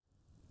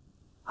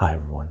Hi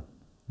everyone,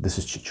 this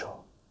is Chicho.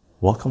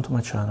 Welcome to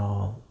my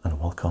channel and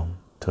welcome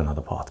to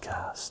another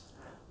podcast.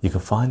 You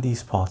can find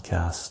these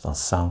podcasts on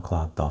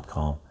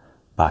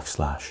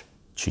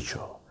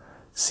soundcloud.com/Chicho,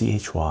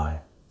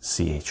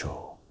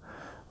 CHYCHO.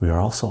 We are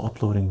also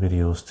uploading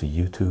videos to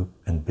YouTube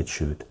and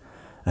BitChute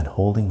and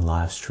holding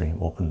live stream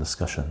open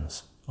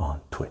discussions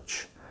on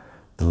Twitch.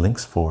 The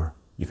links for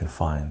you can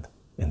find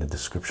in the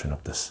description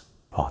of this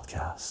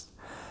podcast.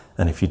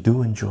 And if you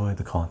do enjoy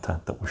the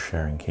content that we're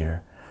sharing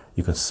here,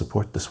 you can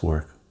support this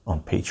work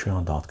on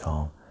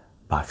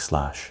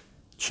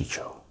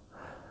patreon.com/Chicho,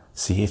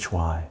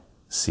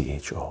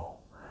 CHYCHO.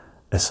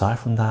 Aside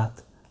from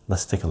that,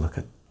 let's take a look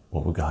at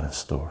what we got in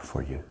store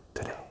for you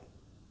today.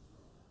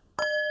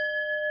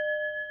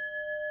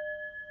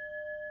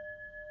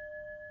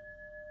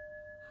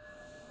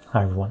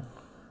 Hi everyone,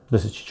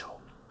 this is Chicho.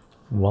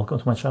 Welcome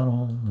to my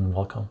channel and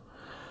welcome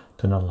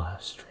to another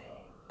live stream.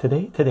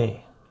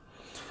 Today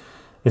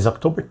is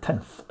October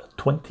 10th,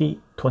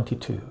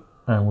 2022.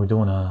 And we're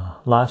doing a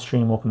live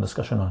stream open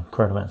discussion on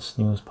current events,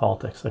 news,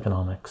 politics,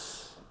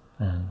 economics,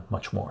 and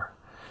much more.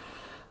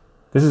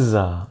 This is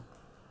some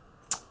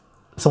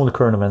of the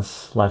current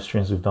events live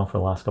streams we've done for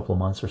the last couple of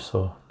months or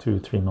so,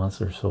 2-3 months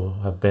or so,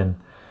 have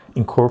been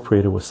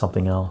incorporated with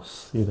something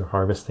else, either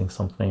harvesting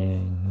some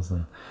things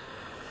and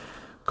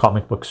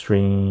comic book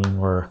stream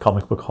or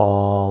comic book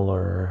haul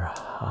or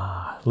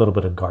a little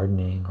bit of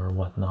gardening or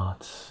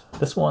whatnot.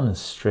 This one is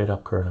straight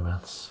up current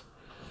events.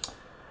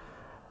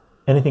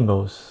 Anything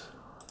goes.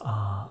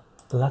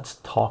 Let's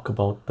talk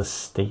about the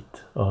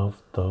state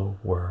of the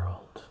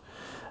world.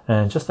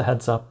 And just a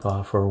heads up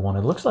for one,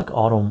 it looks like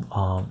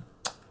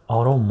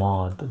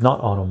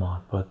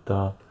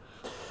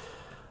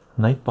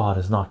Nightbot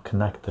is not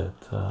connected,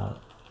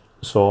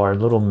 so our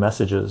little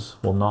messages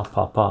will not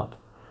pop up.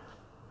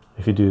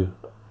 If you do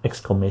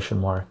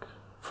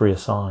 !free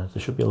Assange,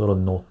 there should be a little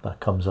note that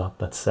comes up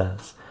that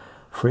says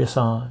free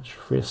Assange,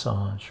 free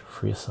Assange,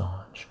 free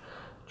Assange.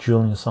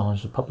 Julian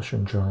Assange, the publisher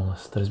and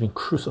journalist that has been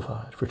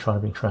crucified for trying to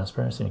bring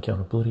transparency and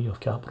accountability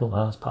of capital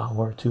as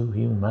power to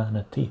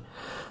humanity,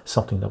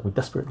 something that we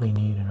desperately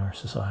need in our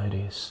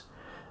societies.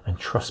 And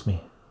trust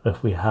me,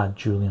 if we had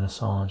Julian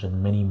Assange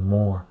and many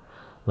more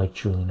like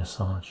Julian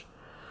Assange,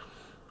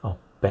 I'll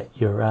bet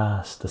your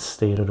ass the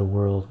state of the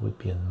world would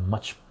be in a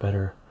much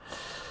better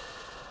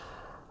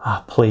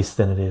place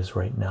than it is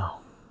right now.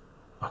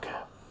 Okay.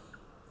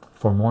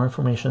 For more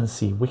information,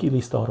 see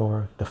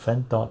wikileaks.org,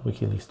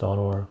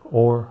 defend.wikileaks.org,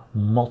 or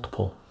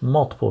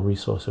multiple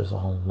resources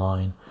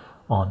online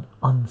on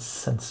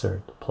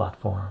uncensored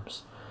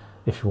platforms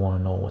if you want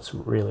to know what's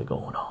really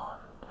going on.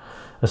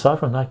 Aside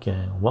from that,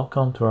 gang,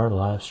 welcome to our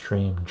live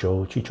stream.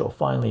 Joe Chicho,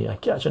 finally I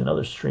catch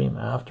another stream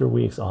after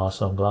weeks.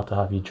 Awesome, glad to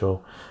have you,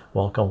 Joe.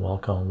 Welcome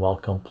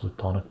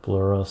Plutonic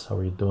Plurals. How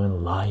are you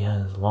doing?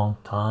 Lions, long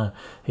time.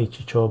 Hey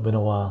Chicho, been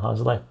a while. How's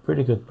life?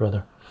 Pretty good,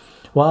 brother.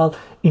 Well,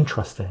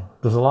 interesting.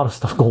 There's a lot of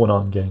stuff going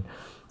on, gang.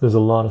 There's a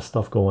lot of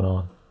stuff going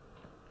on.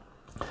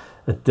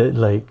 It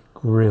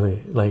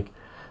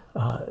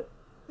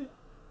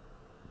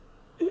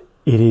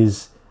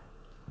is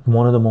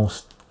one of the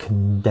most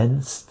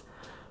condensed,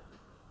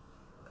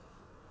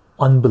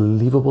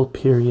 unbelievable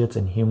periods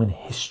in human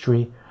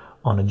history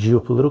on a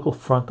geopolitical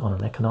front, on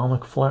an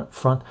economic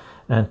front,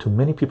 and to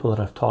many people that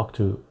I've talked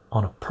to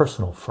on a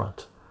personal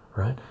front,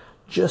 right?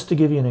 Just to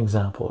give you an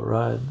example,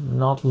 right?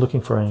 Not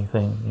looking for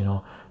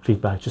anything,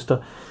 feedback. Just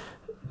to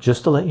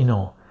let you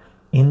know,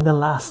 in the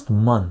last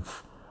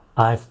month,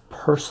 I've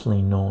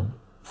personally known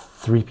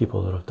 3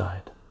 people that have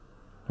died,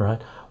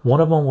 right? One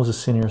of them was a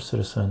senior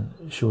citizen.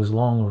 She was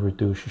long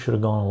overdue. She should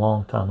have gone a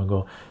long time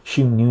ago.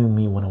 She knew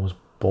me when I was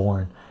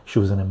born. She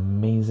was an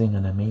amazing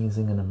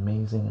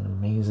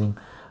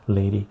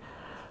lady,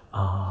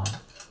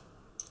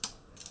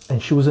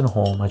 and she was in a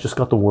home. I just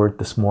got the word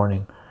this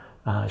morning.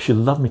 She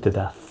loved me to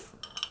death.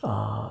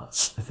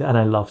 And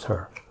I loved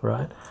her,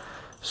 right?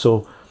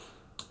 So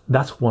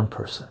that's one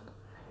person,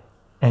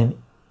 and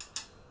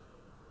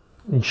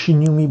she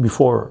knew me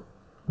before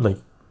I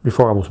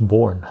was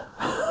born,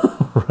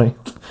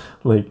 right?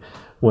 Like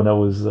when I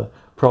was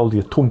probably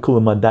a twinkle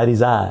in my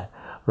daddy's eye,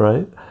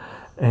 right?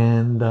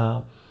 And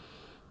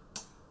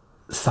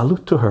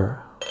salute to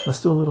her.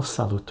 Let's do a little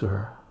salute to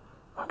her.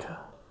 Okay,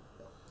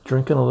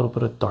 drinking a little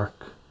bit of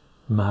dark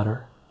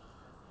matter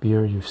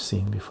beer you've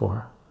seen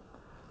before.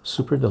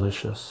 Super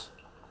delicious.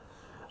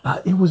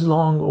 It was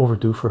long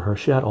overdue for her.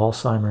 She had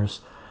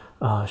Alzheimer's.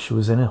 She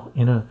was in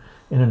a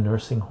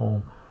nursing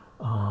home.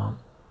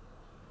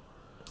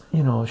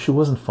 She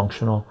wasn't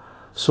functional.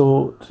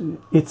 So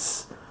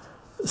it's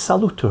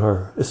salute to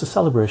her. It's a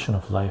celebration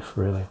of life,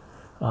 really.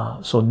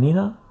 So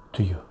Nina,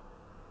 to you.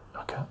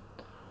 Okay.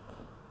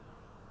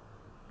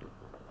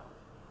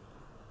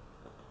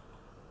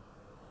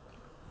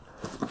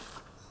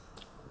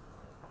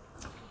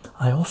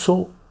 I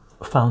also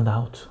found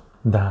out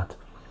that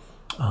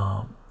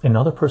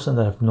another person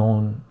that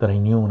I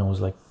knew when I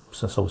was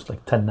since I was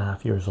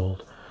 10.5 years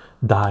old,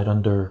 died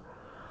under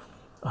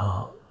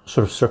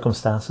sort of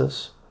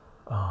circumstances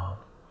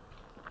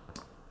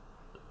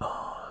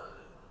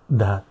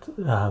that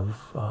have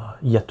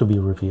yet to be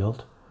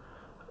revealed,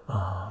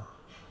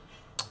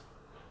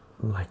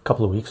 like a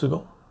couple of weeks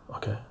ago.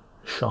 Okay,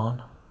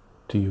 Sean,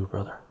 to you,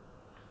 brother.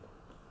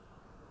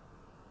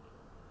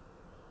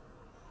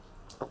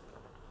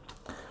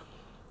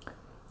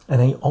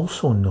 And I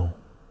also know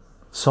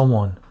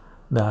someone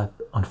that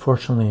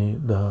unfortunately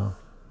the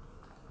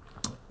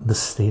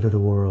state of the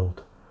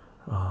world,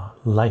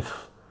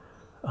 life,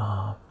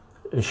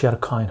 she had a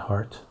kind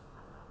heart.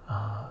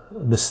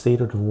 The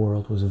state of the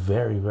world was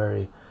very,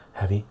 very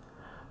heavy,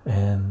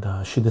 and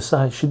she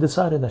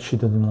decided that she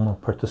didn't want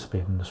to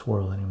participate in this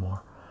world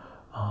anymore.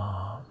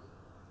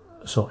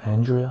 So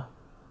Andrea,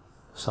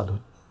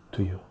 salute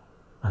to you.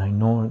 And I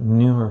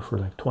knew her for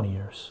like 20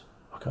 years.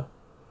 Okay,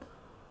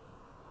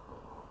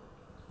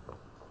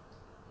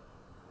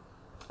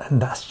 and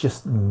that's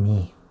just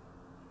me.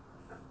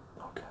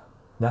 Okay,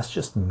 that's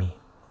just me.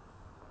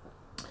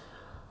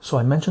 So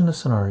I mentioned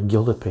this in our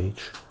Gilded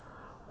page.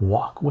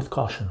 Walk with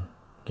caution,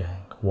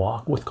 gang.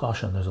 Walk with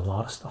caution. There's a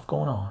lot of stuff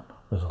going on.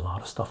 There's a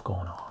lot of stuff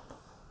going on.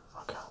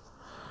 Okay.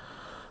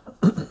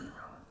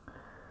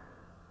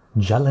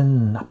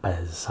 Jalen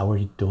Napez, how are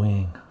you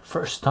doing?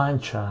 First time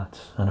chat,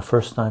 and a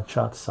first time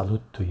chat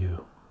salute to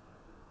you.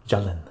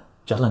 Jalen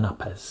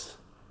Napez.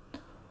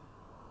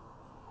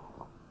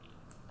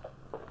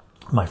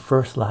 My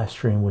first live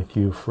stream with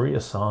you. Free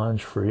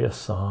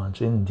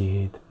Assange,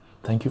 indeed.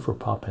 Thank you for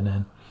popping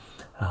in,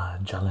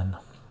 Jalen.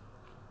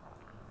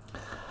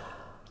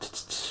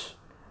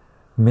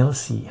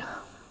 Milsey,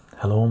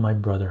 hello my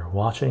brother,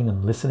 watching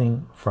and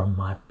listening from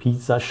my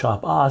pizza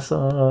shop.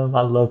 Awesome,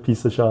 I love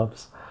pizza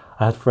shops.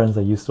 I had friends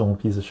that used to own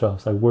pizza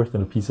shops. I worked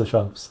in the pizza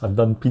shops. I've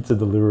done pizza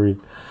delivery.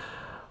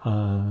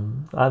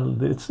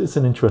 It's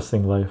an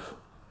interesting life.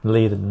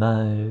 Late at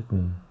night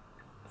and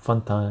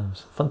fun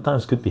times. Fun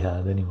times could be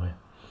had anyway.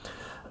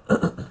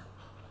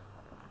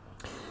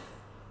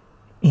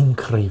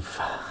 Increve.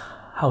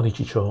 Howdy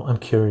Chicho, I'm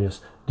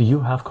curious. Do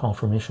you have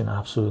confirmation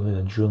absolutely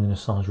that Julian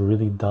Assange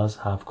really does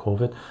have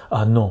COVID?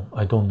 No,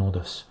 I don't know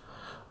this.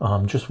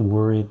 I'm just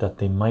worried that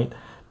they might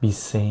be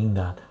saying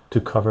that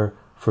to cover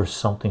for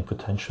something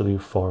potentially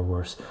far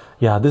worse.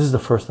 Yeah, this is the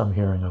first I'm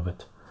hearing of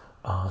it.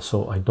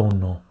 So I don't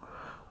know.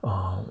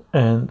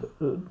 And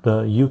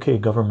the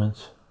UK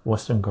government,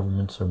 Western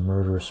governments are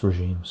murderous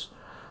regimes.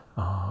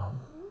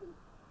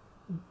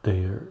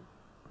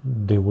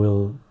 They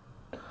will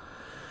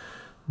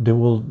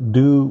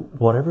do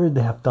whatever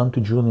they have done to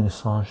Julian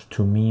Assange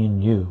to me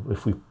and you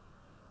if we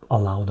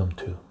allow them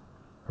to,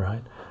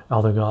 right?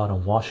 Elder God,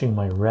 I'm washing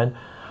my red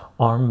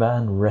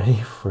armband ready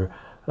for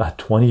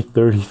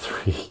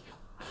 2033.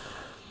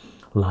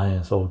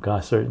 Lions, oh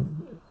gosh, sir.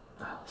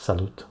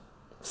 Salute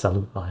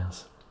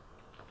Lions.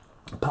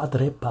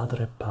 Padre.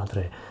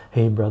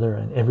 Hey brother,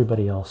 and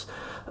everybody else.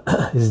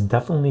 It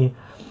definitely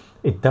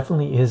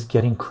is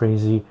getting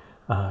crazy,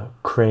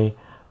 cray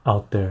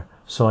out there.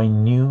 So I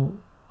knew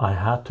I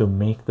had to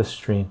make the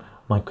stream.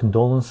 My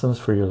condolences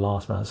for your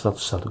loss, man.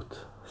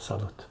 Salute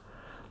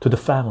to the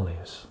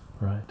families,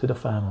 right? To the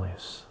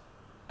families,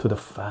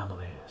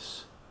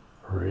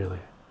 really.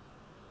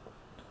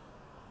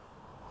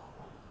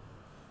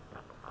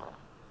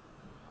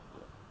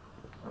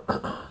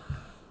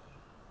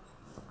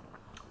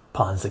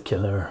 Panza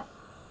Killer,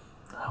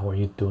 how are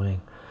you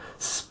doing?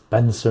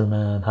 Spencer,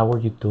 man, how are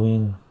you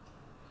doing?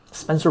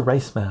 Spencer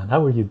Rice, man,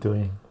 how are you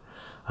doing?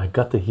 I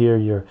got to hear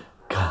your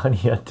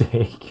Kanye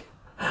take.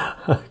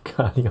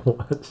 Kanye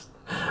West.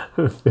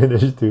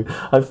 Finished, dude.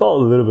 I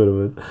felt a little bit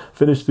of it.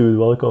 Finished, dude.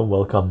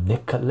 Welcome.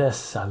 Nicholas,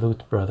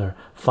 salute, brother.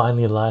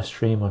 Finally, live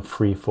stream on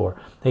Free 4.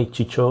 Hey,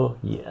 Chicho,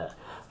 yeah.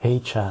 Hey,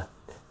 chat.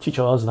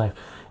 Chicho, how's life?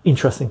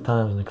 Interesting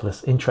times,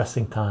 Nicholas.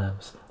 Interesting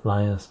times.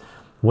 Lions.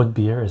 What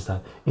beer is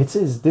that?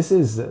 This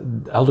is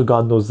Elder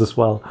God knows this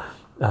well.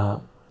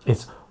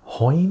 It's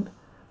Hoyne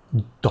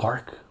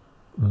Dark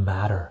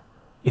Matter.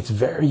 It's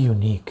very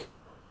unique.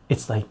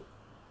 It's like,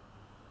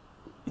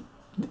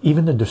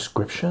 even the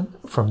description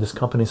from this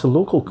company, it's a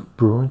local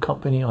brewing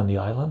company on the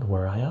island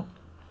where I am.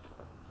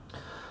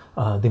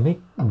 They make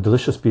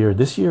delicious beer.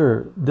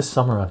 This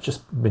summer I've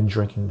just been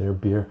drinking their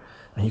beer,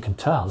 and you can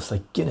tell it's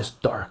like Guinness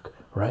Dark,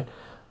 right?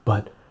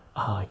 But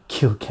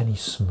Kilkenny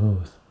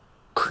Smooth,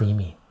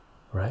 creamy,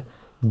 right?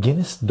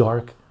 Guinness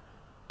Dark,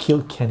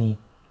 Kilkenny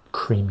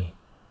creamy,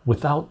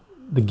 without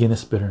the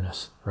Guinness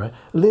bitterness, right?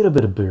 A little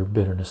bit of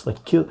bitterness,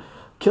 like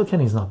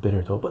Kilkenny's not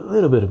bitter though, but a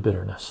little bit of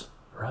bitterness,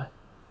 right?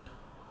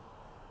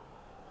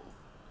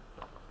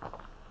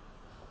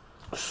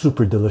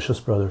 Super delicious,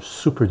 brother.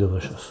 Super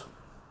delicious.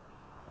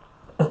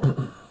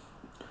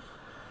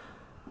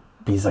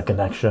 Pizza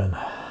connection.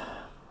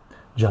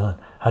 John,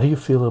 how do you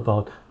feel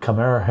about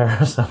Kamala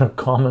Harris and her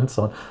comments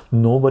on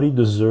nobody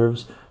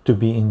deserves to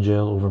be in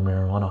jail over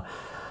marijuana?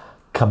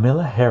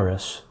 Kamala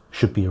Harris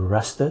should be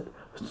arrested,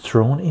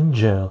 thrown in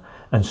jail,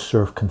 and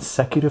serve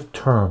consecutive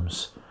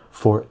terms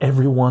for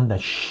everyone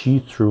that she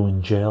threw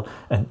in jail,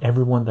 and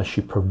everyone that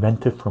she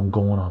prevented from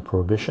going on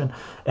prohibition,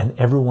 and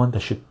everyone that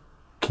she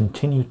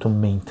continue to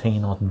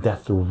maintain on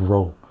death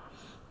row.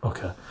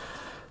 Okay,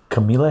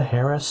 Kamala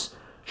Harris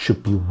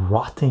should be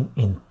rotting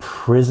in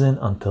prison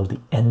until the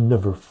end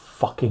of her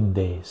fucking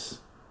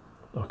days.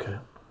 Okay.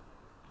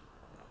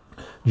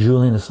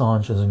 Julian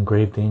Assange is in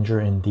grave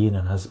danger indeed,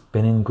 and has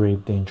been in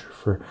grave danger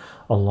for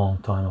a long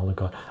time. Oh my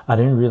god, I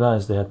didn't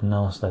realize they had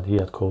announced that he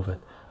had COVID.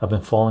 I've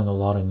been following a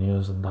lot of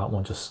news, and that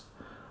one just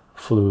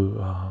flew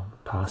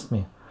past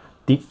me.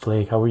 Deep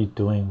Flake, how are you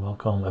doing?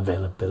 Welcome.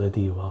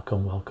 Availability,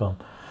 welcome, welcome.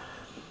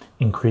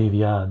 In Crave,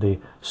 yeah, they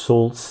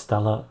told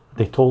Stella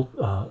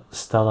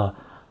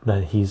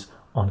that he's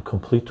on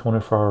complete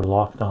 24-hour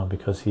lockdown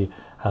because he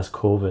has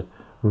COVID.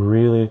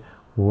 Really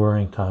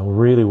worrying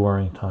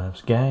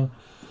times, gang.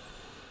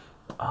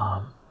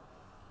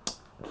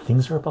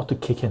 Things are about to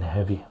kick in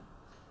heavy.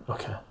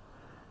 Okay,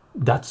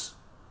 that's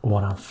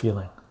what I'm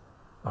feeling.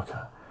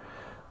 Okay,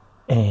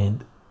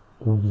 and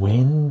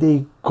when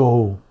they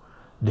go,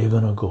 they're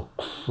gonna go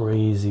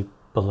crazy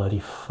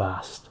bloody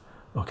fast.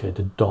 Okay,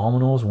 the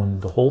dominoes, when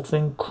the whole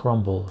thing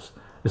crumbles,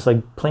 it's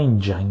like playing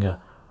Jenga,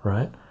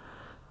 right?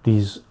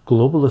 These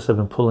globalists have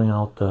been pulling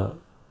out the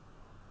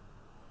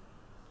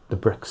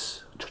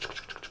bricks.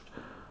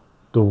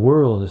 The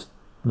world is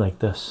like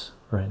this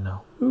right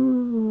now.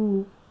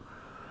 Ooh.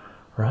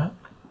 Right?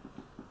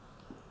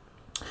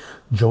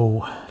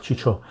 Joe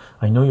Chicho,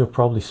 I know you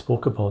probably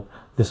spoke about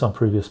this on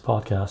previous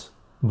podcasts,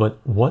 but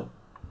what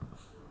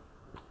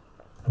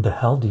the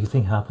hell do you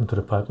think happened to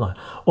the pipeline?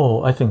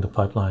 Oh, I think the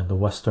pipeline, the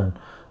Western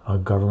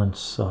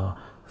governments,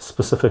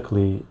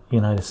 specifically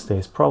United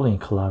States, probably in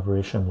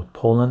collaboration with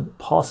Poland,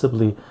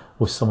 possibly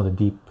with some of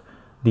the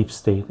deep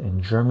state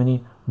in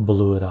Germany,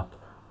 blew it up.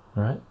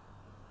 Right?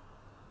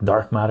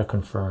 Dark matter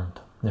confirmed.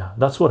 Yeah,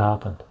 that's what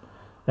happened.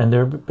 And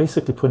they're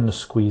basically putting a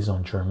squeeze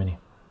on Germany.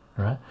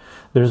 Right?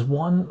 There's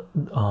one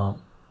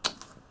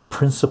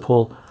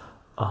principal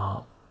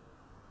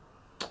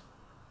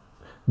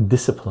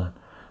discipline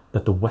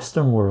that the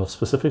Western world,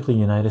 specifically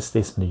United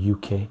States and the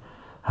UK,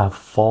 have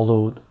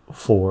followed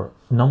for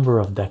a number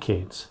of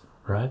decades,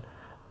 right?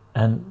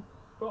 And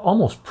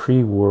almost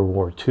pre-World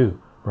War II,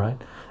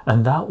 right?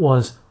 And that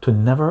was to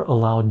never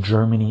allow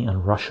Germany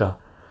and Russia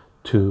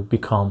to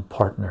become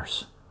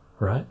partners,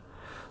 right?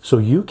 So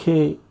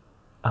UK,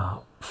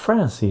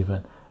 France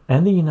even,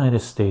 and the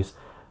United States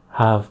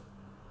have,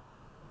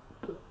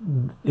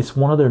 it's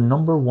one of their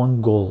number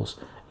one goals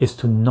is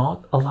to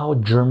not allow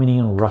Germany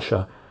and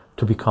Russia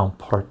to become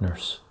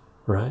partners,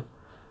 right?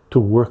 To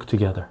work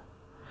together.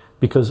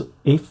 Because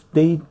if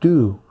they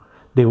do,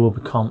 they will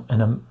become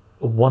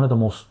one of the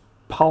most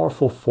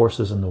powerful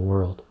forces in the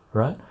world,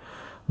 right?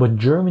 But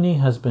Germany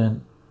has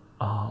been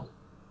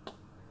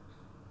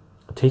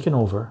taken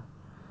over,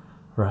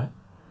 right?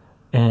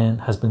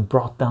 And has been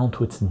brought down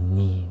to its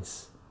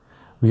knees.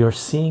 We are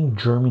seeing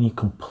Germany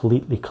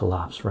completely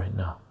collapse right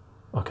now.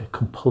 Okay,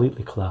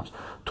 completely collapse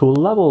to a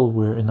level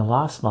where in the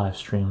last live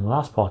stream,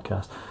 last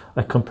podcast,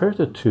 I compared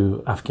it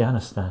to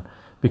Afghanistan,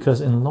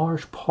 because in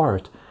large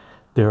part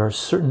there are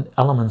certain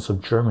elements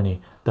of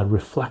Germany that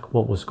reflect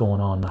what was going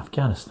on in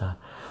Afghanistan.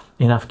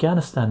 In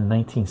Afghanistan,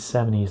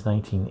 1970s,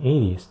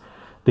 1980s,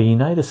 the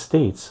United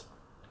States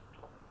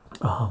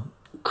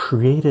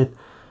created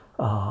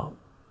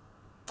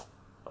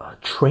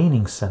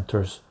training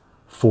centers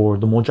for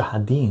the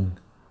Mujahideen,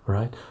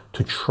 right,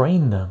 to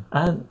train them,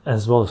 and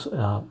as well as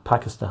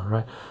Pakistan,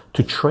 right,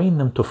 to train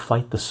them to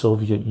fight the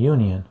Soviet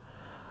Union,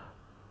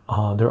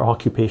 their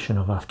occupation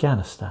of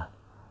Afghanistan,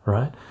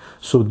 right?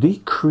 So they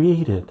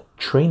created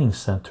training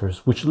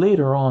centers which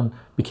later on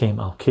became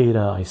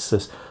Al-Qaeda,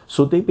 ISIS.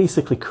 So they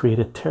basically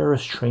created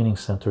terrorist training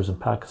centers in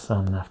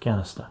Pakistan and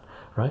Afghanistan,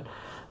 right?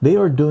 They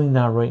are doing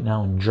that right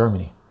now in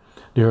Germany.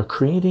 They are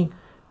creating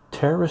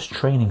terrorist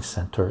training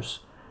centers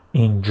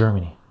in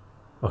Germany.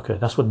 Okay,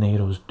 that's what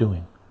NATO is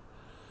doing.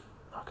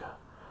 Okay,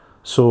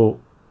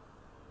 so,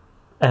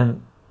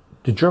 and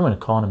the German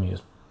economy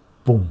is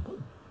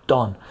boom,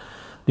 done.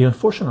 The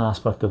unfortunate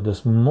aspect of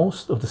this,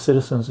 most of the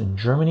citizens in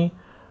Germany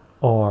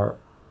are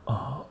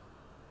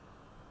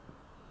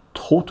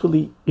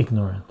totally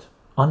ignorant,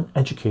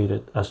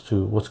 uneducated as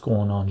to what's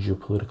going on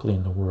geopolitically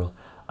in the world.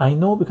 I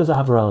know because I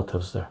have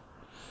relatives there.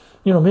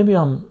 You know, maybe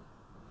I'm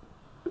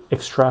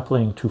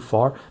extrapolating too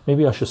far.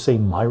 Maybe I should say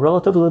my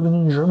relatives living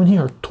in Germany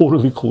are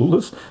totally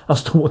clueless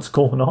as to what's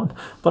going on.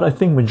 But I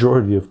think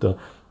majority of the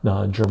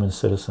German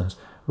citizens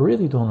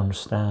really don't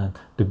understand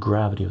the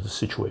gravity of the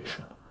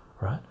situation,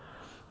 right?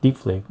 Deep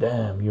Flake,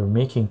 damn, you're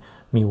making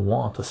me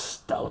want a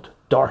stout.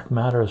 Dark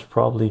matter is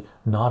probably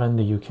not in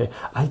the UK.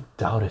 I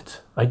doubt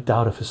it. I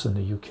doubt if it's in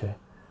the UK.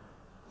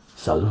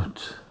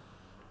 Salute.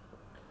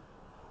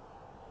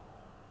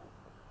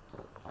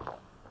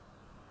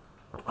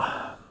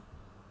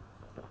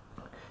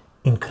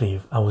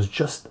 Incredible. I was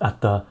just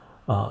at the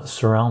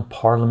Surround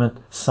Parliament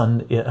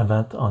Sunday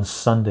event on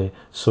Sunday,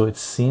 so it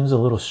seems a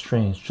little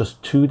strange.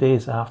 Just 2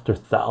 days after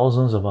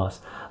thousands of us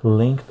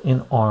linked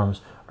in arms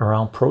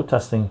around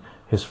protesting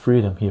his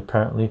freedom, he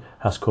apparently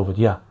has COVID.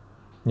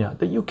 Yeah,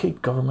 the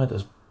UK government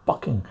is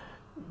fucking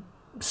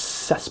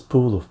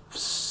cesspool of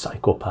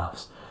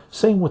psychopaths.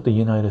 Same with the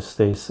United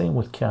States, same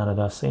with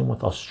Canada, same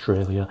with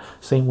Australia,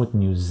 same with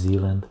New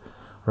Zealand,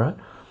 right?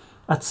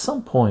 At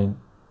some point,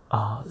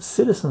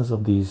 citizens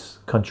of these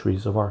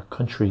countries, of our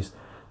countries,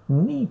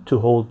 need to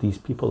hold these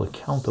people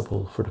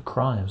accountable for the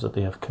crimes that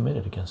they have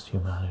committed against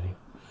humanity.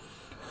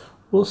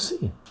 We'll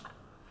see.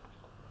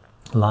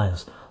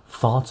 Lions,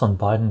 thoughts on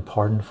Biden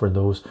pardon for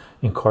those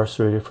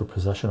incarcerated for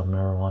possession of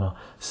marijuana?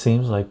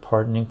 Seems like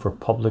pardoning for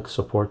public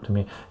support to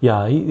me.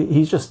 Yeah,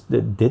 he just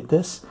did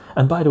this.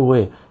 And by the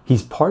way,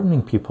 he's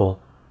pardoning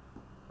people,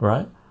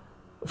 right,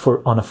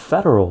 for on a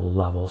federal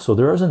level. So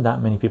there isn't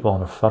that many people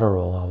on a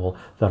federal level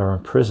that are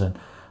in prison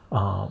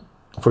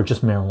for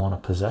just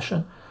marijuana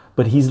possession.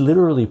 But he's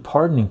literally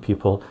pardoning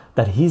people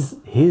that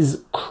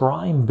his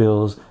crime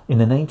bills in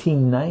the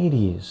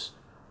 1990s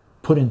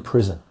put in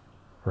prison,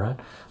 right?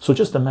 So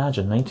just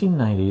imagine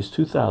 1990s,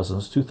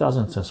 2000s,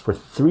 2010s, for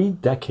 3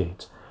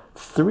 decades,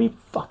 3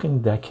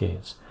 fucking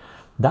decades,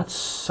 that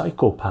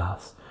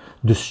psychopath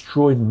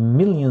destroyed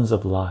millions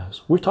of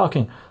lives. We're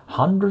talking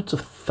hundreds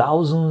of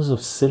thousands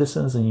of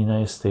citizens in the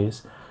United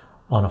States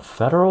on a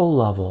federal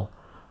level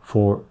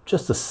for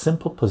just a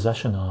simple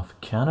possession of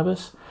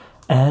cannabis,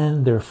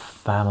 and their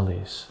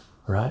families,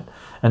 right?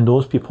 And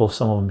those people,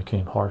 some of them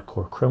became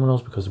hardcore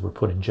criminals because they were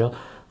put in jail.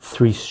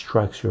 3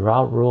 strikes you're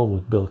out rule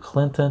with Bill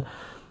Clinton.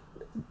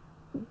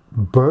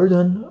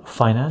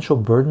 Financial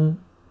burden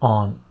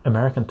on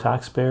American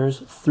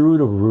taxpayers through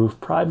the roof.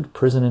 Private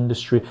prison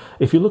industry.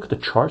 If you look at the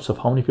charts of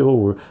how many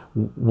people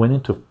went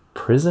into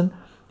prison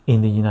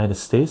in the United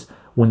States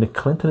when the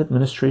Clinton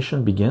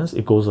administration begins,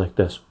 it goes like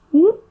this,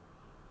 whoop,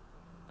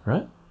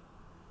 right?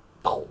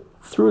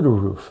 Through the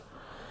roof.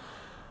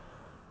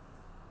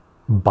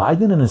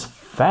 Biden and his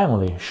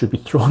family should be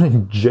thrown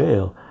in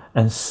jail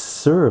and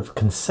serve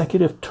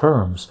consecutive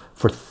terms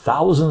for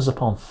thousands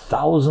upon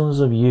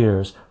thousands of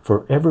years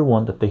for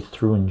everyone that they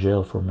threw in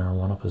jail for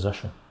marijuana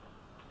possession.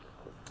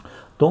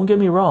 Don't get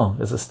me wrong,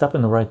 it's a step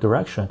in the right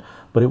direction,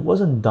 but it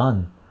wasn't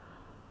done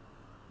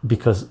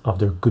because of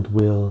their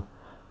goodwill,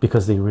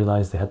 because they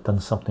realized they had done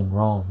something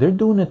wrong. They're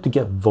doing it to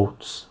get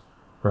votes,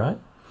 right?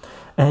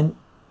 And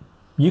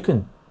you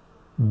can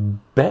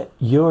bet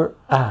your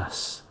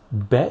ass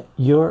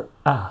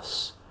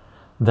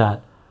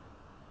that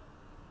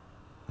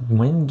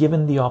when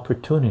given the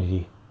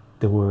opportunity,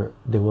 they will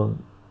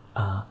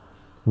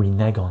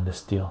renege on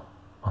this deal,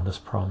 on this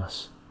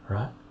promise,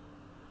 right?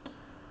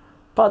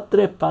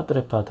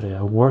 Padre,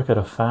 I work at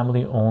a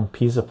family-owned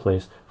pizza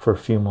place for a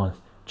few months.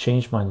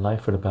 Changed my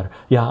life for the better.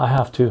 Yeah, I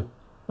have too.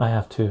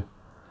 What's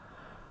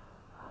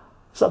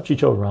up,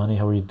 Chicho Ronnie?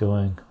 How are you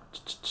doing?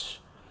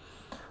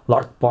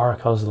 Lark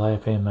Bark, how's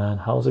life? Hey man,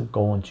 how's it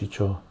going,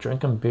 Chicho?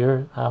 Drinking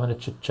beer, having a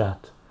chit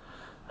chat.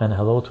 And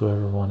hello to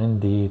everyone,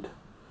 indeed.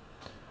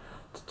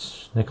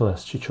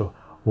 Nicholas, Chicho,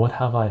 what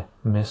have I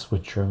missed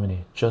with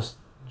Germany? Just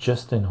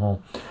in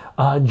home.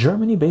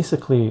 Germany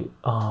basically,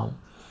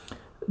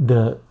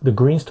 the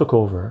Greens took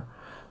over.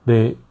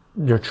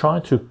 They're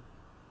trying to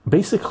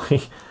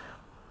basically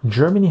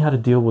Germany had to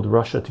deal with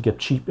Russia to get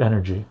cheap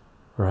energy,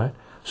 right?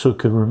 So it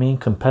could remain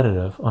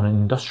competitive on an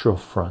industrial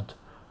front,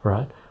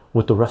 right,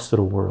 with the rest of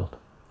the world,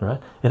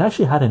 right? It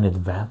actually had an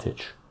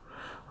advantage,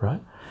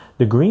 right?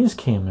 The Greens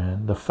came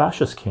in, the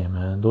fascists came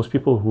in, those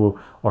people who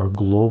are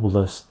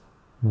globalist,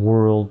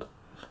 World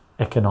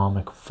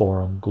Economic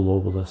Forum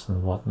globalists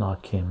and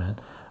whatnot came in,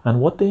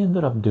 and what they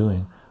ended up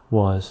doing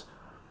was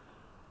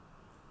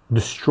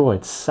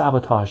destroyed,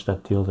 sabotaged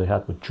that deal they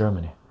had with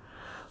Germany.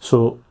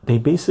 So they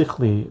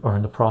basically are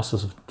in the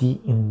process of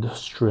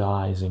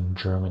deindustrializing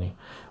Germany,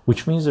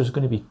 which means there's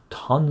going to be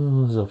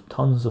tons of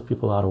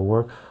people out of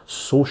work.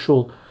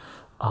 Social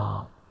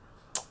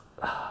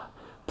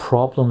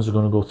problems are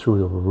going to go through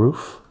the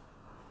roof.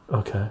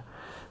 Okay,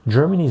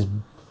 Germany's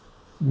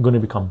going to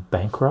become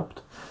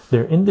bankrupt.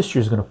 Their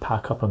industry is going to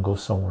pack up and go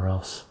somewhere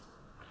else.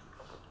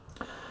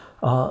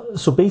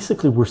 So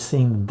basically, we're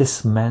seeing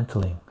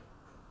dismantling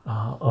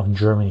of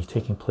Germany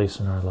taking place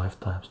in our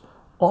lifetimes.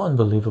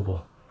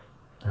 Unbelievable,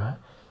 right?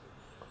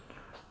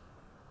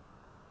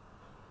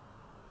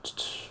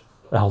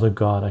 Elder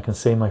God, I can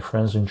say my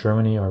friends in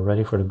Germany are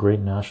ready for the great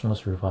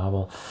nationalist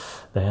revival.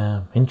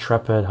 Damn,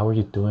 Intrepid, how are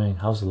you doing?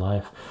 How's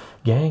life?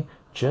 Gang,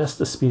 just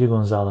the Speedy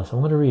Gonzalez.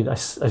 I'm going to read. I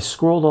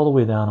scrolled all the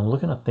way down. I'm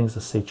looking at things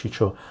that say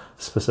Chicho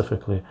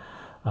specifically.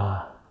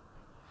 Lions,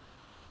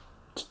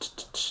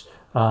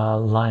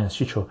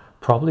 Chicho,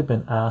 probably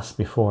been asked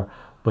before,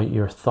 but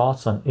your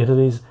thoughts on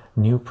Italy's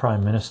new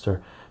prime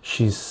minister?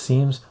 She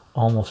seems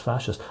almost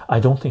fascist. I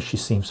don't think she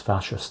seems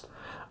fascist.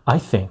 I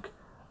think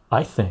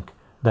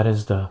that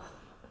is the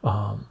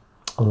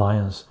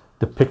Lions,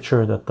 the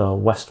picture that the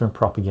Western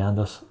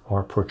propagandists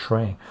are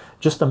portraying.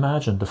 Just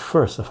imagine the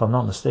first, if I'm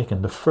not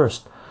mistaken, the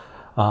first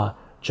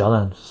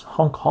Jalan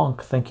honk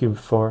honk, thank you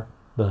for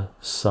the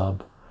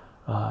sub.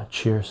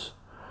 Cheers.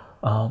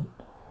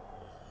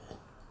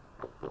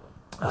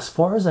 As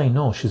far as I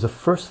know, she's the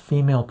first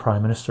female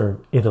prime minister of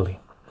Italy.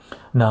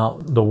 Now,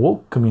 the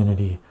woke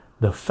community,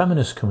 the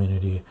feminist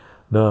community,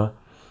 the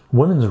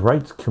women's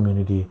rights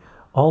community,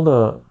 all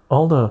the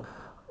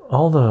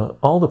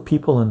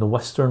people in the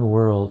Western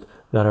world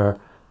that are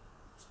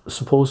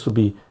supposed to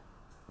be,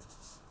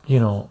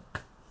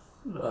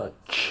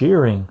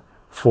 cheering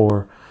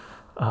for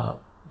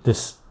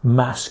this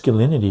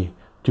masculinity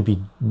to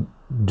be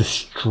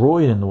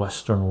destroyed in the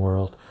Western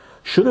world,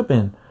 should have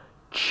been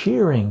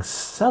cheering,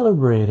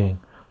 celebrating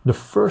the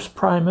first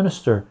prime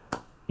minister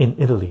in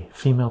Italy,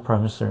 female prime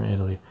minister in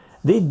Italy.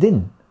 They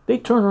didn't. They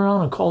turned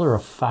around and called her a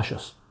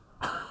fascist.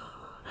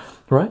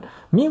 Right?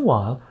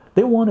 Meanwhile,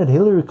 they wanted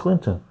Hillary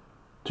Clinton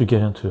to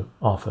get into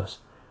office.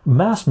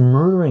 Mass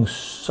murdering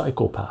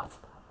psychopath,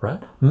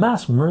 right?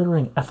 Mass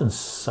murdering effing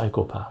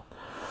psychopath.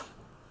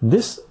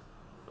 This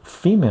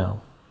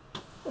female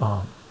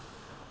prime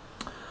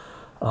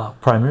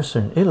minister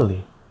in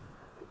Italy,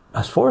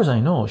 as far as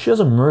I know, she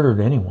hasn't murdered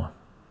anyone,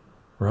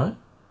 right?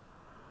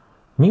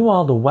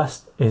 Meanwhile, the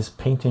West is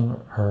painting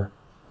her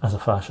as a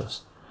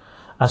fascist.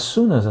 As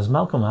soon as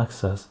Malcolm X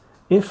says,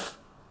 if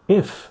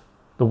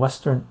the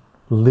Western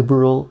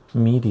liberal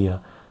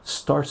media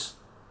starts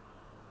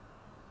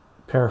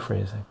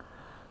paraphrasing,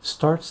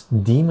 starts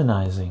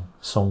demonizing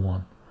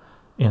someone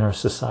in our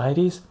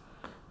societies,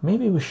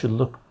 maybe we should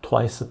look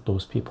twice at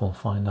those people and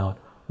find out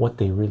what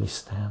they really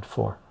stand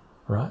for,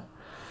 right?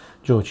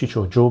 Joe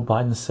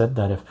Biden said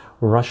that if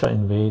Russia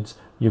invades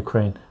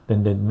Ukraine,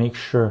 then they'd make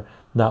sure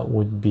that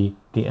would be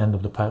the end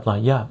of the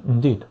pipeline. Yeah,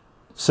 indeed.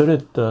 So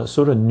did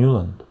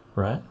Newland,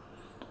 right?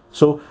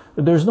 So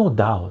there's no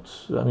doubt.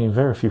 I mean,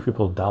 very few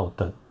people doubt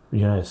that the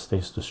United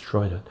States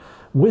destroyed it,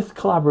 with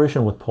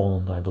collaboration with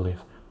Poland, I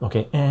believe.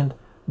 Okay, and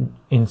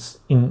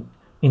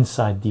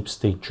inside deep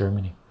state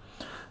Germany.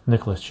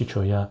 Nicholas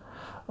Chicho, yeah.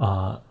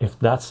 If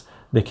that's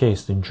the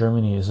case, then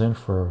Germany is in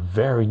for a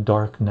very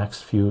dark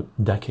next few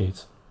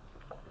decades,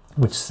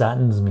 which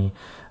saddens me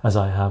as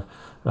I have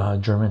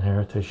German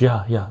heritage.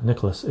 Yeah,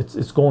 Nicholas,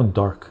 it's going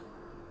dark.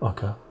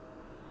 Okay.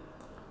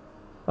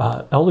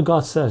 Elder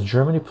God says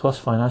Germany plus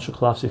financial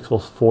collapse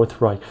equals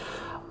Fourth Reich.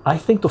 I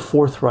think the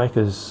Fourth Reich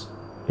is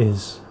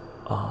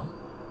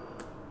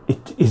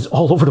it is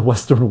all over the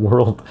Western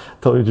world.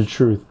 Tell you the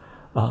truth,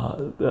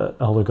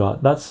 Elder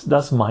God.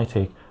 That's my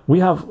take. We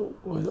have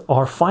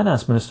our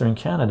finance minister in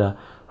Canada.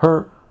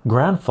 Her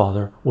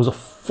grandfather was a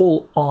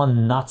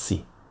full-on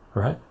Nazi,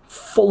 right?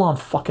 Full-on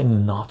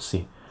fucking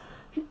Nazi.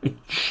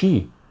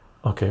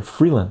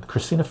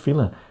 Christina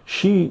Freeland.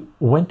 She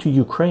went to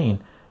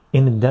Ukraine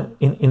in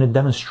a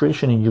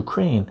demonstration in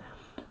Ukraine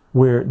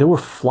where they were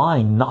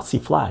flying Nazi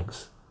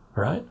flags,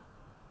 right?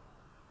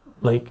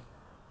 Like,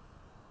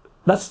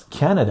 that's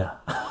Canada.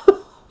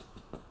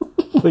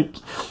 Like,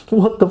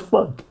 what the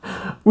fuck?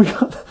 We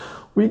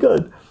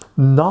got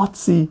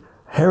Nazi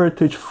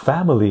heritage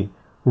family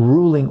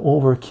ruling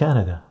over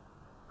Canada,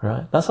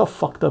 right? That's how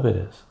fucked up it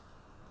is,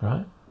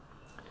 right?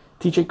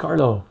 TJ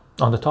Carlo,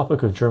 on the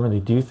topic of Germany,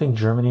 do you think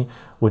Germany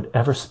would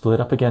ever split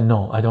up again?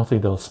 No, I don't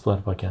think they'll split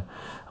up again.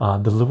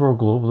 The liberal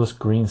globalist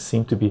Greens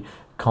seem to be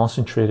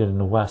concentrated in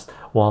the West,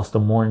 whilst the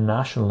more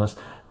nationalist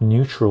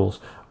neutrals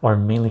are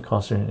mainly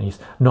concentrated in the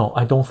East. No,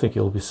 I don't think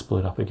it'll be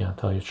split up again,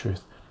 tell you the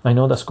truth. I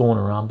know that's going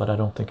around, but I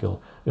don't think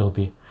it'll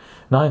be.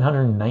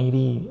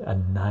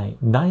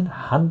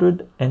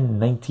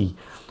 990.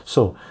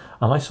 So,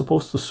 am I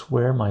supposed to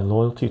swear my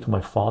loyalty to my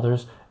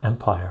father's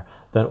empire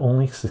that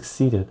only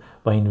succeeded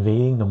by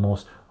invading the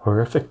most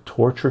horrific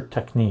torture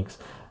techniques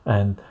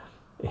and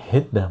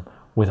hit them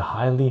with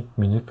highly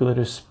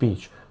manipulative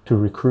speech to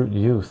recruit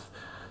youth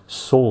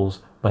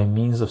souls by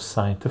means of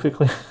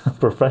scientifically and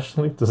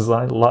professionally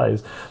designed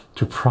lies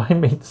to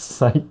primate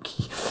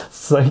psyche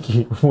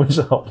which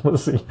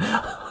obviously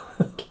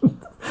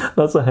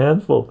that's a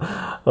handful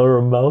or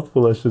a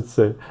mouthful, I should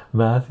say.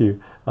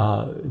 Matthew,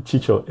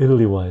 Chicho,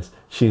 Italy wise,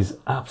 she's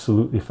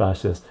absolutely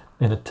fascist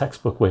in a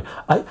textbook way.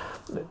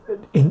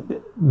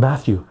 In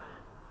Matthew,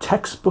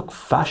 textbook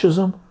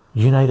fascism,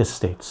 United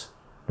States,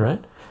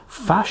 right?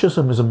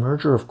 Fascism is a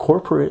merger of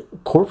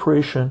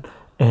corporation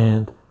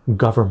and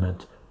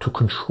government to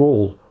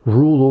control,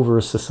 rule over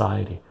a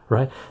society,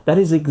 right? That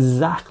is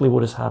exactly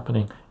what is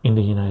happening in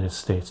the United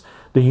States.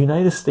 The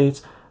United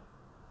States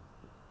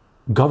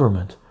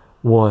government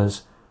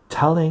was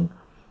telling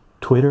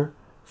Twitter,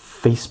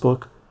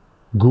 Facebook,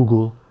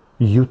 Google,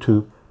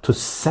 YouTube to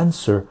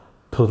censor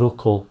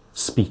political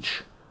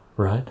speech,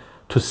 right?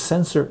 To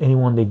censor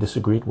anyone they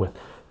disagreed with.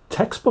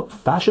 Textbook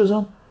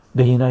fascism,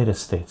 the United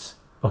States.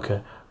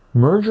 Okay,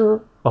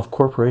 merger of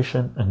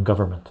corporation and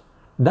government.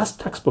 That's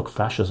textbook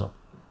fascism.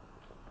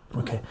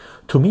 Okay,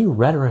 to me,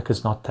 rhetoric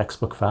is not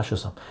textbook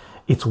fascism.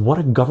 It's what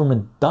a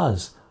government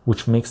does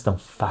which makes them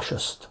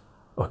fascist.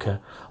 Okay,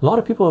 a lot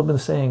of people have been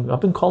saying,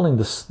 I've been calling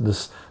this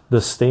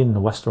state in the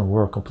Western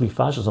world complete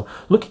fascism.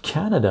 Look at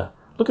Canada.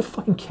 Look at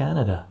fucking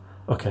Canada.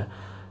 Okay,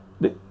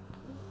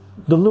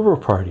 the Liberal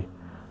Party,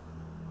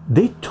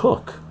 they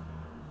took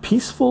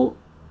peaceful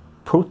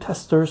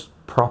protesters'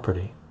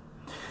 property.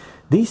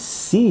 They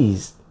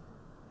seized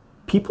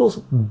people's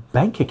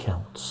bank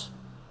accounts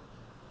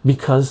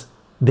because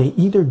they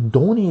either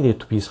donated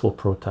to peaceful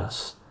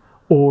protests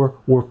or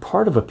were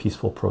part of a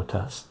peaceful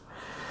protest.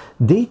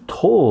 They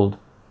told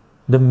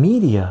the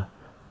media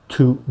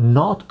to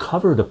not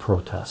cover the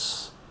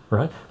protests,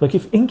 right? Like,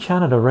 if in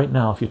Canada right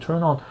now, if you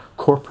turn on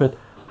corporate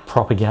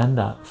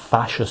propaganda,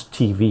 fascist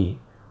TV,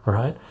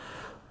 right,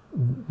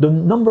 the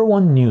number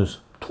one news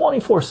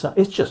 24/7.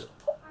 It's just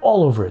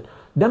all over it.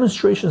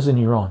 Demonstrations in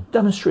Iran,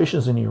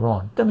 demonstrations in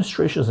Iran,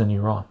 demonstrations in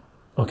Iran.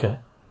 Okay,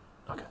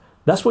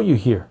 that's what you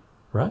hear,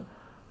 right?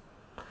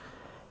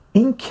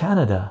 In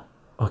Canada,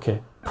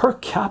 okay, per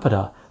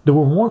capita, there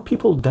were more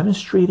people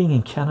demonstrating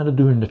in Canada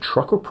during the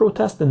trucker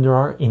protest than there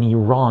are in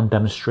Iran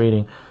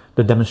demonstrating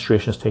the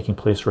demonstrations taking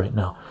place right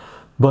now.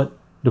 But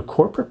the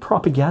corporate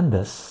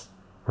propagandists,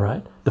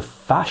 right,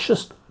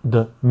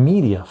 the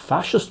media,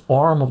 fascist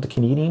arm of the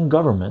Canadian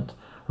government,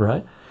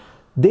 right,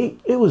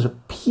 it was a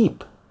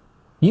peep.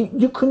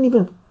 You couldn't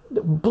even,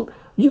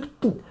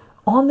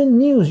 on the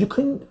news, you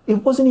couldn't,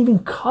 it wasn't even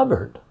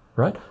covered,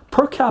 right?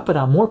 Per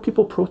capita, more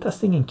people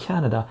protesting in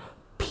Canada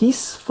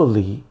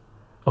peacefully,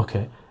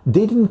 okay,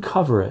 they didn't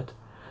cover it.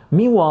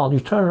 Meanwhile, you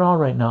turn it on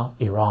right now,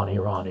 Iran.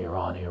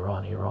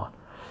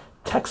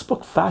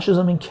 Textbook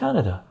fascism in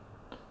Canada.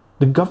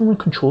 The government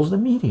controls the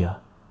media.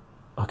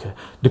 Okay,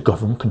 the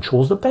government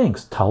controls the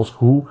banks, tells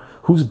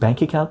whose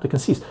bank account they can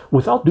seize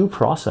without due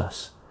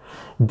process.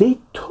 They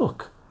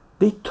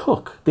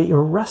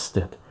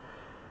arrested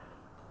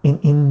an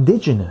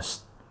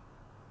indigenous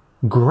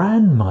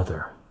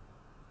grandmother,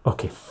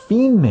 okay,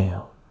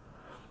 female.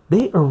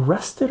 They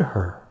arrested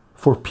her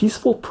for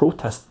peacefully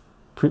protesting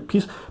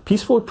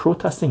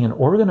and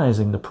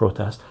organizing the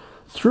protest,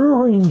 threw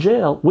her in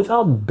jail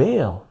without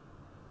bail,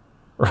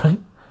 right?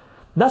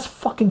 That's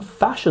fucking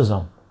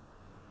fascism.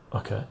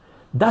 Okay,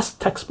 that's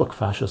textbook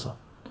fascism.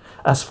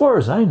 As far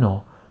as I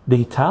know,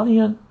 the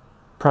Italian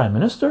prime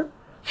minister,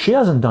 she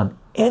hasn't done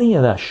any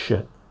of that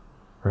shit,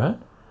 right?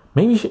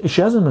 Maybe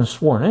she hasn't been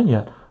sworn in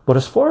yet, but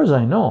as far as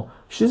I know,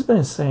 she's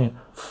been saying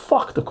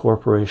fuck the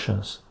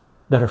corporations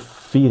that are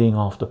feeding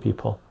off the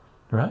people,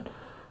 right?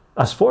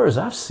 As far as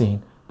I've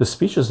seen, the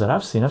speeches that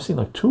I've seen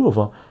like 2 of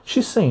them,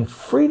 she's saying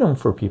freedom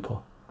for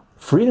people,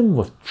 freedom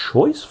of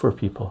choice for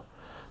people.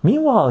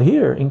 Meanwhile,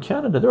 here in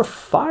Canada, they're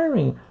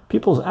firing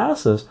people's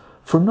asses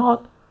for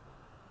not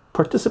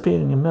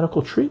participating in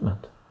medical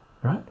treatment,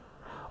 right?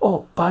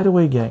 Oh, by the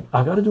way, gang,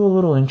 I got to do a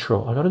little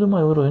intro. I got to do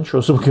my little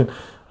intro so we can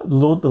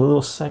load the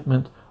little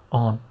segment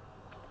on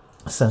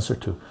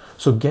CensorTube.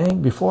 So, gang,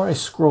 before I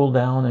scroll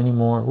down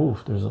anymore,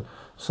 there's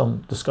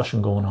some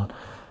discussion going on.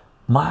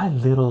 My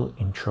little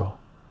intro.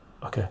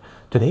 Okay,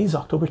 today's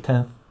October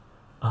 10th.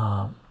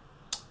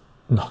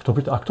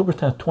 October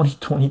 10th,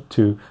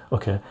 2022.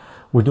 Okay,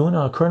 we're doing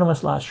a current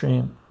events live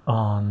stream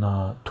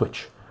on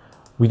Twitch.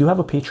 We do have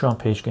a Patreon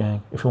page,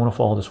 gang, if you want to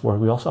follow this work.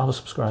 We also have a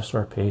subscribe to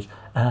our page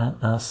and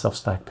a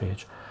Substack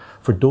page.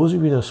 For those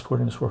of you that are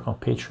supporting this work on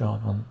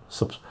Patreon, on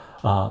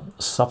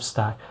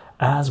Substack,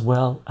 as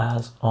well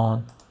as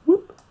on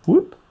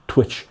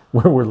Twitch,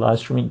 where we're live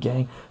streaming,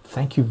 gang,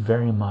 thank you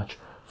very much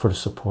for the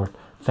support.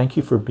 Thank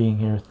you for being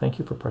here. Thank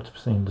you for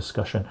participating in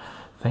discussion.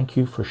 Thank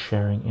you for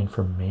sharing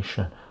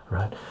information,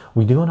 right?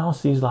 We do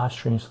announce these live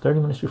streams 30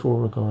 minutes before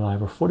we go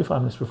live or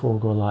 45 minutes before we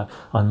go live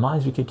on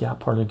MySVK, Gap,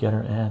 Parler, Getter,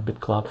 and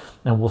BitCloud.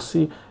 And we'll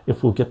see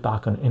if we'll get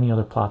back on any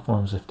other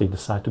platforms if they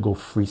decide to go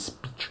free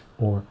speech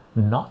or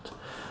not.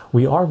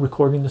 We are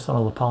recording this on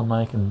a lapel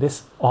mic, and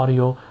this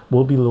audio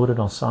will be loaded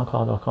on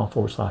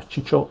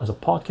soundcloud.com/Chicho as a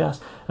podcast.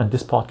 And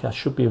this podcast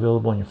should be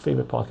available on your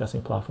favorite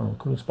podcasting platform,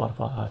 including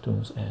Spotify,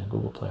 iTunes, and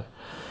Google Play.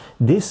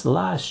 This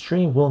live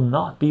stream will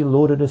not be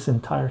loaded its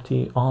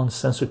entirety on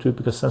CensorTube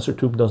because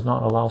CensorTube does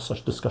not allow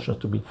such discussions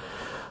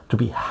to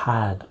be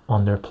had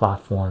on their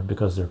platform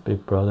because they're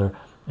Big Brother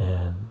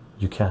and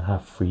you can't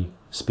have free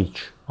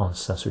speech on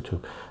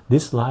CensorTube.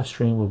 This live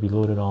stream will be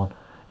loaded on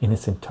in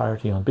its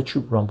entirety on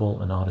BitChute,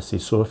 Rumble, and Odyssey.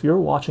 So if you're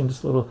watching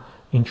this little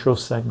intro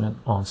segment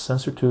on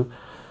CensorTube,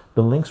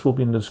 the links will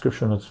be in the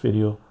description of this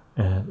video,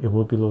 and it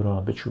will be loaded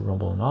on BitChute,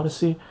 Rumble, and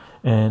Odyssey.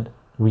 And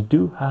we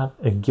do have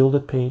a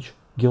Gilded page,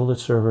 Gilded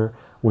server,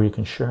 where you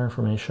can share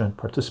information,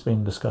 participate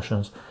in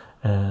discussions,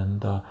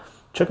 and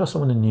check out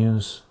some of the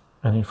news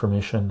and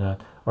information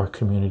that our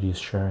community is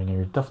sharing. And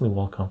you're definitely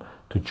welcome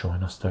to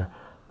join us there.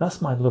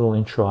 That's my little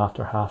intro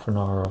after half an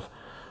hour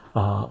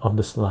of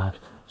this live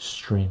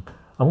stream.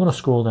 I'm going to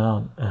scroll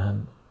down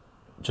and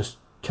just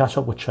catch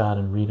up with chat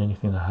and read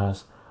anything that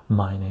has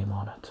my name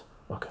on it.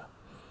 Okay,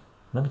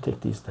 let me take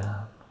these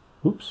down.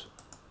 Oops,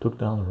 took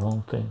down the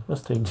wrong thing.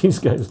 Let's take these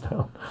guys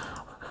down.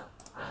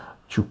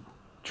 Choop,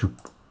 choop,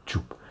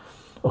 choop.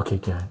 Okay,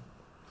 gang.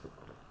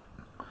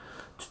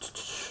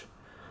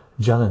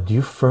 Jalen, do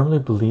you firmly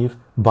believe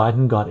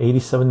Biden got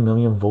 87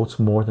 million votes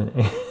more than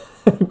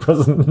any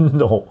president?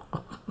 No.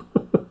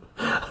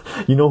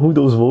 You know who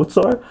those votes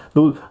are?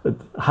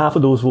 Half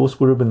of those votes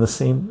would have been the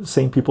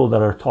same people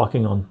that are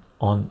talking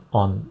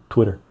on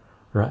Twitter,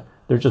 right?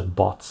 They're just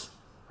bots,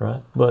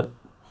 right? But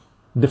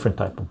different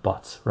type of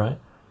bots, right?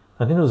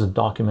 I think there was a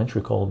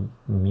documentary called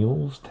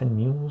Mules, 10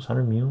 Mules,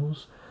 100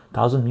 Mules,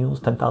 1,000 Mules,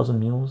 10,000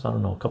 Mules, I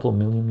don't know, a couple of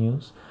million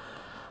mules,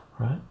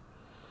 right?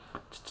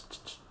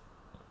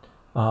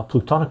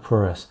 Plutonic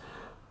Progress.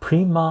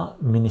 Prima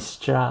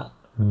Ministra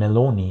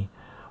Meloni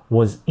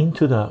was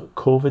into the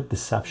COVID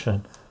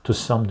deception to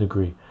some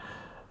degree.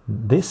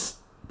 These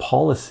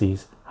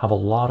policies have a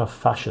lot of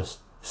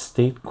fascist,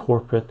 state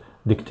corporate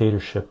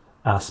dictatorship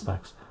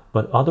aspects.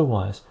 but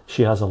otherwise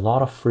she has a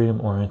lot of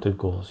freedom-oriented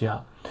goals.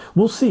 Yeah,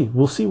 we'll see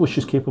what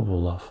she's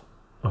capable of.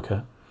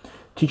 Okay.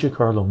 TJ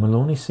Carlo,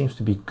 Maloney seems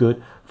to be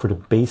good for the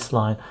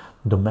baseline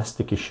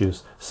domestic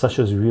issues such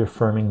as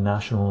reaffirming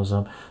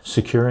nationalism,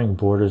 securing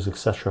borders,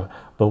 etc.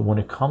 But when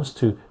it comes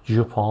to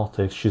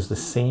geopolitics, she's the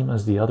same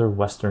as the other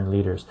Western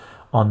leaders,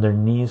 on their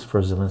knees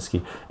for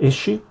Zelensky. Is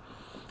she?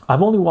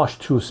 I've only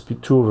watched two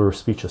of her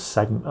speeches,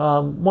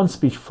 one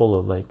speech full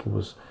of, like, it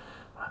was,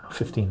 I don't know,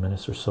 15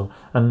 minutes or so,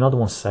 and another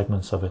one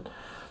segments of it.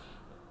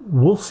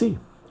 We'll see.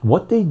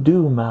 What they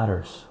do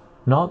matters,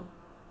 not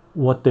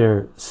what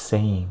they're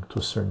saying to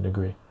a certain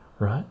degree,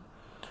 right?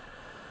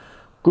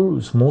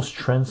 Gurus, most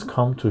trends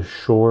come to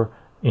shore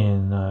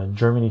in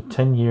Germany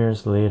 10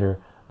 years later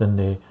than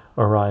they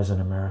arise in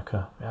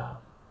America. Yeah.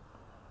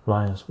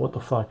 Lions, what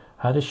the fuck?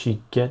 How did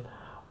she get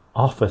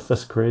office?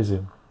 That's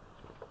crazy.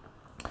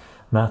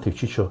 Matthew,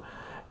 Chicho,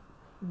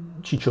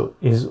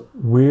 is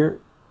we're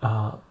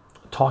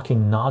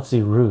talking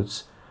Nazi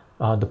roots.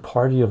 The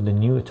party of the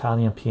new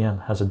Italian PM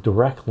has a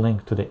direct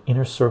link to the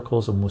inner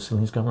circles of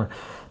Mussolini's government.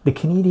 The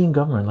Canadian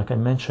government, like I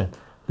mentioned,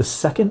 the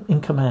second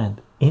in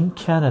command in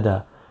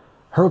Canada,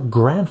 her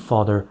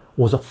grandfather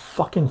was a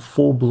fucking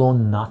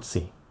full-blown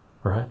Nazi,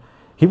 right?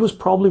 He was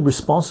probably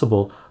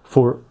responsible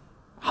for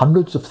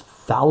hundreds of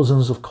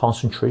thousands of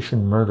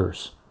concentration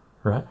murders,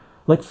 right?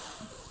 Like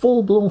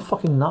full-blown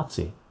fucking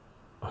Nazi.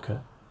 Okay,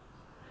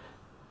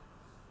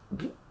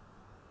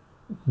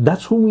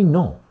 that's who we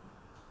know,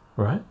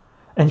 right?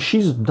 And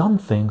she's done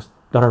things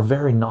that are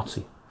very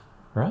Nazi,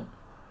 right?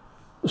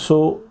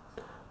 So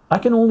I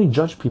can only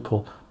judge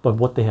people by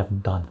what they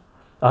have done.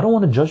 I don't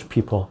want to judge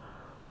people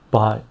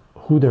by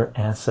who their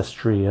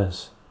ancestry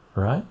is,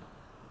 right?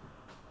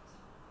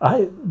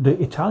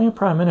 The Italian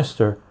prime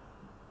minister,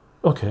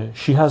 okay,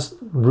 she has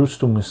roots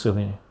to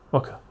Mussolini.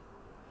 Okay,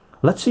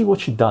 let's see what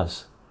she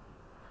does.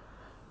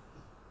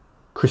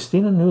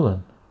 Christina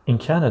Nuland in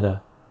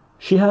Canada,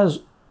 she has,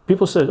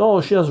 people said,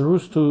 oh, she has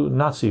roots to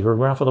Nazi, her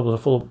grandfather was a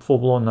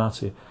full-blown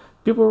Nazi.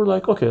 People were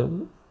like, okay,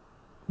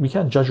 we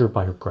can't judge her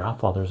by her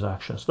grandfather's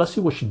actions. Let's see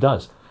what she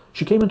does.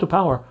 She came into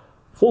power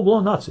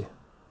full-blown Nazi.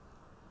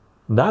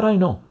 That I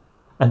know,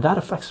 and that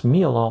affects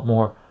me a lot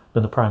more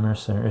than the prime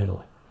minister in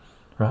Italy,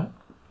 right?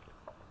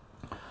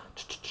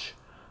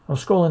 I'm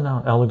scrolling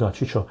down. Elga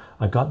Chicho,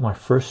 I got my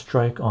first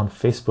strike on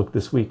Facebook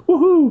this week.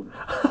 Woohoo!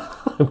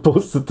 I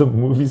posted the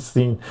movie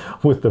scene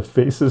with the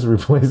faces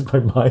replaced by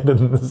Biden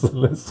and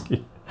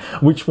Zelensky.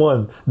 Which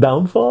one?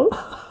 Downfall?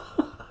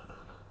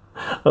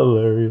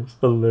 Hilarious,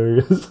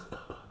 hilarious.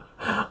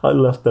 I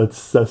left that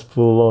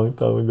cesspool a long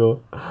time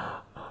ago.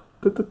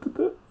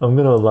 I'm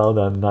gonna allow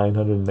that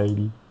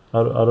 990.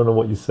 I don't know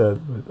what you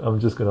said, but I'm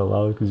just gonna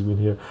allow it because you've been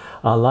here.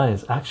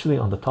 Lions, actually,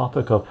 on the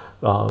topic of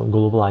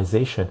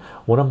globalization,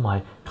 one of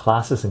my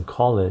classes in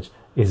college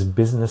is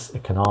business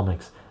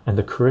economics, and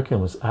the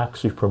curriculum was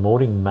actually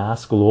promoting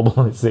mass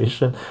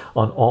globalization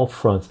on all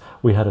fronts.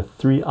 We had a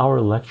 3-hour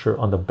lecture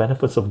on the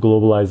benefits of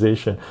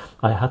globalization.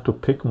 I had to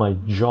pick my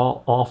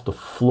jaw off the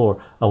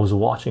floor. I was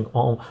watching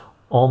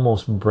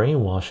almost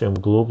brainwashing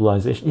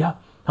globalization. Yeah,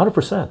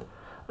 100%.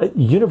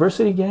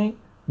 University gang,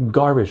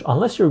 garbage.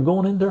 Unless you're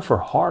going in there for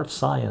hard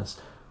science,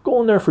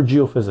 go in there for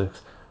geophysics,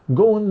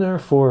 go in there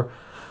for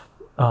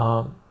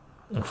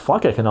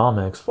fuck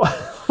economics,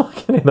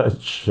 fuck any of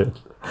that shit.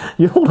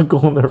 You don't want to go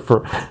in there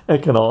for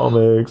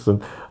economics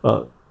and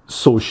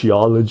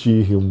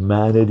sociology,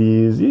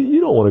 humanities.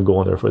 You don't want to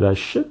go in there for that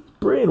shit.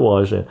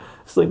 Brainwashing.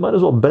 It's like, might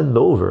as well bend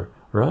over,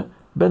 right?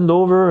 Bend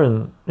over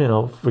and, you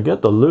know,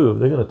 forget the lube.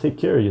 They're gonna take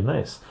care of you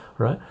nice,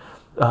 right?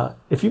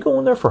 If you go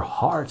in there for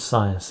hard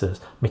sciences,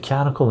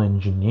 mechanical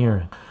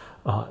engineering,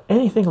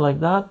 anything like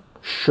that,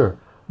 sure.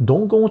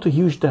 Don't go into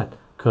huge debt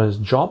because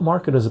job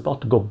market is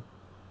about to go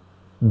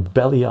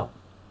belly up.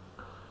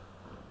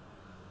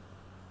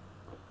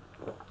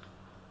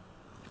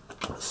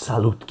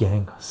 Salute,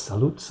 gang.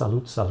 Salute,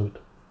 salute, salute.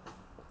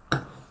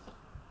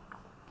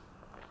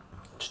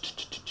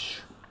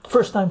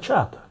 First time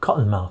chat.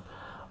 Cottonmouth.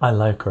 I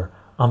like her.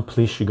 I'm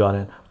pleased she got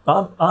in.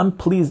 I'm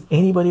pleased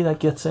anybody that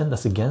gets in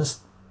that's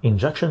against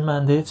injection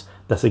mandates,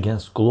 that's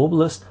against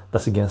globalists,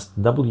 that's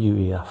against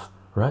WEF,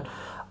 right?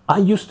 I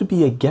used to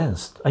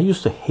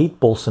hate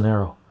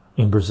Bolsonaro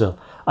in Brazil.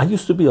 I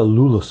used to be a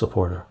Lula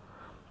supporter.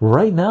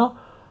 Right now,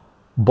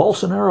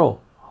 Bolsonaro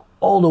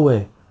all the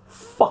way.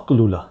 Fuck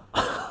Lula.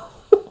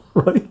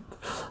 Right?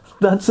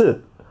 That's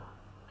it.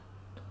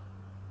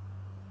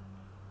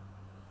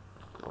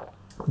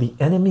 The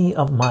enemy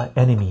of my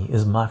enemy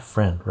is my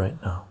friend right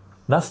now.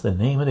 That's the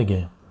name of the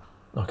game.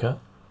 Okay?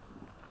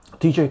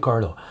 TJ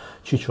Carlo,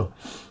 Chicho,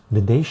 the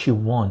day she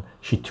won,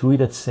 she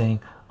tweeted saying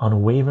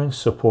unwavering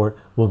support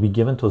will be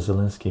given to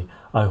Zelensky.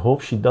 I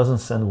hope she doesn't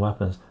send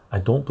weapons. I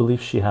don't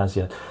believe she has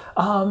yet.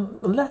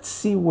 Let's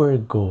see where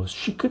it goes.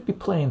 She could be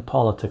playing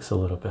politics a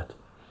little bit.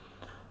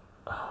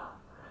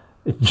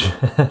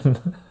 Jen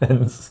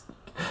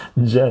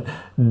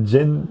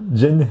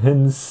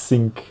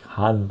Hensink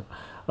Han,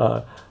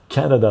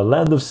 Canada,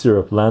 land of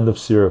syrup,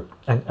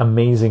 and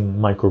amazing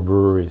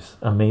microbreweries.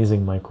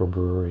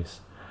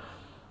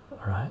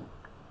 All right.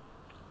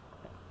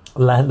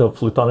 Land of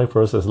Plutonic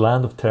process,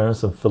 land of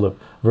Terrence and Philip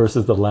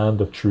versus the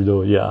land of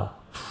Trudeau. Yeah,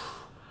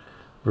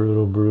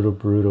 brutal, brutal,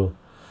 brutal.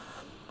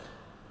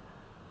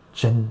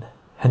 Jen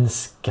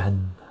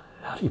Henskan.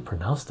 How do you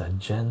pronounce that?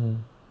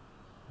 Jen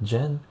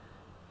Gishkan.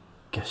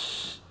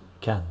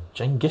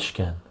 Jen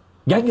Gishkan.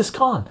 Genghis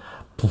Khan.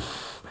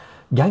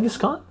 Genghis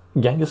Khan.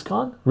 Genghis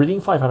Khan.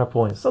 Reading 500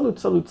 points. Salute,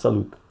 salute,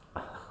 salute.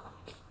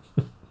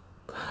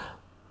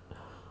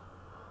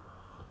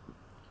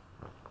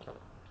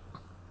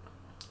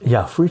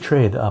 Yeah, free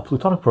trade.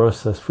 Plutonic Pro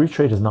says free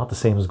trade is not the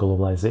same as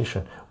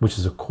globalization, which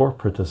is a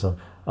corporatism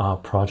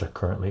project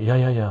currently.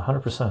 Yeah,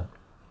 100%.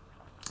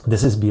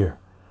 This is beer.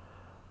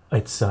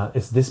 It's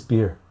this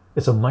beer.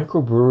 It's a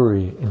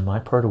microbrewery in my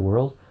part of the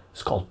world.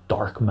 It's called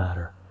Dark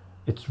Matter.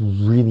 It's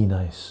really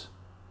nice.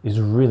 It's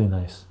really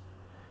nice.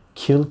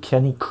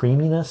 Kilkenny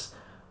creaminess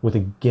with a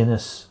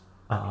Guinness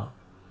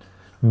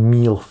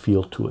meal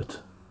feel to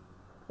it,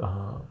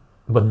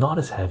 but not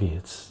as heavy.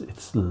 It's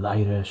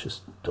lightish.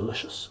 It's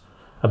delicious.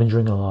 I've been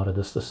drinking a lot of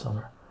this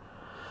summer.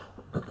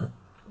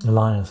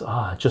 Lions,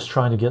 just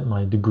trying to get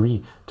my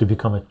degree to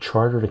become a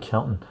chartered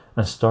accountant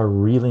and start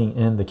reeling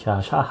in the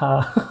cash.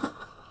 Haha.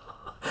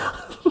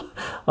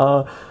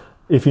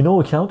 If you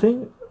know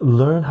accounting,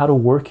 learn how to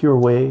work your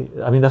way.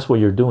 I mean, that's what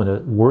you're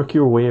doing. Work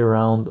your way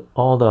around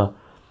all the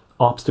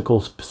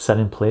obstacles set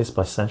in place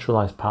by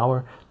centralized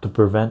power to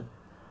prevent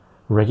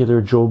regular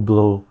Joe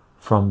Blow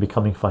from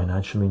becoming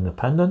financially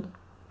independent,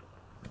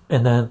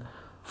 and then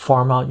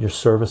farm out your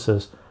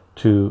services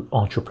to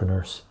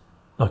entrepreneurs.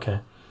 Okay,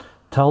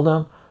 tell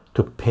them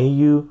to pay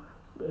you.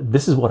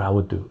 This is what I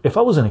would do if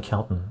I was an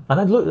accountant, and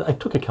I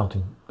took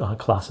accounting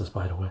classes,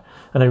 by the way,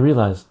 and I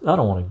realized I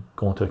don't want to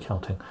go into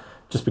accounting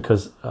just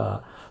because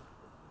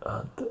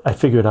I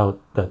figured out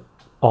that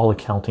all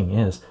accounting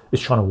is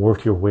trying to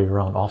work your way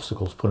around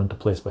obstacles put into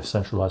place by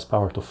centralized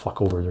power to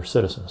fuck over their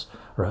citizens,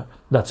 right?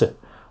 That's it,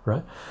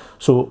 right?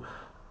 So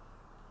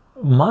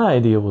my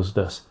idea was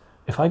this: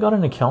 if I got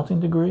an accounting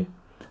degree,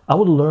 I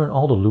would learn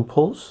all the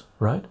loopholes,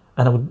 right?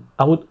 And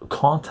I would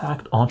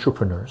contact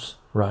entrepreneurs,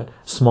 right?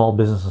 Small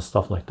business and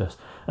stuff like this.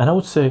 And I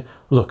would say,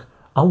 look,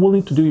 I'm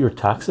willing to do your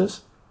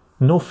taxes,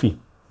 no fee.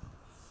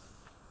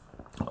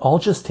 I'll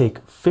just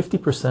take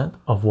 50%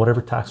 of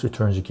whatever tax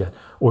returns you get,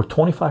 or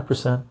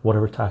 25%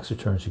 whatever tax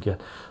returns you get.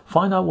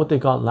 Find out what they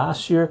got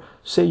last year,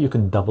 say you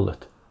can double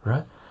it,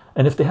 right?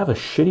 And if they have a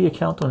shitty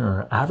accountant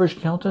or an average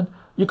accountant,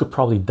 you could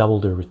probably double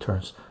their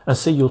returns, and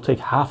say you'll take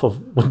half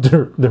of what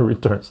their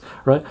returns,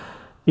 right?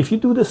 If you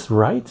do this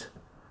right,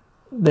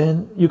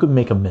 then you could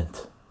make a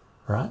mint,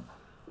 right?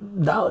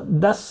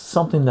 That's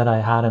something that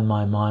I had in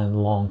my mind a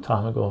long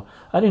time ago.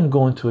 I didn't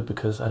go into it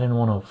because I didn't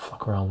want to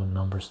fuck around with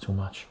numbers too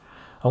much.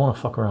 I want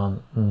to fuck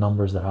around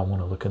numbers that I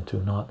want to look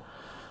into, not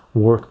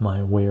work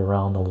my way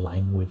around the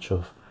language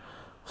of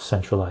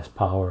centralized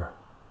power,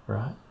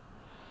 right?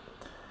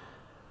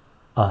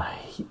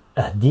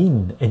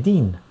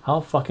 Edin,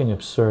 how fucking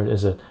absurd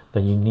is it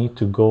that you need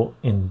to go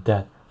in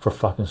debt for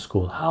fucking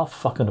school? How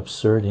fucking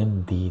absurd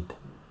indeed,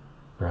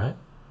 right?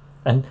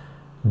 And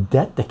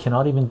debt that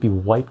cannot even be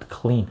wiped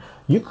clean.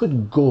 You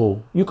could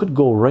go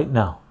right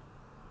now.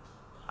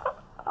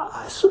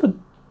 I sort of,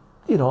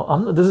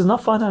 this is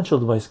not financial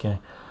advice, gang,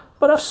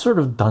 but I've sort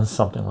of done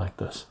something like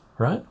this,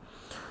 right?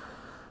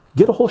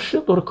 Get a whole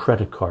shitload of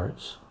credit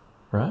cards,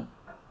 right?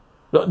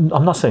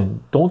 I'm not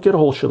saying don't get a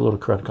whole shitload of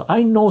credit cards.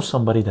 I know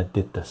somebody that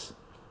did this,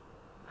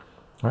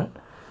 right?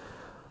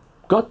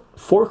 Got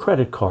 4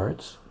 credit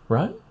cards,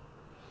 right?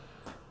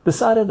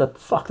 Decided that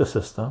fuck the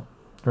system,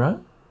 right?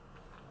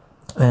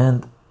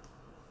 And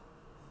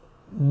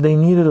they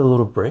needed a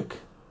little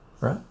break,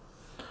 right?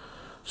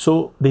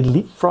 So they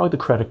leapfrogged the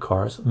credit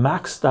cards,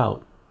 maxed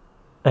out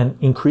and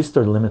increased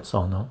their limits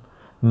on them,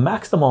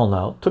 maxed them all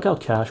out, took out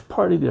cash,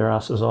 partied their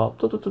asses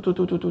off,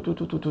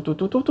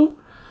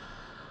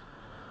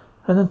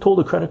 and then told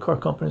the credit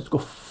card companies to go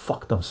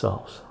fuck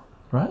themselves,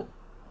 right?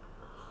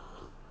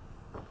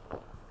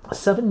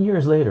 7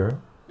 years later,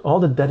 all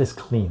the debt is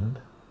cleaned,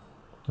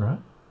 right?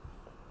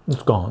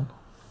 It's gone.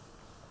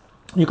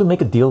 You can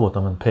make a deal with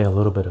them and pay a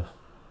little bit of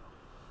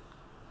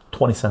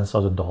 20 cents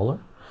on the dollar.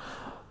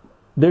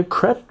 Their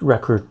credit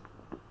record,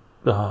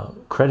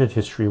 credit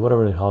history,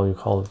 whatever the hell you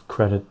call it,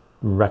 credit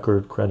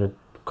record, credit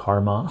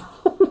karma,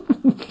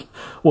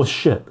 was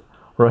shit,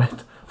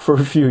 right? For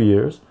a few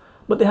years,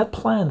 but they had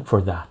planned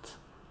for that,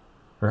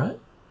 right?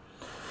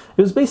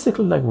 It was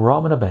basically like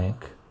robbing a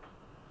bank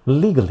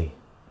legally,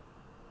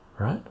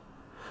 right?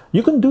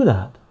 You can do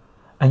that,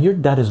 and your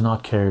debt is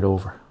not carried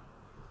over,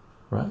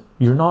 right?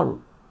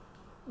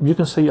 You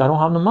can say, I don't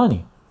have the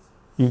money.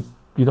 You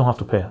don't have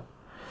to pay it.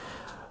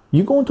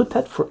 You go into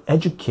debt for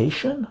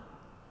education,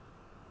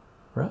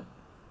 right?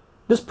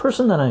 This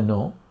person that I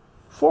know,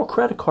 4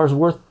 credit cards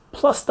worth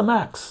plus the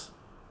max,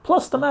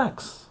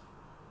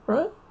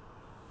 right?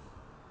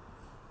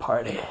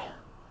 Party,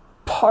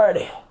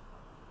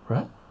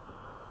 right?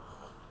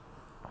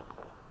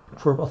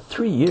 For about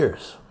 3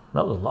 years.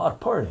 That was a lot of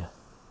partying,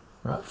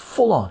 right?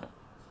 Full on.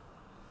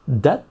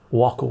 Debt,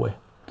 walk away.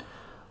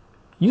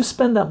 You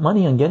spend that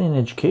money on getting an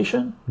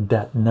education,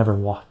 debt, never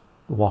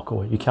walk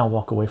away. You can't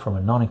walk away from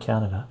it. Not in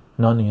Canada,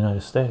 not in the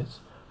United States,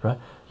 right?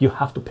 You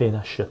have to pay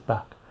that shit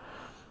back.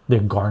 They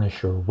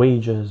garnish your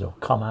wages, they'll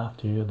come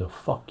after you, they'll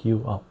fuck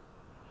you up,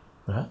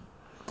 right?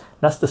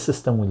 That's the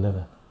system we live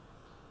in,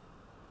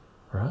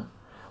 right?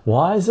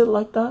 Why is it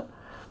like that?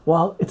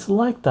 Well, it's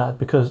like that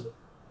because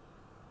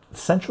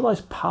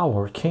centralized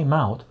power came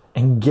out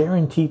and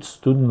guaranteed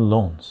student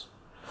loans.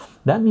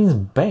 That means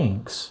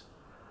banks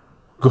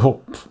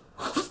go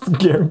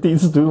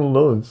guaranteed student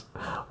loans,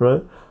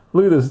 right?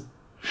 Look at this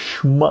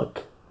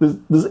schmuck, this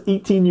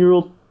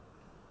 18-year-old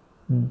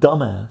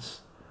dumbass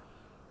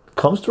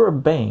comes to our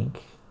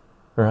bank,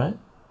 right?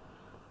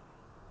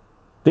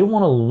 They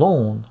want a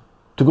loan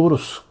to go to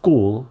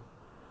school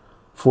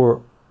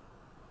for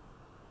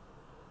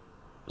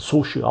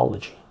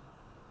sociology,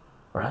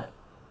 right?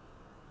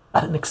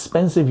 At an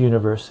expensive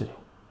university.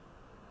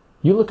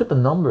 You look at the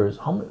numbers,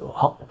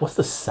 what's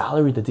the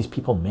salary that these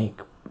people make?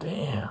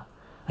 Damn.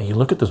 And you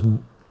look at this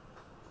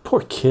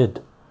poor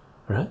kid,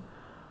 right?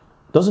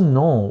 Doesn't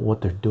know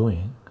what they're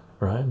doing,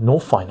 right? No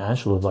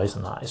financial advice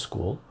in high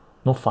school,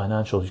 no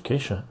financial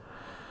education.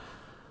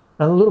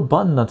 And a little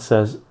button that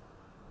says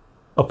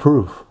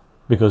approve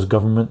because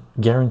government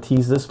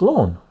guarantees this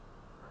loan.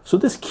 So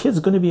this kid's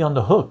going to be on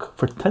the hook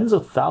for tens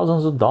of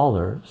thousands of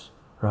dollars,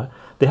 right?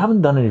 They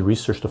haven't done any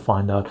research to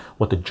find out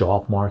what the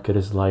job market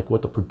is like,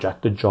 what the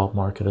projected job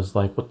market is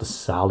like, what the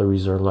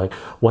salaries are like,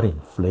 what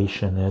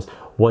inflation is,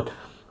 what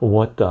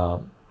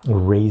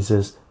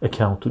raises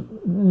account to.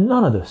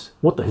 None of this.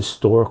 What the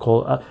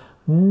historical,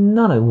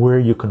 none of where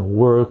you can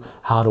work,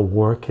 how the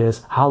work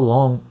is, how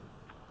long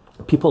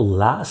people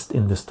last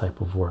in this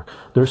type of work.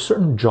 There are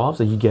certain jobs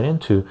that you get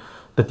into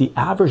that the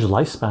average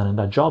lifespan in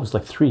that job is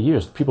like 3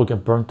 years. People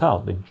get burnt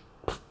out, they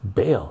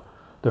bail,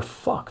 they're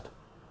fucked,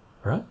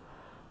 right?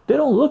 They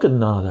don't look at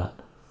none of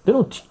that. They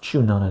don't teach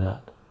you none of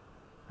that,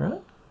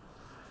 right?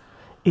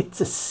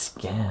 It's a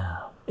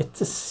scam.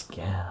 It's a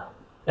scam.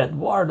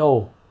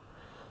 Eduardo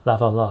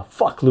Lavala,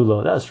 fuck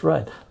Lula, that's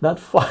right. That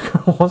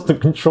fucker wants to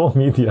control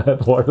media,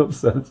 Eduardo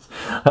says.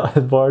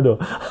 Eduardo,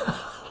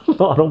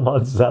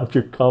 Automod zapped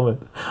your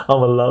comment.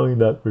 I'm allowing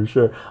that for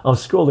sure. I'm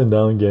scrolling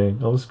down,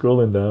 gang. I'm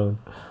scrolling down.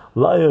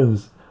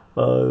 Lions,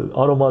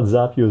 Automod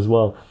zap you as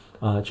well.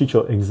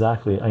 Chicho,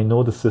 exactly. I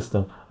know the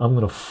system. I'm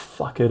gonna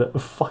fuck it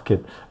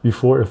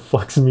before it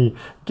fucks me.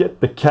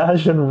 Get the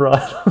cash and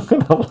run. I'm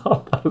gonna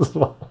allow that as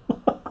well.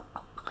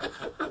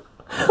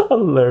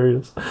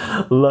 Hilarious.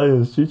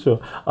 Lions,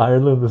 Chicho.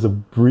 Ireland is a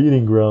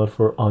breeding ground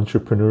for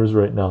entrepreneurs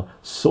right now.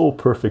 So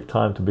perfect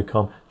time to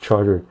become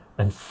chartered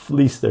and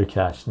fleece their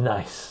cash.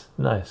 Nice,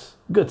 nice.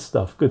 Good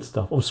stuff, good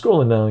stuff. I'm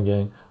scrolling down,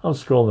 gang. I'm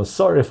scrolling.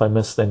 Sorry if I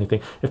missed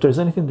anything. If there's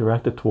anything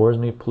directed towards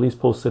me, please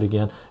post it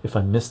again if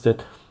I missed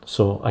it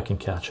so I can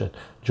catch it.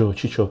 Joe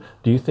Chicho,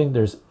 do you think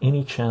there's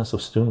any chance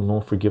of student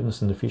loan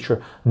forgiveness in the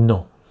future?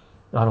 No,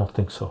 I don't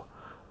think so.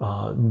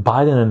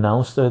 Biden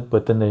announced it,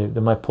 but then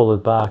they might pull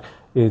it back.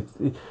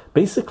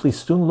 Basically,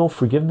 student loan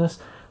forgiveness,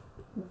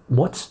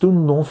 what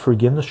student loan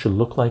forgiveness should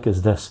look like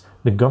is this.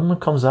 The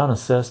government comes out and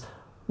says,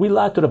 we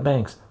lied to the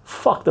banks.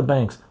 Fuck the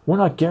banks. We're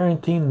not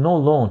guaranteeing no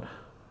loan.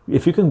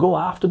 If you can go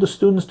after the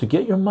students to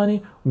get your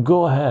money,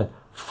 go ahead.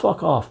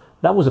 Fuck off.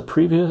 That was a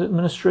previous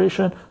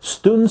administration.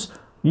 Students,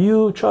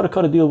 you try to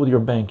cut a deal with your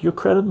bank. Your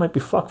credit might be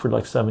fucked for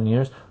like 7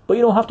 years, but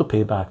you don't have to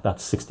pay back that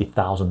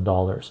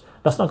 $60,000.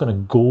 That's not going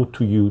to go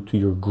to you to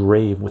your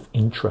grave with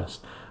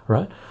interest,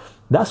 right?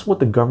 That's what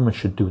the government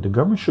should do. The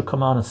government should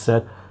come out and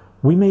said,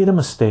 we made a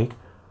mistake.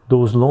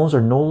 Those loans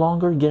are no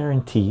longer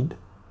guaranteed,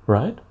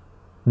 right?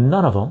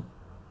 None of them.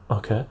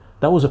 Okay,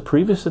 that was a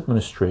previous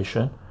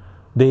administration.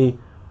 They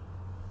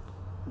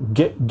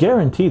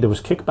guaranteed there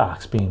was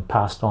kickbacks being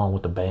passed on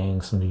with the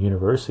banks and the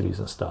universities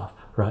and stuff,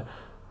 right?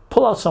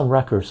 Pull out some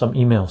records, some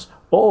emails.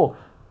 Oh,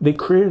 they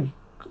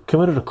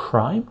committed a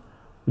crime.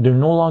 They're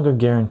no longer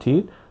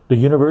guaranteed. The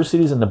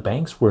universities and the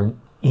banks were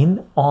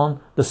in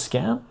on the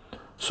scam,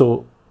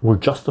 so we're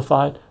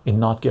justified in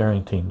not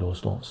guaranteeing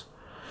those loans.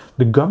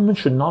 The government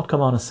should not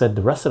come on and said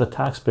the rest of the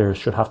taxpayers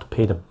should have to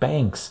pay the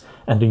banks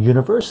and the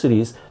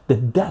universities the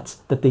debts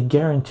that they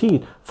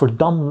guaranteed for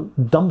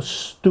dumb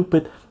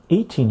stupid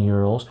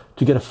 18-year-olds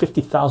to get a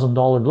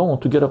 $50,000 loan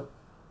to get a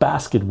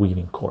basket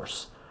weaving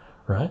course,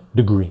 right?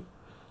 Degree,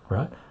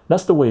 right?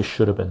 That's the way it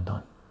should have been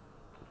done,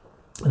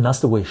 and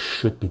that's the way it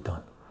should be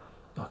done.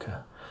 Okay,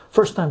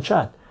 first time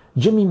chat,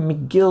 Jimmy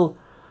McGill,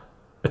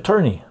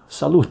 attorney,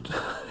 salute.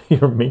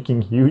 You're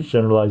making huge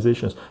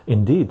generalizations.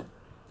 Indeed,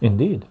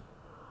 indeed.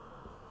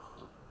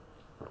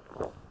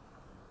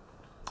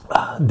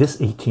 This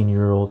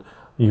 18-year-old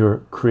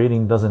you're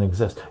creating doesn't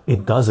exist.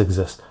 It does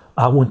exist.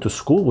 I went to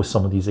school with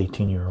some of these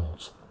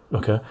 18-year-olds.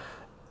 Okay,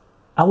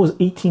 I was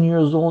 18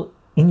 years old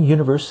in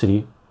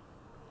university.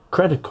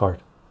 Credit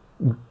card,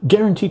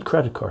 guaranteed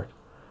credit card.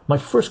 My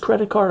first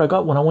credit card I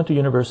got when I went to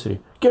university,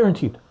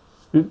 guaranteed.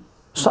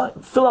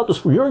 Fill out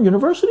this. You're in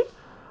university.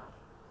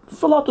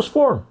 Fill out this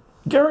form.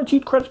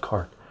 Guaranteed credit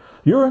card.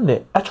 You're in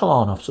the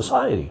echelon of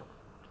society.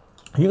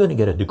 You're going to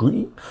get a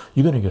degree.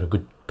 You're going to get a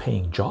good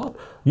paying job.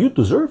 You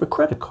deserve a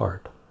credit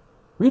card.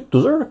 You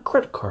deserve a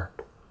credit card.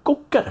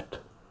 Go get it,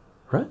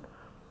 right?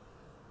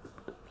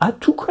 I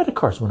had 2 credit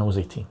cards when I was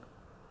 18,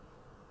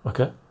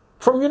 okay,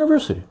 from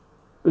university.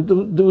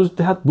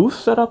 They had booths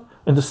set up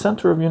in the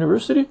center of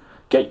university.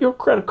 Get your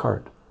credit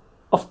card.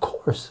 Of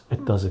course,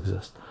 it does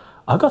exist.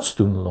 I got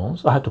student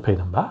loans. I had to pay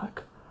them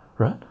back,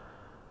 right?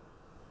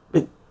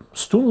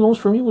 Student loans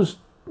for me was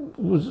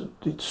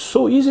it's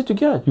so easy to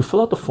get. You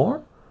fill out the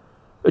form.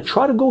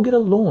 Try to go get a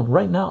loan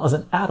right now as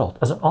an adult,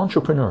 as an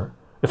entrepreneur.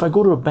 If I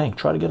go to a bank,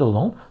 try to get a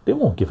loan, they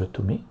won't give it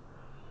to me,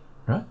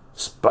 right?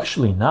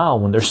 Especially now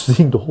when they're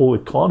seeing the whole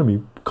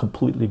economy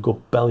completely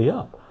go belly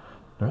up,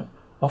 right?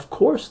 Of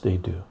course they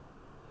do.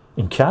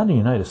 In Canada,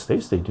 United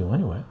States, they do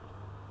anyway.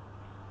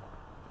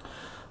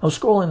 I'm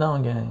scrolling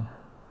down, gang.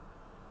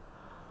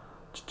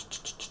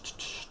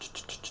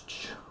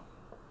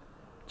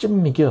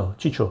 Jimmy McGill,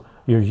 Chicho,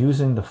 you're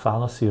using the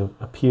fallacy of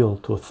appeal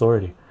to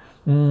authority.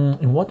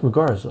 In what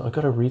regards? I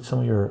gotta read some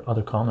of your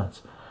other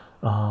comments.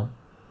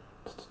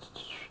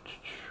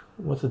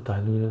 What's it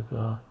diluted?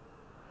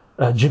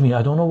 Jimmy,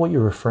 I don't know what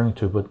you're referring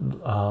to, but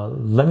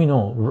let me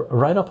know.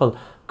 Write up a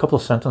couple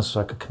of sentences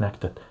so I could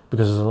connect it,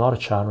 because there's a lot of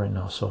chat right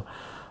now. So,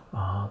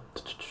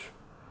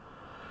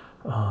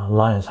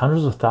 Lions,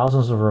 hundreds of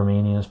thousands of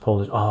Romanians,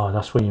 Polish. Oh,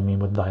 that's what you mean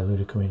with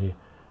diluted community.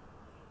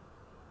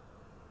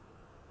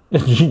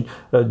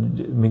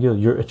 Miguel,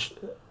 you're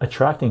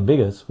attracting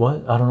bigots.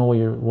 What? I don't know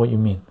what you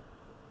mean.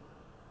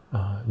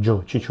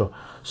 Joe Chicho.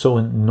 So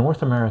in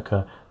North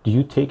America, do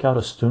you take out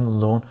a student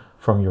loan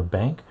from your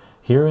bank?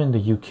 Here in the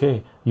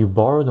UK, you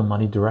borrow the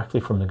money directly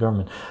from the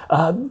government.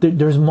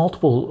 There's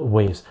multiple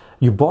ways.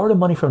 You borrow the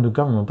money from the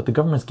government, but the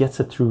government gets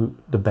it through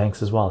the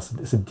banks as well.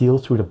 It's a deal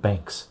through the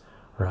banks,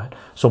 right?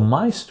 So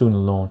my student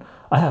loan,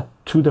 I had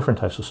 2 different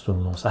types of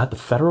student loans. I had the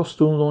federal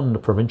student loan and the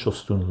provincial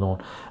student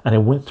loan, and it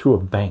went through a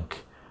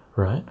bank,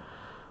 right?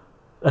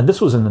 And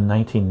this was in the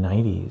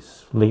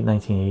 1990s, late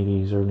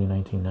 1980s, early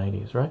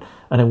 1990s, right?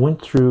 And it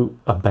went through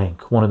a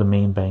bank, one of the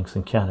main banks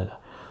in Canada.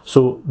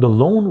 So the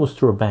loan was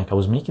through a bank. I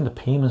was making the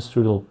payments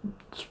to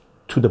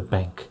the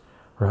bank,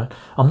 right?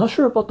 I'm not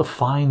sure about the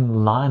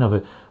fine line of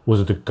it. Was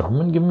it the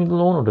government giving me the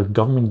loan, or the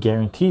government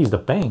guarantees the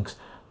banks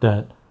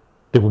that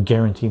they would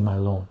guarantee my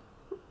loan?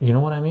 You know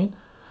what I mean?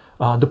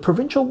 The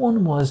provincial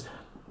one was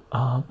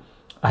I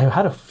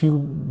had a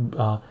few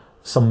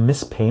some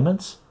missed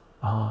payments,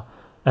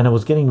 and I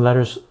was getting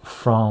letters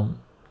from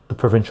the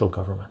provincial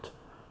government.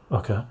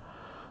 Okay.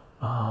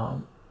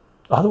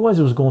 Otherwise,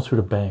 it was going through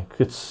the bank.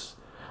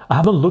 I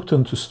haven't looked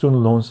into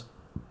student loans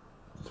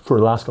for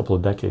the last couple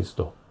of decades,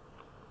 though.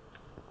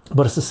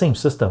 But it's the same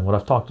system. When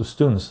I've talked to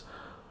students,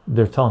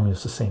 they're telling me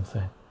it's the same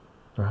thing,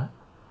 right?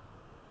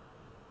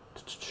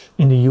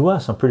 In the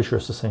US, I'm pretty sure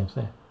it's the same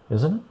thing,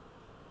 isn't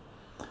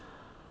it?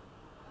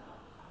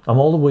 I'm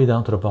all the way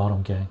down to the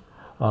bottom, gang.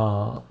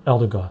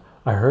 Elder God,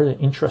 I heard an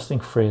interesting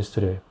phrase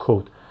today.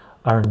 Quote: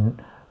 Our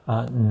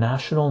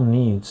national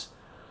needs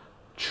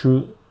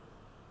true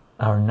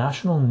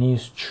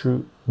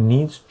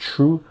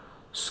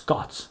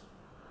Scots,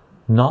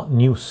 not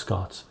new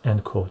Scots.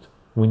 End quote.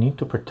 We need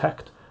to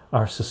protect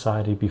our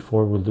society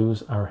before we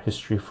lose our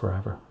history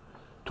forever.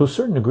 To a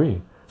certain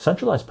degree,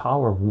 centralized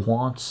power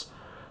wants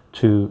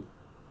to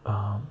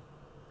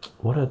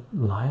what did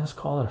Lions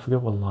call it? I forget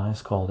what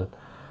Lions called it.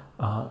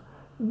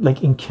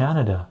 Like in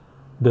Canada,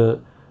 the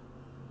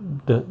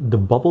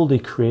bubble they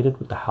created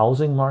with the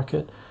housing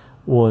market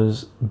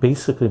was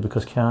basically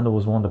because Canada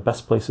was one of the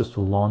best places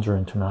to launder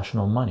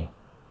international money.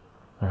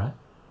 All right,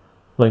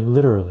 like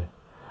literally.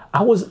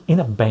 I was in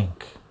a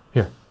bank.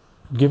 Here,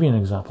 I'll give you an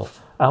example.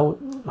 How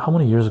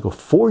many years ago?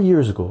 4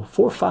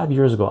 or 5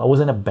 years ago, I was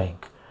in a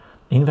bank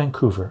in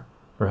Vancouver,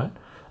 right,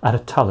 at a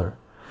teller,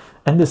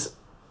 and this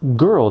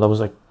girl that was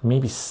like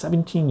maybe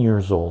 17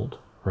 years old,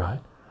 right,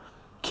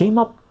 came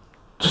up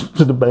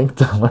to the bank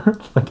teller,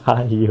 like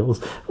high heels,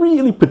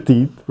 really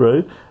petite,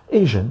 right,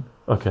 Asian,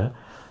 okay,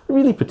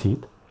 really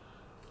petite,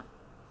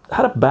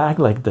 had a bag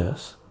like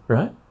this,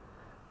 right,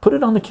 put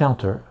it on the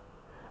counter,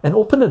 and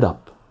opened it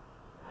up.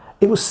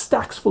 It was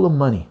stacks full of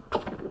money.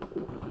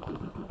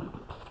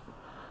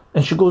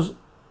 And she goes,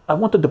 I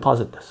want to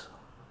deposit this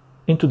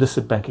into this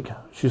bank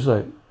account. She's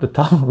like, the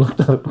teller looked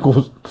at it and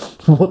goes,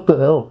 what the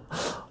hell?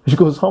 She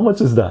goes, how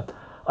much is that?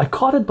 I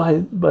caught it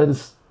by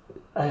this,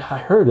 I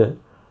heard it,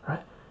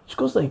 right? She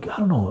goes like, I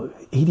don't know,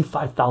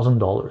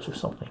 $85,000 or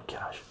something in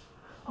cash.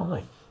 I'm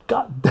like,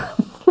 God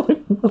damn,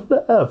 like, what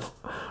the F,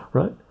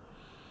 right?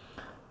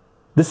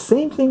 The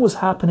same thing was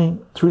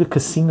happening through the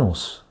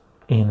casinos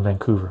in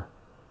Vancouver,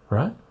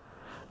 right?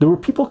 There were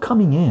people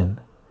coming in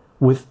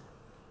with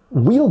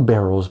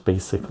wheelbarrows,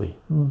 basically,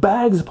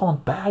 bags upon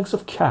bags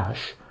of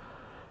cash,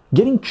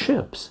 getting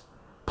chips,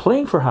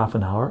 playing for half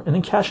an hour, and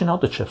then cashing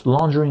out the chips,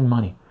 laundering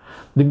money.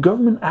 The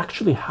government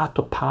actually had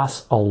to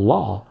pass a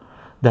law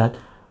that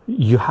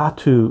you had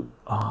to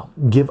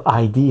give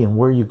ID and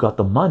where you got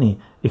the money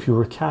if you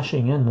were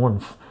cashing in more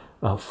than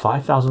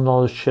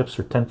 $5,000 chips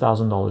or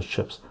 $10,000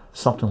 chips,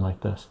 something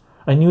like this.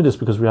 I knew this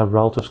because we have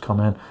relatives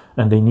come in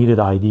and they needed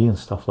ID and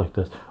stuff like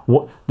this.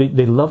 What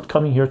they loved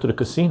coming here to the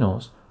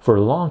casinos for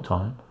a long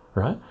time,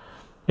 right?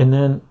 And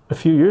then a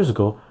few years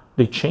ago,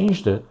 they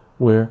changed it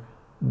where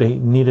they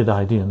needed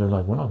ID, and they're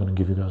like, we're not going to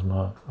give you guys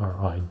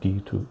our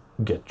ID to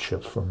get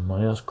chips for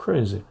money. That's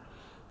crazy,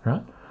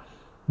 right?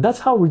 That's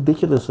how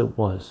ridiculous it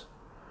was.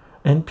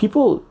 And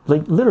people,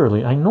 like,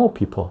 literally, I know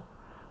people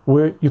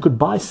where you could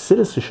buy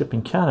citizenship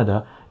in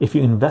Canada if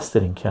you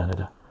invested in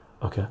Canada.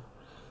 Okay,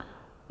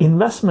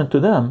 investment to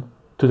them,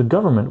 to the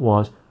government,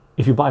 was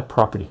if you buy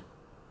property,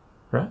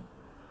 right?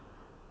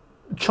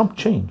 Chump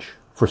change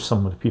for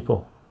some of the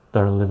people that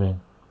are living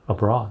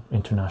abroad,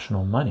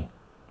 international money,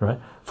 right?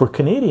 For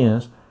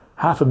Canadians,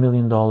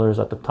 $500,000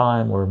 at the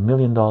time, or $1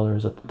 million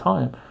at the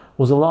time,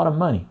 was a lot of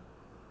money,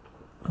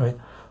 right?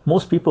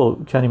 Most people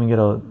can't even get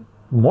a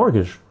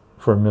mortgage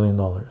for $1 million.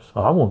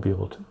 I won't be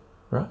able to,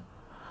 right?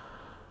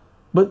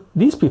 But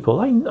these people,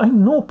 I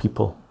know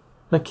people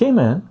that came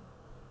in,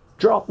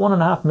 dropped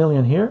 1.5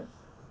 million here,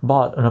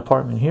 bought an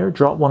apartment here,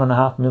 dropped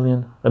 1.5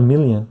 million, a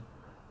million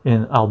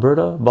in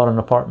Alberta, bought an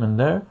apartment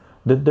there,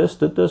 did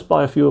this,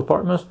 buy a few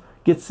apartments,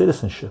 get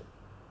citizenship,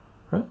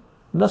 right?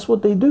 And that's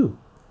what they do.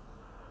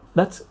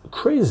 That's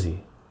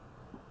crazy.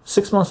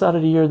 6 months out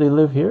of the year they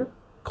live here,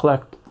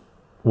 collect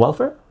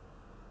welfare,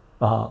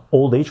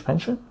 old age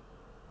pension,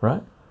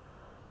 right?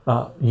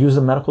 Use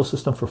the medical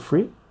system for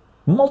free.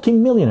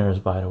 Multi-millionaires,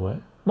 by the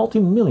way,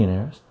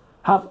 multi-millionaires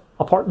have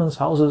apartments,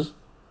 houses,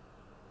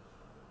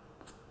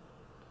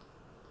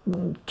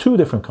 2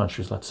 different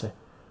countries, let's say,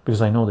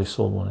 because I know they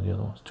sold one of the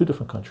other ones. 2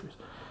 different countries.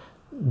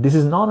 This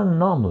is not an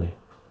anomaly.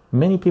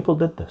 Many people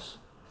did this,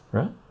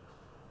 right?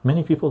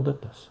 Many people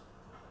did this.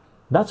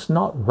 That's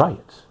not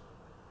right.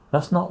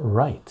 That's not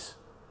right.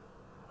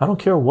 I don't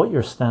care what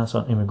your stance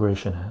on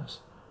immigration is,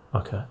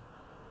 okay?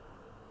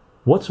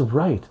 What's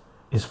right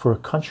is for a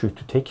country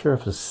to take care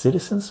of its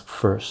citizens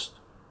first,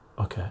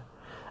 okay,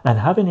 and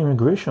have an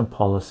immigration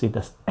policy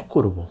that's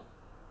equitable,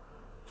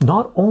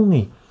 not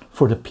only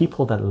for the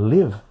people that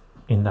live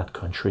in that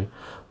country,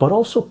 but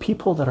also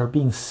people that are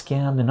being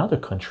scammed in other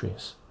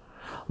countries.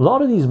 A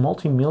lot of these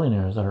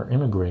multimillionaires that are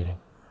immigrating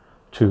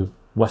to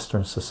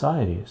Western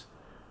societies,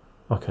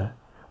 okay,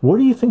 where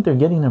do you think they're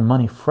getting their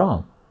money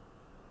from,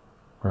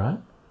 right?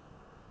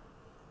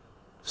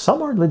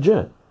 Some are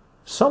legit,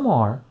 some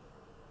are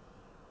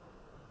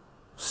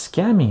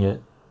scamming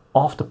it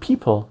off the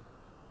people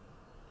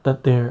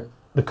that the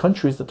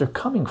countries that they're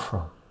coming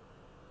from,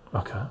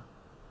 okay?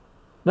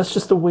 That's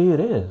just the way it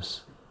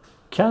is.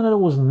 Canada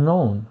was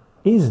known,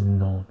 is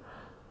known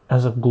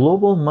as a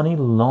global money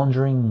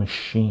laundering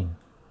machine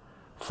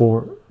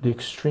for the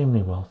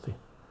extremely wealthy,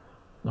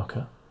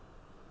 okay?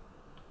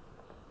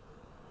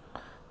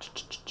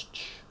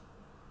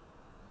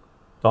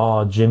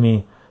 Oh,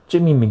 Jimmy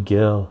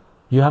McGill,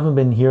 you haven't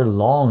been here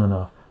long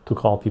enough to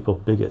call people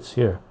bigots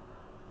here.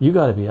 You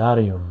got to be out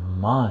of your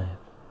mind.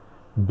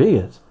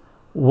 Bigots?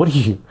 What are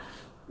you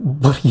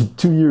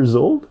 2 years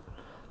old?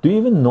 Do you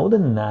even know the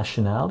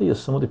nationality of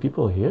some of the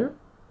people here?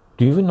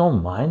 Do you even know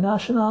my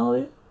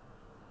nationality?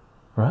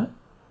 Right?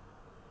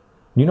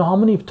 You know how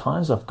many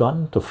times I've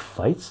gotten into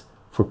fights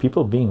for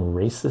people being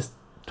racist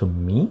to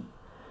me,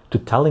 to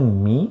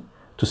telling me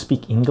to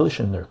speak English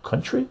in their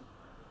country?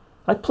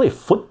 I play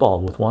football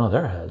with one of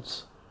their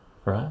heads,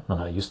 right? And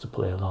I used to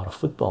play a lot of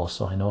football,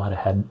 so I know how to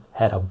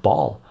head a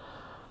ball,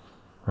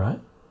 right?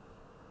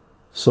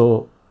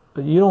 So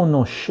you don't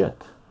know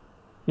shit.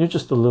 You're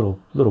just a little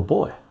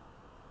boy,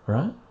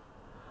 right?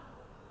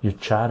 Your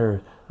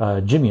chatter,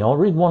 Jimmy. I'll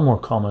read one more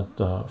comment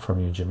from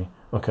you, Jimmy.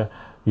 Okay,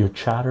 your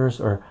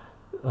chatters are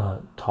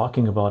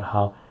talking about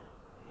how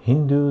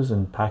Hindus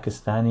and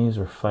Pakistanis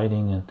are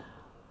fighting in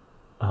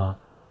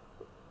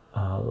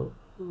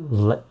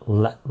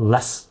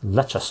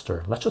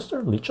Leicester.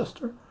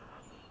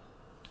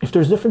 If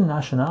there's different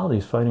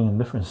nationalities fighting in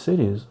different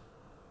cities,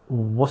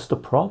 what's the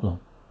problem?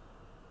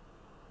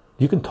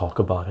 You can talk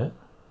about it.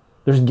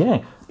 There's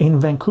gang in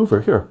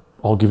Vancouver. Here,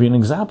 I'll give you an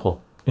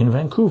example. In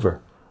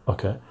Vancouver,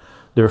 okay,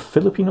 there are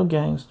Filipino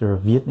gangs, there are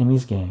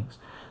Vietnamese gangs,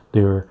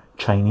 there are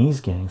Chinese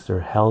gangs, there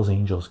are Hells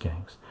Angels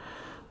gangs.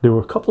 There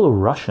were a couple of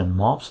Russian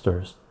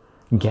mobsters,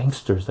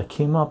 gangsters that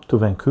came up to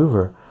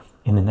Vancouver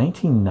in the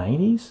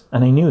 1990s,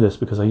 and I knew this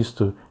because I used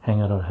to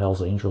hang out at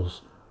Hells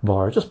Angels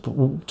bar,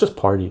 just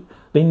party.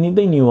 They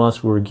knew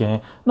us. We were a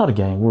gang, not a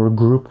gang. We were a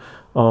group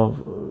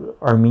of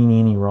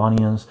Armenian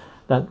Iranians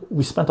that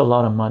we spent a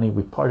lot of money.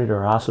 We partied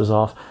our asses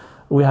off.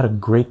 We had a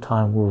great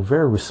time. We were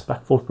very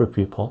respectful for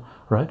people,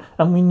 right?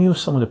 And we knew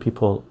some of the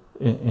people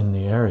in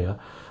the area.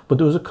 But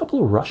there was a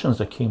couple of Russians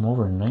that came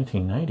over in the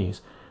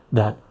 1990s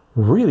that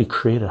really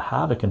created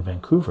havoc in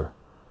Vancouver.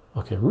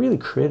 Okay, really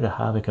created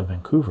havoc in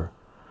Vancouver.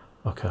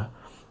 Okay,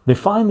 they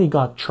finally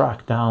got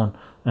tracked down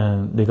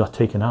and they got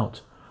taken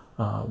out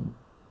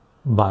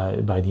by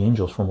the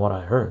Angels, from what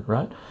I heard,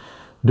 right?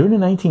 During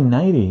the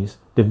 1990s,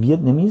 the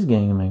Vietnamese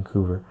gang in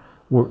Vancouver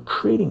were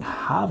creating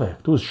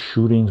havoc. There was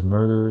shootings,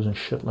 murders, and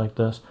shit like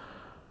this.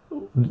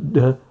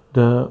 The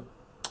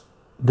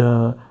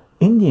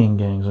Indian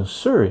gangs in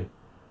Surrey,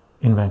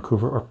 in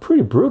Vancouver, are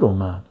pretty brutal,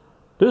 man.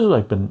 There's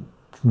like been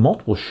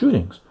multiple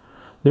shootings.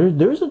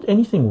 There isn't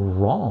anything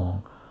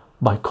wrong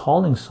by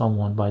calling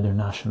someone by their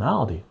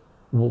nationality,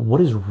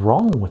 What is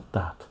wrong with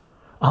that?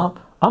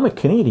 I'm a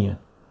Canadian.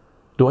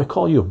 Do I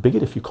call you a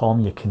bigot if you call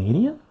me a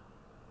Canadian?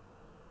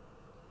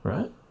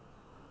 Right?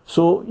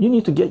 So you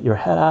need to get your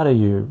head out of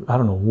your, I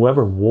don't know,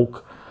 whoever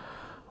woke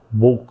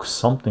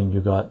something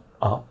you got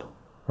up,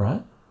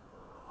 right?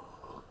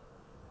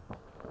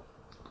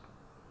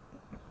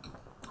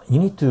 You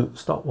need to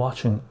stop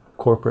watching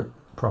corporate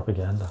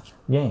propaganda.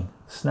 Yang,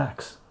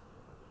 snacks,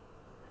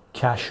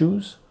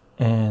 cashews,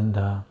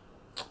 and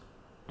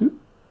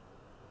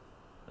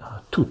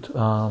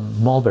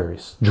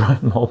mulberries,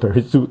 dried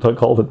mulberries. I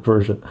called it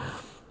version.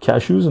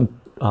 Cashews and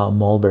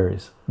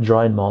mulberries,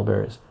 dried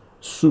mulberries,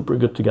 super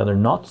good together.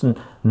 Nuts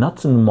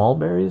and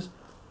mulberries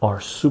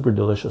are super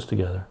delicious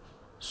together.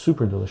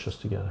 Super delicious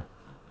together.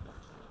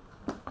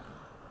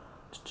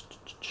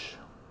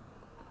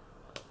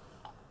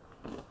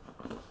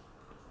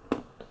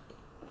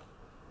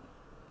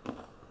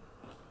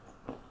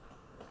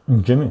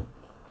 Jimmy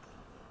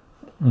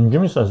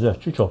says, yeah,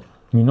 Chicho,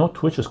 you know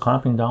Twitch is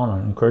clamping down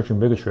on encouraging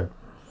bigotry.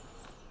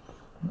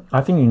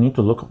 I think you need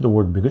to look up the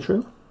word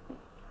bigotry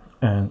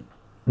and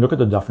look at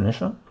the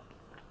definition,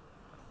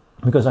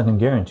 because I can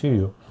guarantee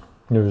you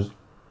there's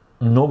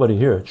nobody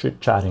here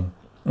chit-chatting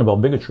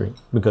about bigotry,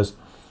 because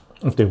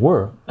if they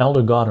were,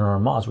 Elder God and our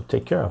mods would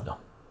take care of them,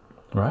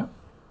 right?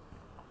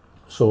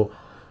 So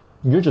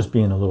you're just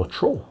being a little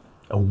troll,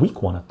 a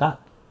weak one at that.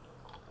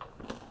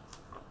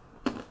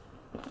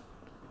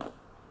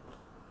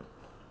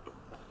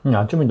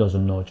 Yeah, Jimmy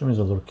doesn't know. Jimmy's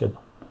a little kid.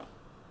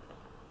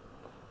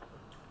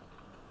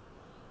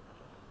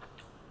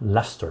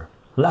 Leicester,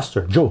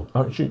 Joe.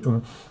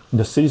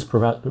 The city's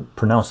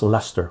pronounced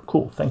Leicester.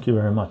 Cool. Thank you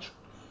very much.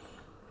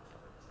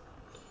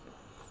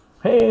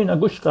 Hey,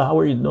 Nagushka, how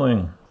are you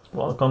doing?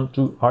 Welcome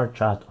to our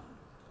chat.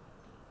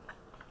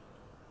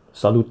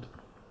 Salute.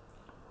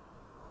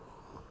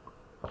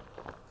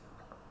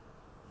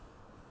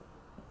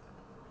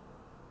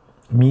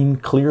 Mean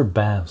clear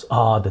bands.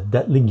 The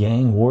deadly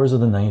gang wars of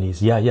the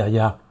 90s.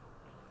 Yeah.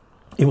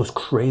 It was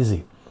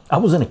crazy. I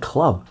was in a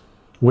club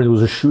where there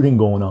was a shooting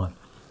going on.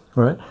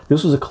 Right?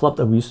 This was a club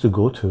that we used to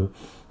go to.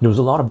 There was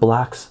a lot of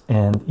blacks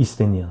and East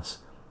Indians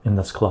in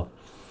this club.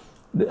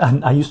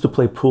 And I used to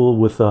play pool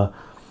with a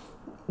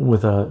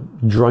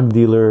drug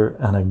dealer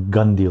and a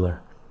gun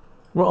dealer.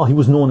 Well, he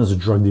was known as a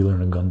drug dealer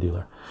and a gun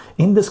dealer.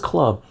 In this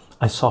club,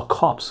 I saw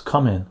cops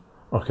come in.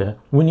 Okay,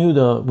 we knew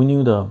the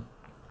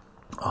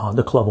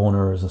club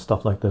owners and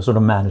stuff like this, or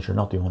the manager,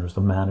 not the owners,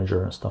 the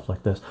manager and stuff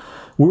like this.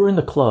 We were in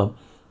the club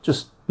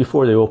just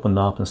before they opened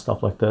up and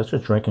stuff like this,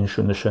 just drinking,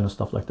 shooting the shit and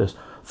stuff like this.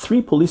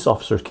 3 police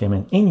officers came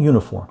in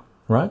uniform,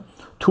 right?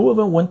 2 of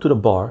them went to the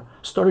bar,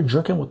 started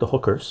drinking with the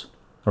hookers,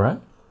 right?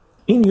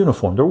 In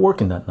uniform, they're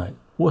working that night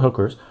with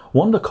hookers.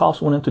 One of the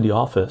cops went into the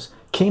office,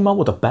 came out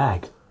with a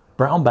bag,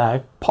 brown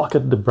bag,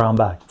 pocketed the brown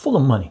bag, full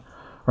of money,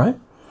 right?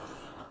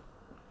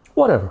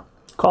 Whatever,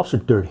 cops are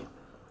dirty,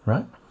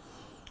 right?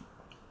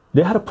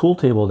 They had a pool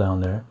table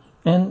down there,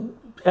 and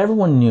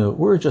everyone knew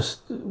we're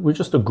just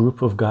a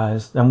group of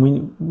guys, and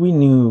we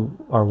knew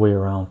our way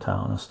around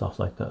town and stuff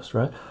like this,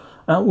 right?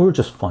 And we were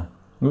just fun.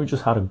 We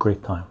just had a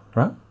great time,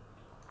 right?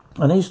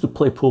 And I used to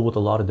play pool with a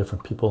lot of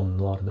different people in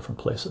a lot of different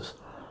places.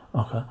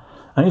 Okay,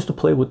 I used to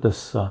play with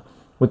this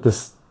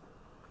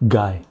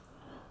guy.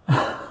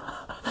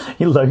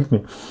 He liked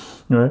me,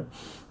 right?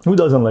 Who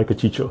doesn't like a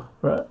chicho,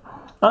 right?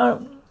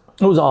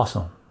 It was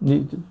awesome.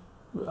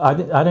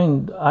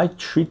 I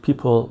treat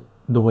people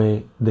the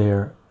way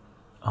they're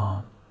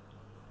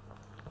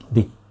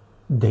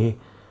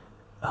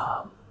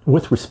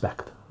with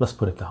respect, let's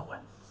put it that way,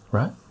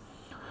 right?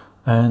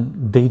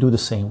 And they do the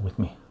same with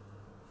me.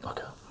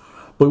 Okay,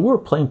 but we were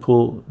playing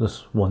pool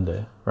this one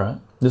day, right?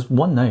 This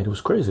one night, it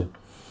was crazy,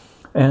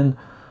 and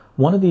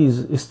one of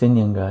these East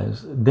Indian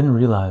guys didn't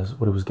realize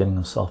what he was getting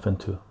himself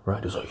into, right?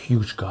 He was a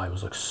huge guy. He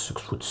was like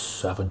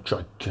 6'7",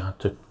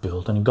 gigantic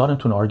build, and he got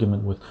into an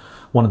argument with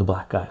one of the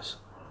black guys,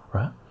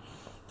 right?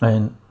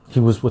 And he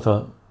was with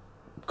a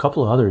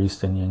couple of other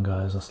East Indian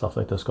guys and stuff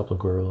like this, a couple of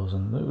girls,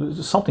 and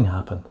something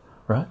happened,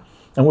 right?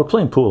 And we're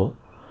playing pool.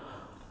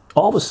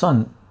 All of a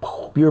sudden,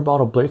 beer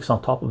bottle breaks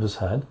on top of his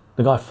head.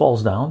 The guy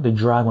falls down. They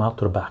drag him out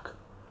to the back,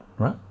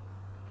 right?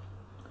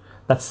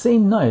 That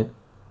same night,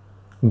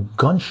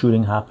 gun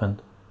shooting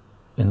happened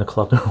in the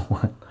club that we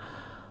went.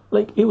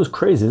 Like, it was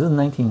crazy. This is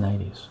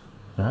 1990s,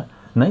 right?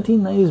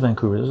 1990s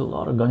Vancouver, there's a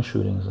lot of gun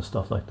shootings and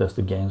stuff like this.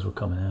 The gangs were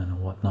coming in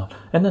and whatnot,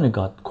 and then it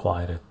got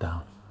quieted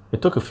down.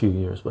 It took a few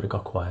years, but it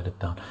got quieted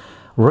down.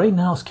 Right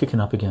now it's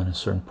kicking up again in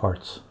certain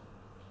parts.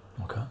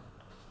 Okay,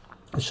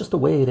 it's just the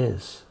way it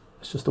is.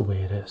 It's just the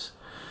way it is.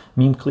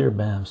 Meme clear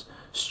BAMs,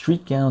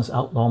 street gangs,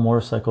 outlaw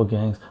motorcycle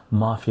gangs,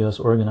 mafias,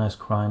 organized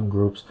crime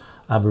groups,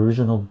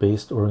 Aboriginal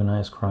based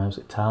organized crimes,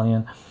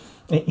 Italian,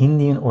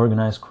 Indian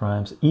organized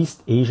crimes,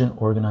 East Asian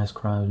organized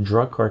crimes,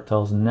 drug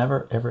cartels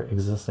never ever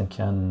exist in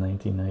Canada in the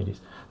 1990s.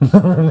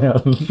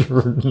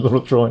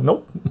 Little trolling.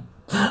 Nope.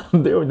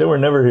 they were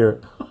never here.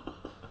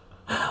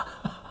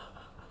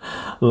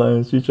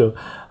 Lions Chicho,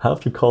 Have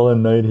to call a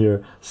night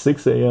here.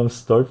 6 a.m.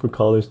 start for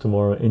college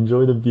tomorrow.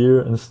 Enjoy the beer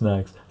and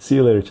snacks. See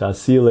you later, chat.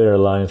 See you later,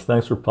 Alliance.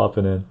 Thanks for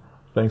popping in.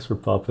 Thanks for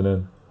popping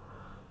in.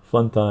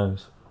 Fun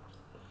times.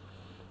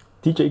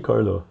 DJ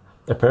Carlo.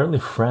 Apparently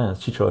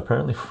France, Chicho,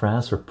 apparently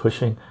France are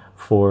pushing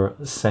for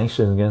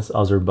sanctions against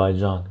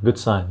Azerbaijan. Good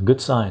sign,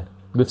 good sign,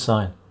 good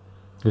sign,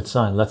 good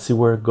sign. Let's see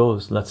where it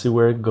goes. Let's see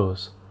where it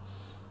goes.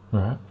 All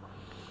right.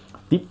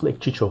 Deep Flake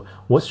Chicho,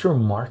 what's your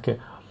market?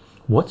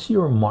 What's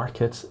your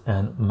markets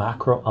and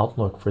macro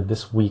outlook for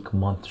this week,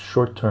 month,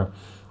 short term?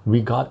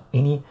 We got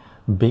any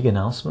big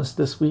announcements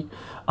this week?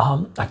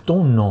 I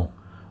don't know.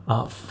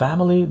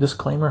 Family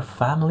disclaimer: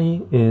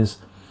 family is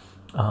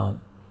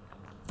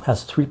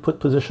has 3 put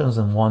positions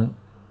and 1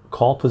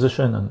 call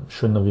position, and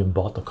shouldn't have even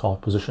bought the call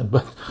position,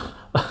 but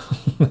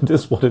it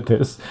is what it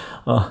is.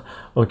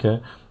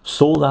 Okay,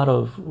 sold out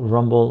of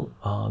Rumble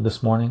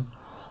this morning.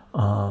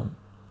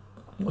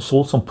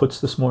 Sold some puts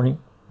this morning.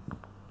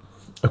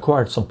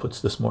 Acquired some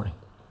puts this morning.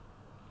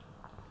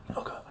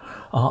 Okay,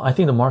 I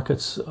think the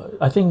markets.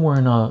 I think we're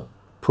in a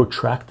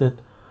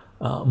protracted,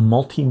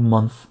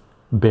 multi-month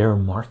bear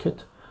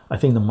market. I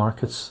think the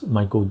markets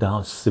might go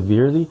down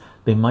severely.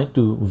 They might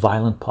do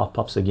violent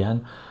pop-ups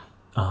again.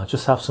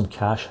 Just have some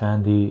cash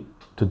handy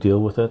to deal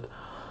with it.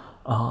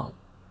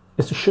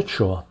 It's a shit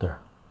show out there.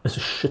 It's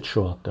a shit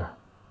show out there.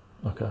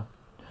 Okay.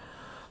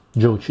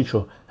 Joe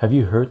Chicho, have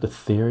you heard the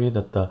theory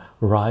that the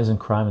rise in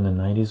crime in the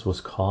 90s was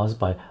caused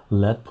by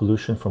lead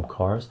pollution from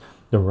cars?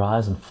 The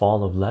rise and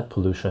fall of lead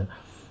pollution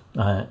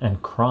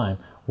and crime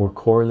were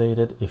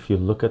correlated if you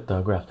look at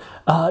the graph.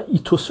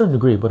 To a certain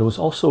degree, but it was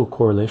also a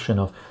correlation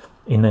of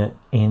in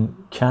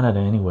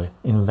Canada anyway,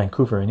 in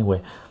Vancouver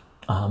anyway,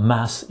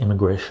 mass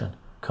immigration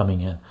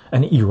coming in,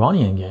 and the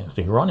Iranian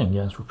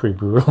gangs were pretty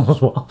brutal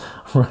as well,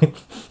 right?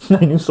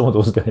 I knew some of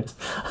those guys.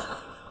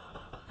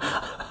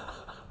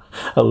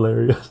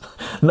 Hilarious.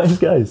 Nice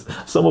guys.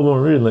 Some of them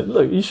are really like,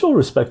 look, you show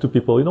respect to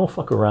people. You don't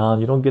fuck around.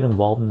 You don't get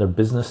involved in their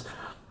business.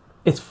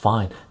 It's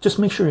fine. Just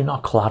make sure you're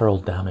not collateral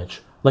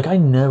damage. Like, I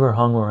never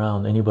hung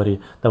around anybody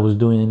that was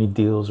doing any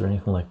deals or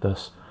anything like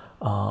this.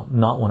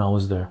 Not when I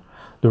was there.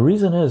 The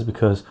reason is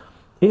because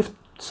if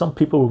some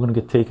people were going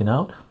to get taken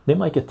out, they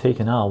might get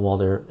taken out while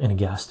they're in a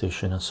gas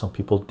station, and some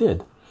people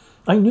did.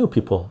 I knew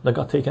people that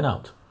got taken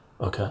out.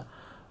 Okay,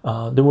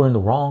 they were in the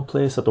wrong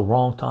place at the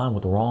wrong time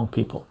with the wrong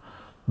people.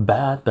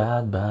 Bad,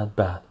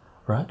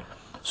 right?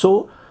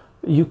 So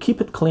you keep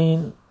it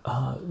clean.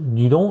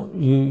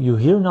 You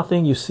hear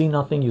nothing, you see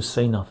nothing, you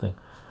say nothing.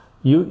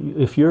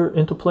 If you're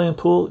into playing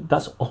pool,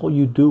 that's all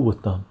you do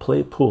with them.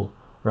 Play pool,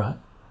 right?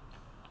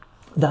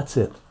 That's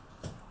it.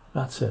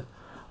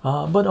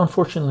 But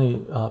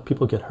unfortunately,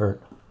 people get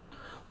hurt.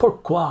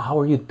 Pourquoi? How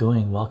are you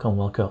doing? Welcome.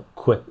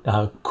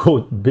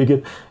 Quote,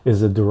 bigot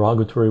is a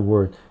derogatory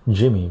word.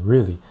 Jimmy,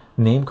 really?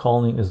 Name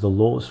calling is the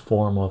lowest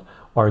form of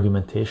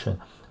argumentation.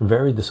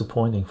 Very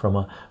disappointing from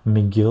a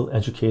McGill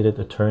educated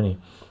attorney.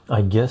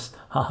 I guess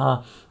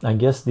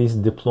these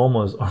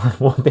diplomas aren't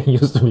what they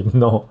used to be.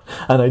 No,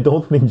 and I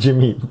don't think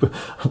Jimmy,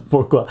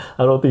 pourquoi?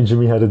 I don't think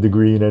Jimmy had a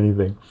degree in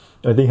anything.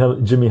 I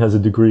think Jimmy has a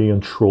degree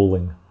in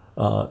trolling.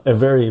 A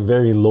very,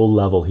 very low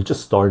level. He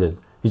just started.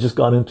 He just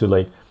got into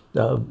like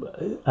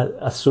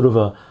a sort of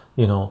a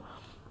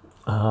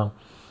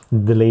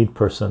delayed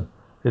person.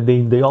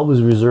 They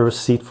always reserve a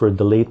seat for a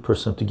delayed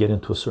person to get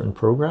into a certain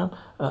program.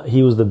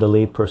 He was the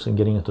delayed person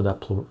getting into that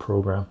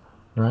program,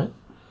 right?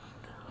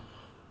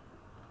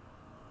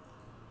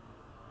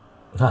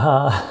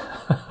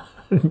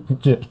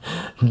 Genghis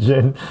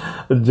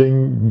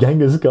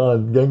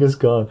Khan.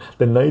 The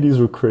 90s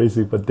were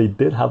crazy, but they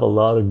did have a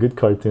lot of good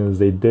cartoons.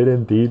 They did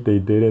indeed.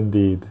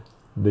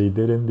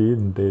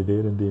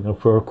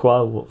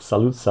 Pourquoi?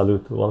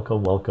 Salute.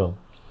 Welcome.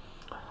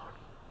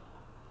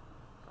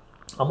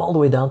 I'm all the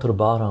way down to the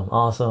bottom.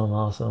 Awesome.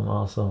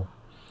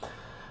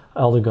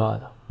 Elder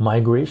God,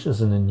 migration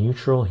is in a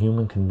neutral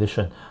human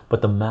condition,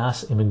 but the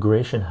mass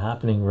immigration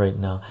happening right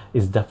now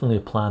is definitely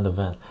a planned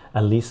event,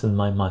 at least in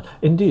my mind.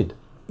 Indeed,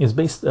 it's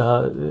based.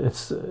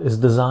 It's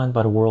designed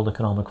by the World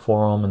Economic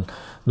Forum and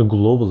the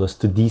globalists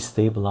to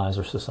destabilize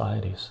our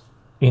societies.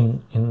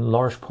 In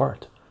large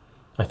part,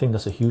 I think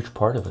that's a huge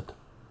part of it.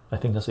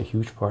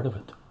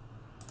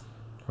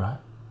 Right?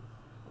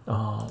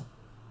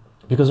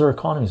 Because our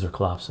economies are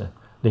collapsing.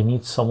 They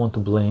need someone to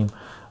blame.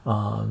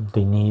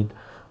 They need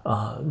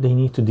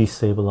to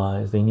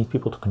destabilize. They need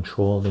people to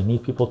control. They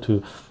need people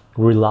to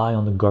rely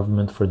on the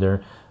government for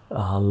their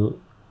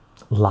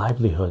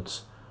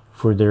livelihoods,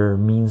 for their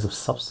means of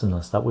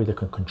subsistence. That way they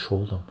can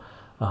control them.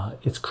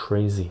 It's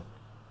crazy.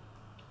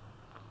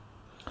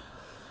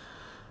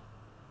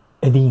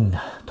 Edine,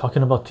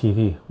 talking about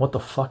TV. What the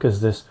fuck is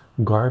this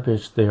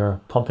garbage they are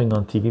pumping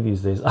on TV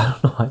these days? I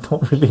don't know. I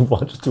don't really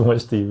watch too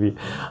much TV.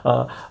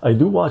 I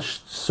do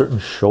watch certain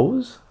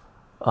shows,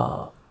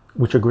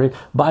 which are great.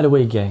 By the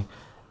way, gang,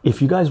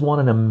 if you guys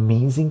want an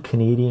amazing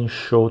Canadian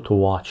show to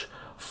watch,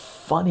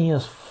 funny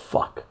as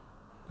fuck,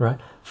 right?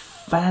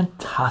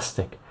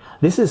 Fantastic.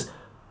 This is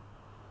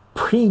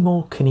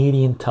primo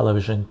Canadian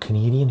television,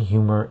 Canadian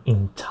humor,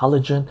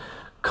 intelligent,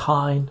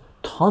 kind,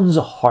 tons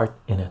of heart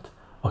in it.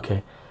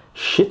 Okay,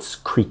 Schitt's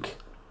Creek.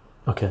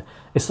 Okay,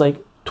 it's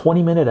like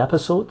 20-minute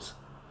episodes.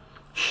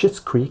 Schitt's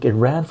Creek, it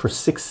ran for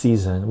 6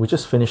 seasons. We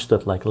just finished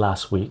it like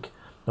last week,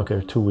 okay,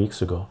 or 2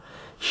 weeks ago.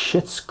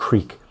 Schitt's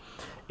Creek.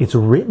 It's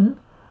written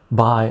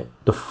by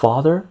the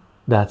father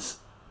that's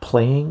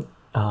playing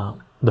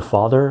the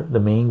father, the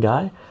main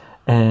guy,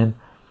 and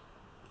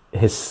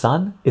his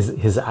son is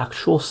his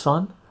actual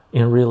son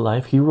in real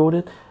life. He wrote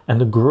it, and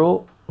the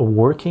girl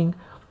working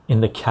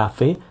in the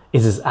cafe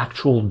is his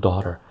actual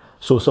daughter.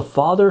 So it's a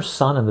father,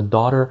 son, and the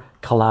daughter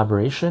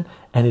collaboration,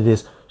 and it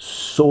is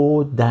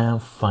so damn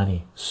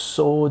funny,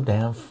 so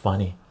damn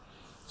funny,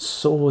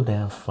 so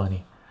damn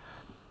funny.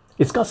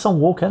 It's got some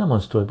woke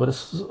elements to it, but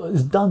it's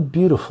done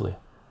beautifully.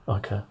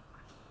 Okay.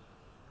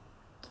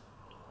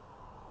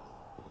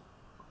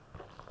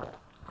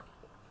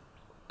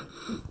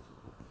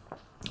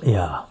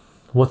 Yeah,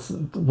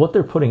 what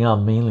they're putting out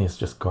mainly is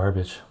just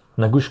garbage.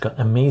 Nagushka,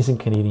 amazing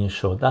Canadian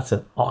show. That's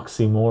an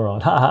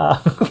oxymoron.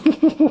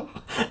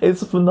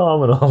 It's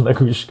phenomenal,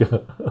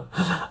 Nagushka.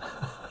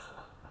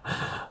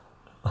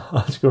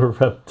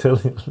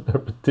 Reptilian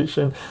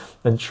repetition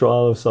and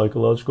trial of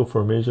psychological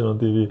formation on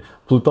TV.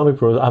 Plutonic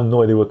Prose, I have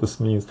no idea what this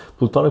means.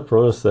 Plutonic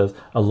Prose says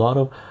a lot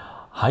of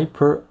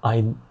hyper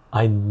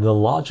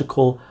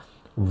ideological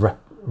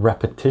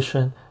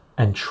repetition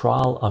and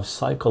trial of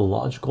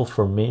psychological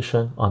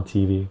formation on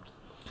TV.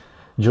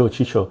 Joe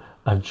Chicho,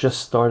 I've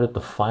just started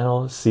the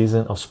final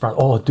season of Sopranos.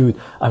 Oh, dude,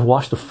 I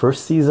watched the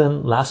first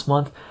season last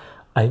month.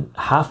 I'm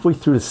halfway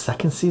through the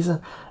second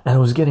season, and it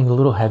was getting a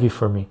little heavy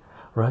for me.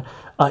 Right,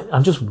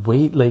 I'm just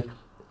like,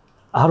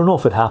 I don't know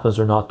if it happens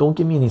or not. Don't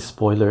give me any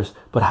spoilers.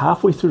 But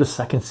halfway through the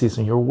second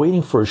season, you're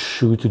waiting for a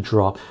shoe to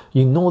drop.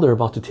 You know they're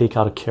about to take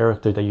out a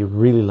character that you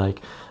really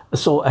like.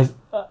 So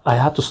I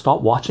had to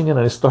stop watching it,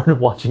 and I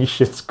started watching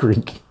Schitt's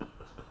Creek.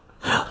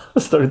 I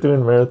started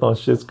doing marathon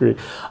Schitt's Creek.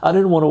 I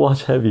didn't want to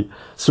watch heavy.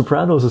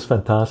 Sopranos is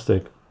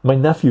fantastic. My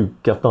nephew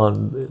kept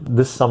on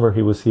this summer.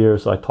 He was here,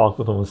 so I talked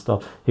with him and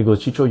stuff. He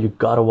goes, Chicho, you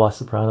gotta watch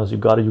Sopranos. You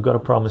gotta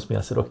promise me.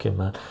 I said, okay,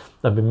 man.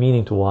 I've been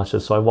meaning to watch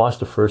it. So I watched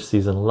the first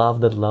season.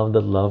 Loved it.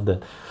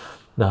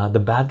 The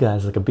bad guy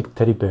is like a big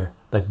teddy bear,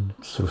 like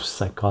sort of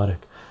psychotic,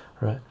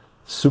 right?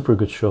 Super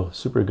good show.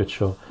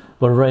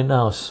 But right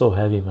now it's so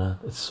heavy, man.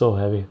 It's so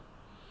heavy.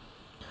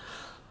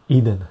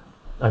 Eden,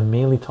 I'm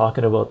mainly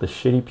talking about the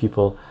shitty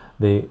people.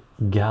 They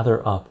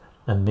gather up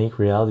and make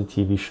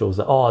reality TV shows.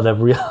 That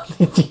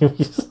reality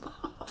TV stuff.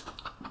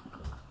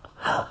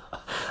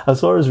 As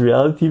far as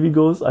reality TV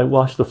goes, I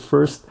watched the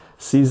first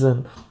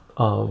season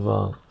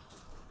of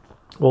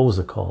what was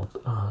it called?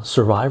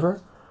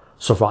 Survivor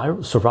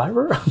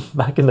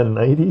back in the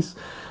 90s,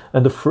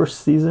 and the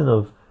first season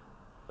of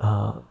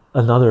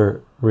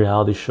another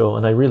reality show,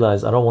 and I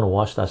realized I don't want to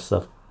watch that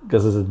stuff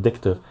because it's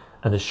addictive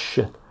and it's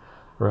shit,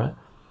 right?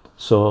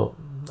 So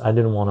I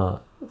didn't want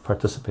to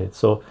participate.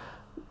 So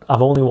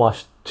I've only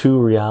watched 2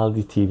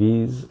 reality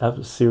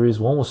TVs series.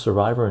 One was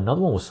Survivor,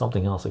 another one was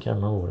something else. I can't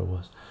remember what it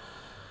was.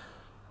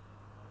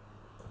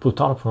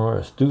 Plutonic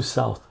Pronors, due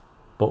south.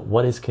 But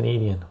what is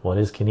Canadian? What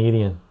is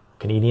Canadian?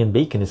 Canadian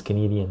bacon is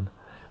Canadian.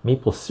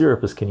 Maple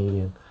syrup is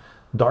Canadian.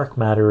 Dark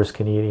matter is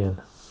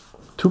Canadian.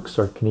 Toques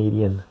are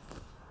Canadian.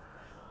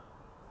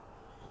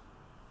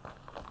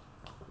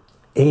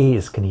 A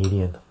is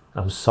Canadian.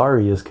 I'm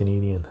sorry is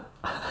Canadian.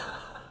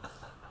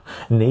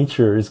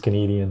 Nature is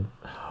Canadian.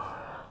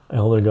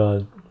 Elder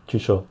God,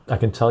 Chicho, I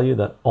can tell you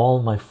that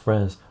all my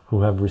friends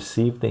who have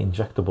received the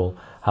injectable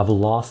have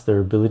lost their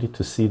ability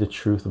to see the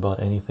truth about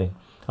anything.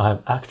 I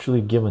have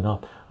actually given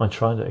up on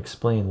trying to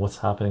explain what's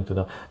happening to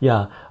them.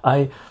 Yeah,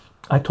 I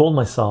told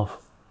myself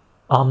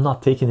I'm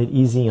not taking it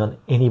easy on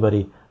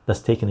anybody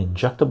that's taking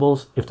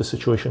injectables if the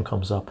situation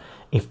comes up.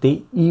 If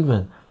they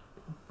even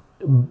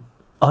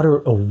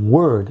utter a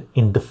word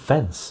in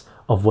defense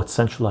of what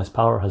centralized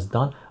power has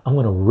done, I'm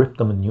going to rip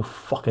them a new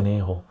fucking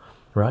a-hole,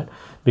 right?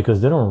 Because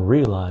they don't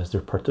realize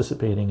they're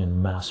participating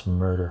in mass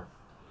murder.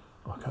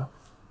 Okay,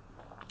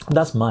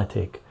 that's my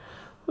take.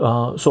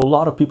 So a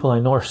lot of people I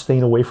know are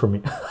staying away from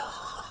me.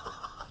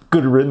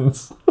 Good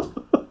riddance.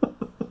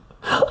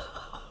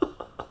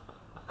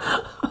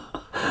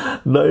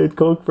 Diet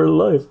Coke for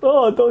life.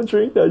 Oh, don't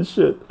drink that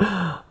shit.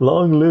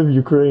 Long live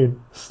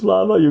Ukraine.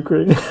 Slava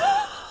Ukraine.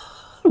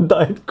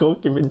 Diet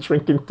Coke, you've been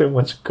drinking too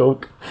much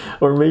Coke,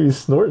 or maybe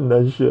snorting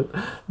that shit.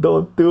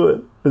 Don't do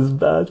it. It's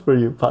bad for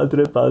you.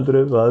 Padre.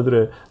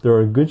 There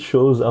are good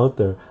shows out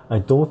there. I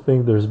don't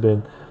think there's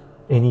been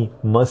any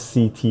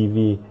must-see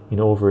TV in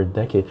over a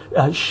decade.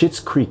 Schitt's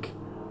Creek.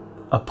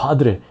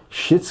 Padre.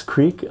 Schitt's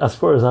Creek, as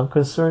far as I'm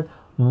concerned,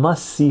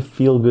 must-see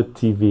feel-good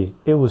TV.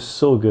 It was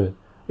so good.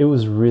 It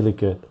was really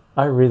good.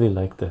 I really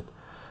liked it.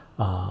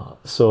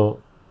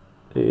 So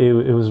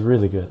it was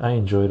really good. I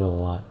enjoyed it a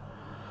lot.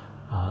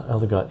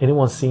 Elder God,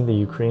 anyone seen the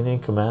Ukrainian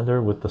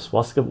commander with the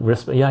swastika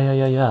wristband?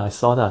 Yeah, I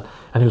saw that,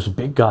 and he was a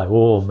big guy.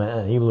 Oh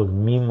man, he looked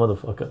mean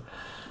motherfucker,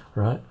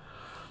 right?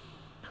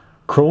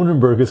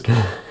 Cronenberg is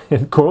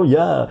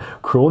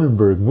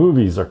Cronenberg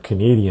movies are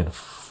Canadian,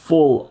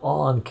 full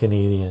on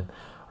Canadian,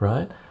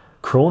 right?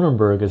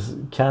 Cronenberg is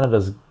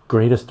Canada's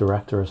greatest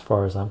director as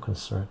far as I'm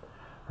concerned,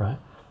 right?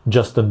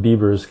 Justin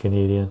Bieber is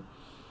Canadian.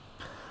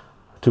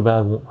 Too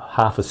bad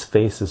half his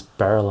face is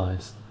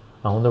paralyzed.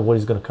 I wonder what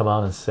he's going to come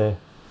out and say.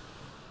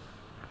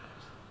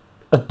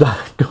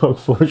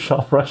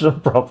 Photoshop Russian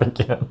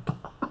propaganda.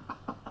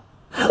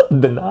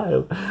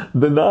 Denial.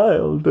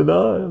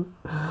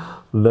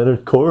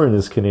 Leonard Cohen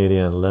is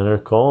Canadian.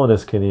 Leonard Cohen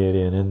is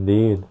Canadian,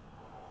 indeed.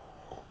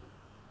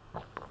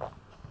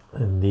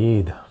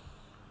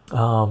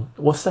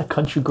 What's that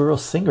country girl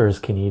singer is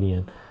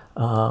Canadian?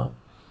 I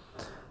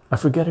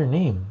forget her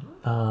name.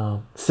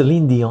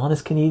 Celine Dion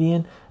is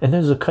Canadian, and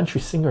there's a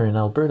country singer in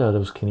Alberta that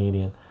was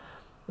Canadian.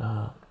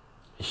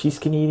 She's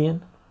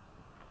Canadian.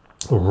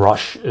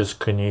 Rush is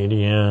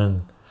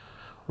Canadian.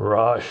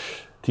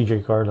 Rush.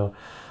 TJ Carlo.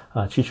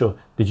 Chicho,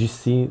 did you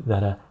see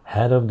that a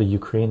head of the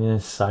Ukrainian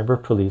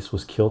cyber police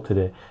was killed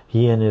today?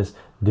 He and his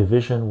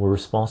division were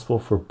responsible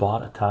for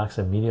bot attacks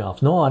and media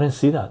ops. No, I didn't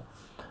see that.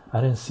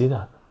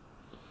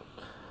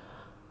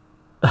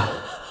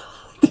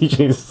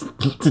 TJ's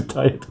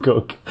Diet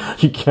Coke.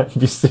 You can't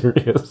be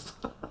serious.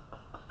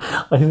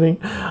 I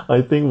think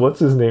what's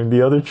his name?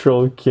 The other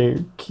troll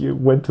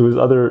went to his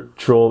other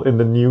troll in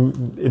the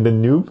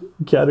noob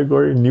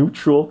category, noob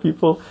troll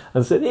people,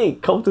 and said, "Hey,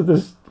 come to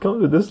this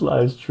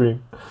live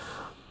stream."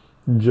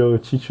 Joe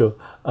Chicho,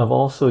 I've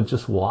also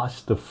just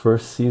watched the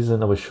first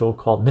season of a show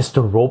called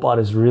Mr. Robot.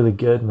 Is really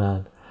good,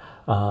 man.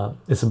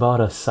 It's about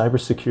a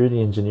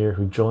cybersecurity engineer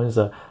who joins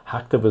a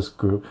hacktivist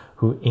group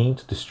who aim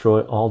to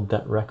destroy all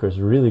debt records.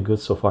 Really good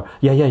so far.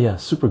 Yeah,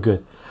 super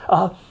good.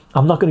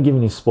 I'm not going to give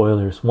you any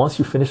spoilers. Once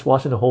you finish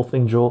watching the whole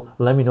thing, Joel,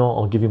 let me know.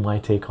 I'll give you my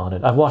take on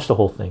it. I've watched the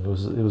whole thing. It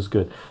was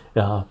good.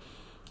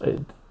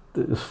 It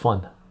was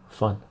fun.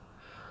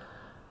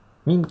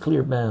 Meme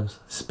clear bans.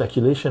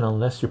 Speculation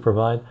unless you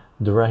provide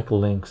direct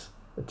links,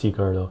 T.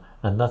 Cardo.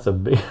 And that's a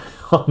big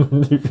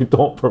comment if you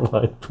don't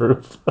provide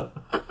proof.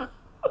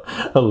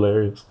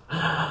 Hilarious.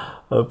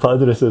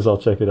 Padre says I'll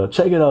check it out.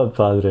 Check it out,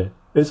 Padre.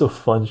 It's a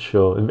fun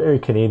show. Very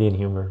Canadian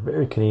humor.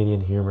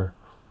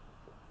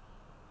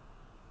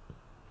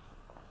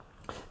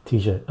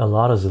 TJ, a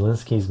lot of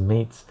Zelensky's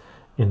mates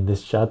in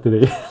this chat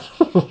today.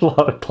 A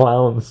lot of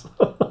clowns.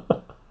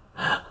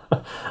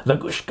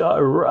 Lagushka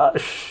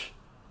Rush.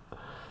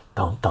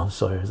 Tom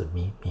Sawyer's a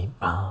me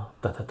da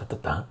da da da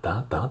da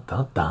da da da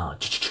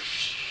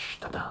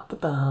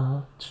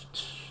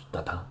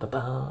da da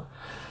da.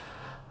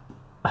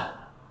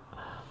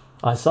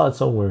 I saw it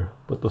somewhere,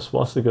 but the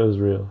swastika is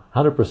real.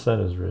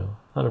 100% is real.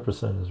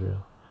 100% is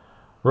real.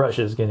 Rush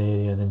is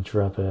Canadian,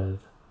 Intrepid.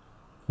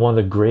 One of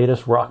the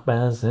greatest rock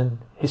bands in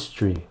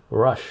history.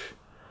 Rush.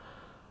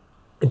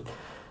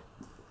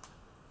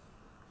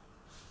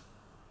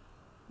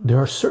 There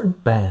are certain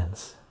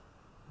bands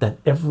that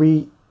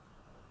every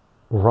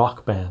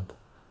rock band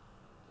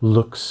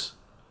looks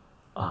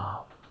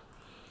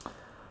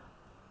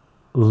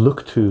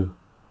look to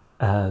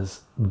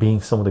as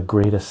being some of the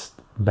greatest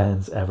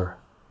bands ever,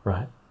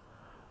 right?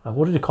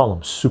 What do they call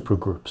them? Super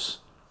groups,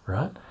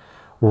 right?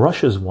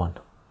 Rush is one.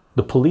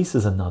 The Police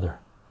is another.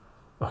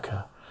 Okay.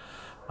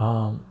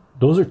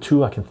 Those are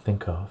two I can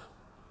think of.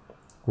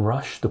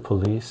 Rush, The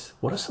Police.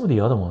 What are some of the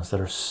other ones that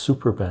are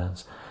super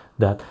bands?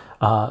 That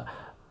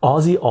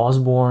Ozzy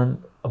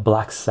Osbourne,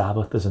 Black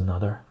Sabbath is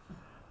another.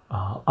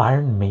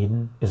 Iron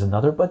Maiden is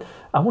another, but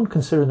I wouldn't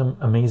consider them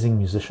amazing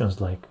musicians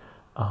like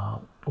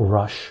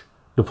Rush,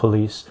 The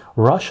Police.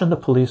 Rush and The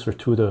Police are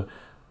two of the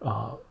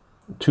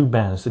two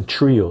bands, and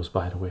trios,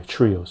 by the way,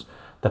 trios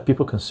that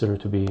people consider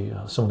to be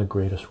some of the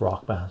greatest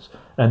rock bands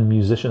and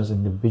musicians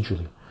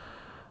individually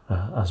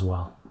as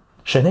well.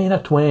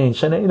 Shania Twain.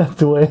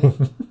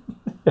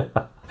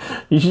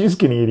 She's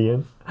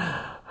Canadian.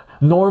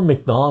 Norm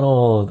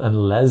Macdonald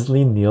and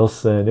Leslie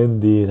Nielsen,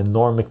 indeed. And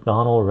Norm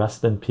Macdonald,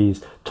 rest in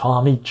peace.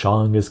 Tommy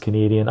Chung is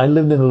Canadian. I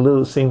lived in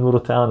the same little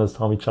town as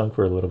Tommy Chung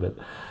for a little bit.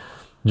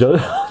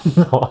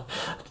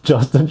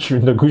 Justin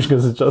Trudeau.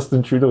 Nagushka says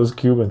Justin Trudeau is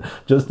Cuban.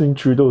 Justin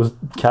Trudeau is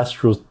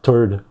Castro's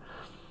third.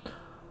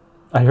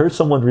 I heard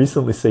someone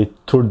recently say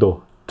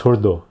Turdo.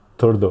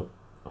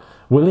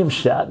 William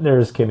Shatner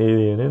is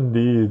Canadian,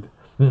 indeed.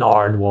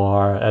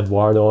 Nardwar,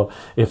 Eduardo.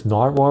 If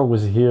Nardwar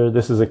was here,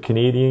 this is a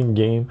Canadian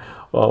game.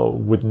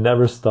 Would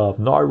never stop.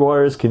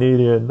 Nardwar is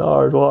Canadian.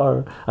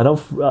 Nardwar, and I'm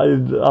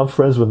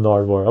friends with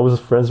Nardwar. I was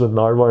friends with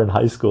Nardwar in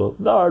high school.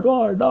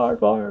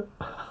 Nardwar.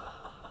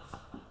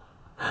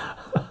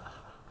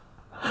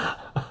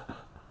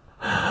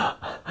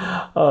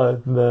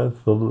 Oh, that's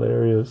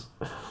hilarious.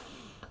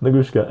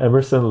 Nagushka,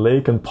 Emerson,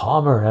 Lake and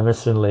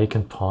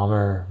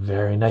Palmer.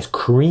 Very nice.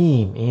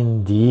 Cream,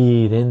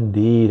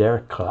 indeed.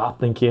 Eric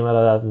Clapton came out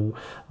of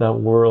that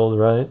world,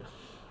 right?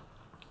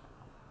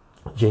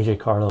 JJ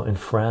Carlo, in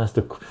France,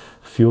 the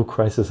fuel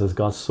crisis has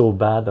got so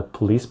bad that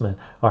policemen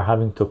are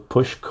having to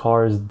push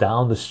cars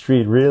down the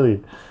street.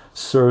 Really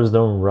serves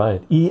them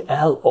right.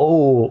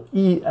 ELO,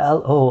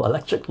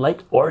 Electric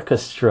Light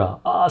Orchestra.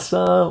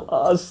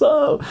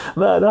 Awesome.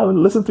 Man, I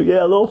haven't listened to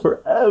ELO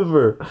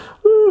forever.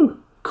 Woo.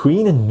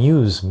 Queen and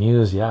Muse,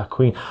 yeah,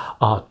 Queen.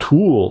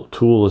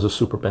 Tool is a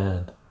super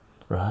band,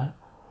 right?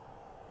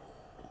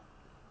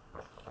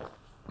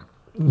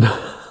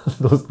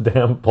 Those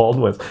damn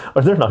Baldwins.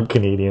 Are they not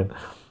Canadian?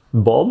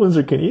 Baldwins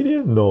are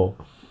Canadian? No.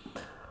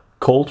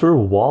 Coulter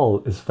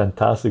Wall is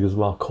fantastic as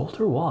well.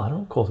 Coulter Wall, I don't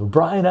know Coulter.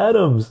 Bryan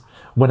Adams.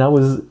 When I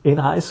was in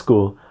high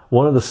school,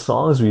 one of the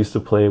songs we used to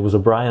play was a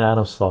Bryan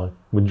Adams song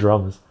with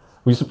drums.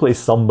 We used to play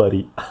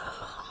Somebody.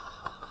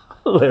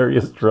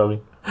 Hilarious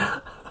drumming.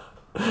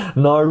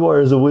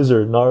 Nardwar is a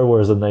wizard. Nardwar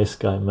is a nice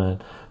guy,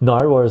 man.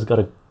 Nardwar has got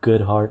a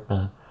good heart,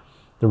 man.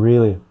 The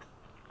really,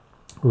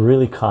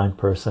 really kind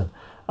person.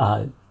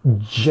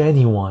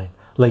 Genuine.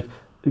 Like,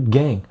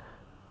 gang,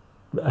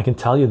 I can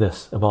tell you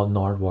this about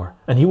Nardwar,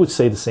 and he would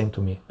say the same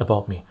to me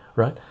about me,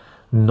 right?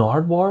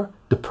 Nardwar,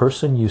 the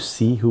person you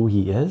see who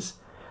he is,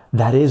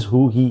 that is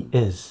who he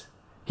is.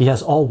 He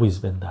has always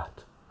been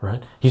that,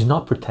 right? He's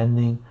not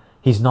pretending.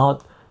 He's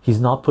not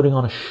putting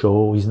on a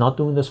show. He's not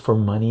doing this for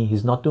money.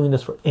 He's not doing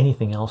this for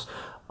anything else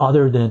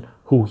other than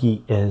who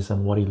he is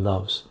and what he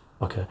loves.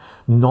 Okay,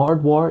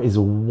 Nardwar is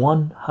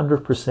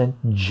 100%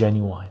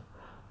 genuine.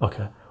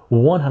 Okay,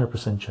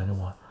 100%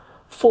 genuine.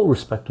 Full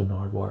respect to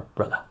Nardwar,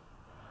 brother.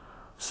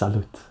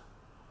 Salute.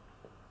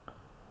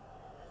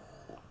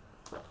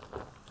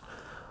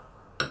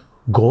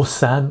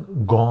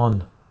 Gosan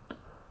gone.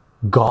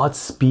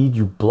 Godspeed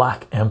you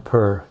Black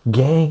Emperor.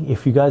 Gang,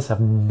 if you guys have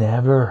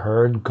never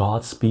heard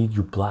Godspeed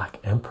you Black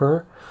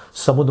Emperor,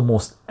 some of the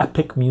most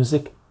epic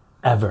music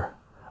ever.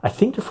 I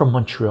think they're from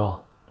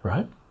Montreal,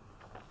 right?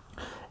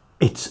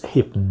 It's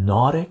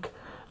hypnotic.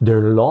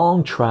 They're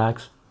long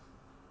tracks,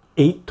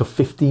 8 to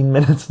 15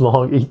 minutes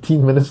long,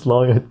 18 minutes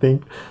long, I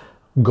think.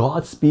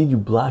 Godspeed you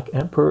Black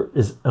Emperor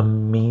is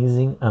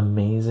amazing,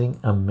 amazing,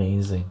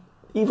 amazing.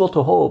 Evil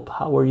to Hope,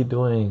 how are you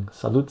doing?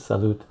 Salute,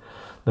 salute.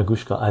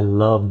 Nagushka, I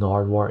love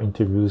Nardwar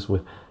interviews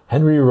with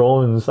Henry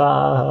Rollins.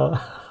 And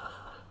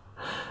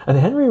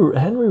Henry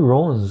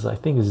Rollins, I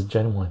think, is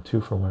genuine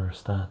too, from what I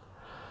understand.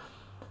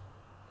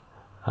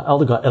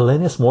 Elder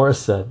Alanis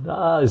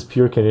Morissette, is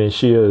pure Canadian.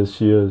 She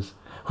is.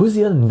 Who's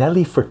the other?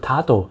 Nelly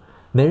Furtado.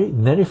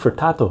 Nelly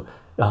Furtado.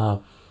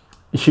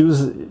 She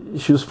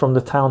was from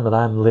the town that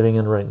I'm living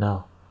in right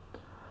now.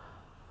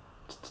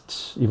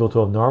 Evil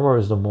 12. Nardwar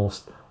is the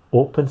most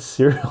open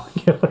serial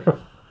killer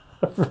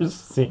I've ever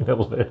seen.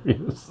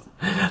 Hilarious.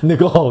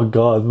 Nicole, oh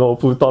god, no,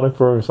 plutonic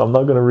firms. I'm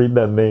not gonna read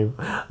that name.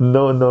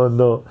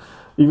 No.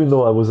 Even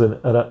though I was at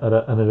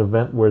an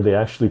event where they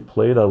actually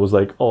played, I was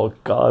like, oh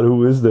god,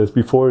 who is this?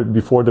 Before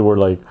they were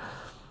like,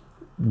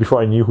 before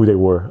I knew who they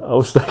were, I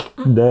was like,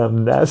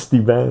 damn, nasty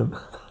band.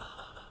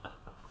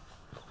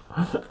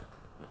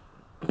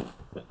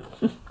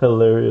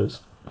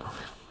 Hilarious.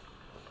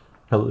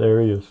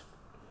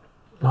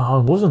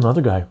 What was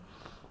another guy?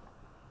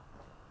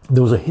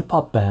 There was a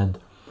hip-hop band,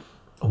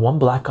 one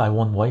black guy,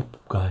 one white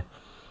guy,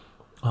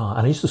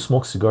 and I used to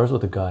smoke cigars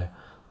with a guy.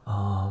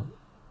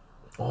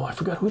 I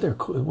forgot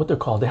what they're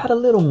called. They had a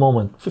little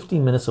moment,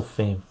 15 minutes of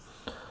fame.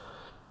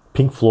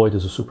 Pink Floyd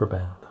is a super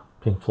band.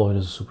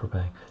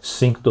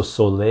 Cinque du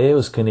Soleil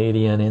was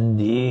Canadian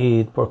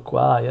indeed.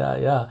 Pourquoi?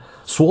 Yeah.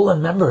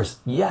 Swollen Members,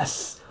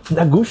 yes.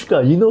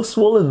 Nagushka, you know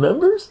Swollen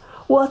Members?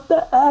 What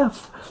the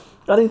F?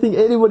 I didn't think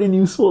anybody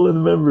knew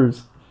Swollen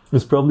Members.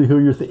 It's probably who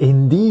you're thinking.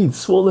 Indeed,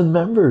 Swollen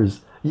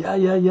Members. Yeah.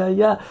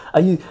 I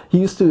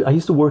used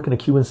to work in a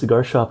Cuban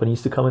cigar shop, and he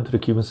used to come into the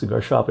Cuban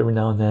cigar shop every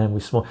now and then.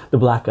 We smoke. The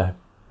black guy.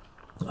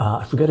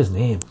 I forget his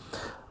name.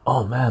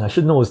 Oh man, I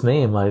should know his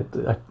name. I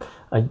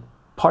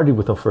partied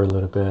with him for a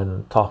little bit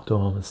and talked to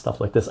him and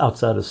stuff like this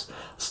outside his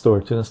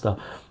store too and stuff.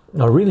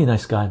 A really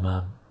nice guy,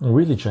 man.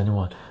 Really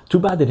genuine. Too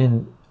bad they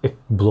didn't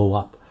blow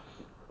up.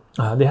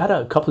 They had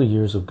a couple of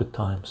years of good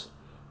times,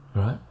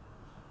 right?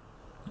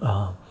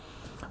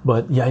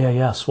 But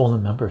yeah.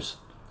 Swollen Members.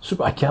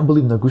 Super. I can't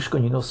believe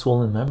Nagushka, you know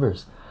Swollen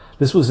Members.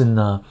 This was in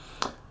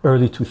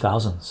early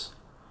 2000s.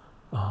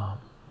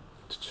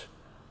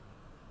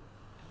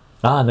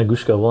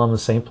 Nagushka, well, I'm in the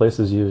same place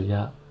as you.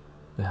 Yeah.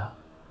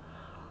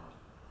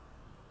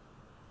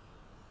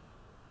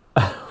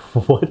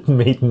 What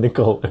made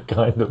Nicole a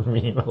kind of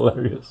mean?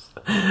 Hilarious.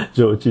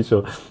 Joe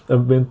Chicho,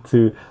 I've been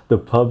to the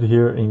pub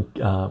here in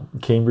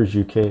Cambridge,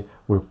 UK,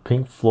 where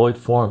Pink Floyd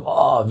formed.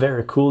 Oh,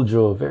 very cool,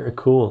 Joe. Very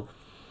cool.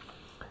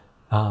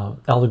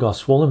 Elder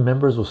Swollen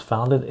Members was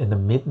founded in the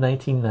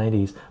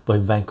mid-1990s by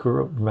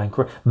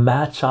Vancouver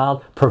Mad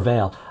Child,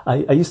 Prevail.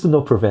 I used to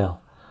know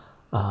Prevail,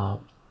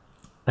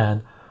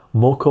 and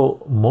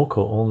Moko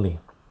only.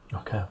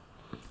 Okay,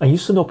 I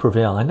used to know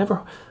Prevail. I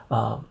never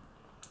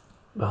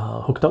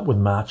hooked up with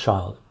Mad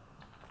Child,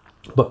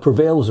 but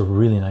Prevail was a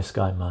really nice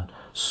guy, man.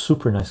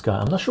 Super nice guy.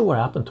 I'm not sure what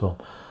happened to him,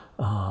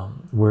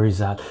 where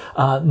he's at.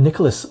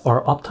 Nicholas,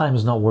 our uptime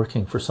is not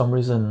working for some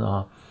reason.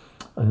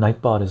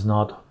 Nightbot is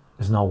not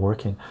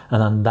working.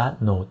 And on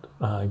that note,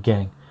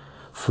 gang,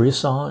 free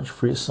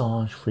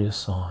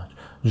Assange.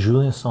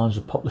 Julian Assange,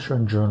 the publisher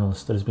and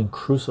journalist that has been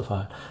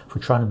crucified for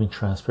trying to bring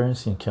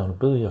transparency and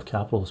accountability of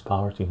capitalist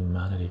power to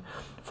humanity.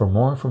 For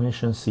more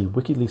information, see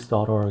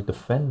wikileaks.org,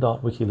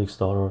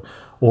 defend.wikileaks.org,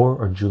 or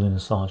our Julian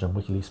Assange and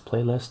WikiLeaks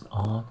playlist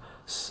on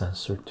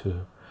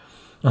CensorTube.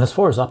 And as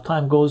far as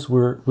uptime goes,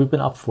 we've been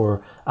up for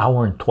an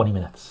hour and 20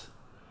 minutes.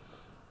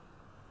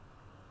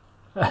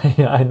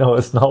 Yeah, I know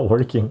it's not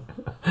working.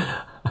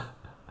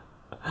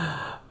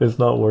 It's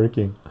not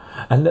working.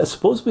 And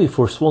supposedly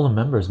for swollen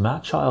members,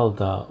 Matt Child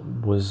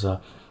was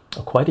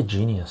quite a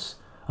genius.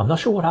 I'm not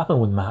sure what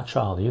happened with Matt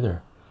Child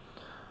either.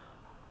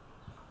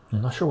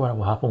 I'm not sure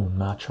what happened with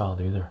Matt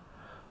Child either.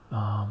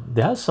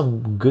 They had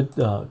some good,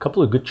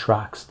 couple of good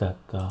tracks that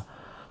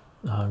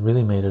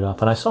really made it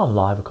up, and I saw him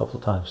live a couple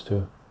of times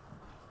too.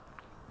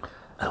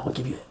 And I'll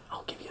give you,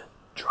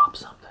 drop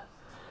something.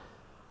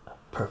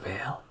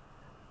 Prevail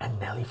and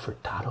Nelly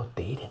Furtado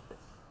dated.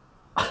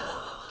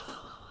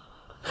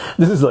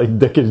 This is like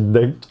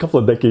couple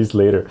of decades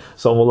later,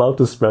 so I'm allowed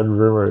to spread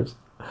rumors,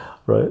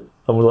 right?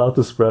 I'm allowed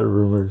to spread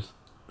rumors.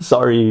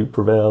 Sorry,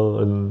 Prevail,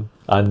 and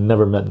I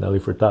never met Nelly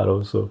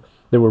Furtado, so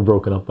they were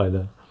broken up by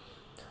then.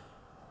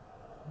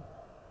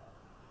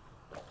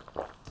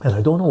 And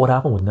I don't know what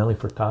happened with Nelly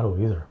Furtado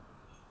either.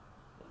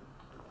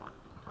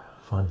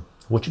 Fun.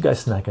 What you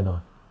guys snacking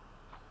on?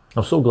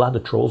 I'm so glad the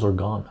trolls are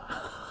gone.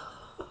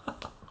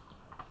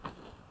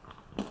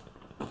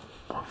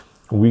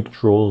 Weak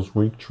trolls,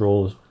 weak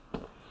trolls.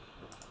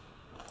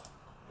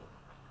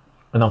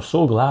 And I'm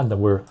so glad that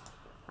we're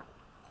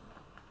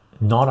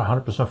not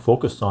 100%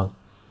 focused on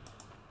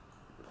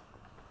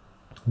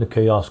the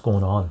chaos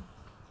going on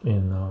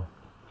in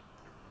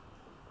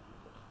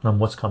on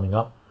what's coming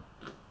up.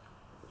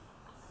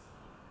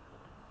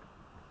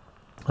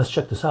 Let's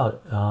check this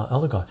out.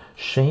 Elder God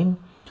Shane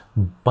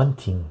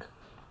Bunting,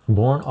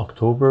 born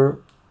October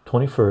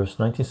 21st,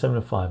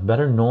 1975,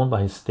 better known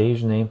by his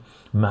stage name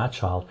Matt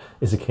Child,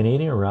 is a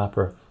Canadian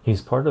rapper.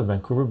 He's part of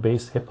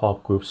Vancouver-based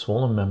hip-hop group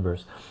Swollen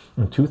Members.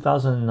 In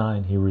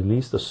 2009, he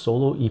released a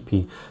solo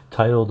EP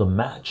titled the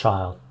Matt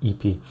Child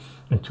EP.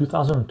 In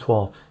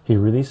 2012, he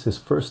released his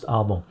first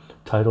album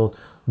titled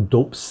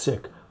Dope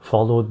Sick,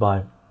 followed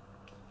by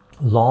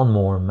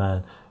Lawnmower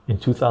Man in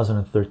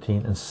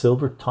 2013 and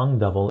Silver Tongue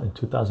Devil in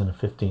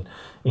 2015.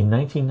 In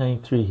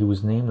 1993, he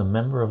was named a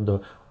member of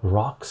the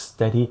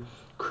Rocksteady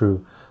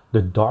crew.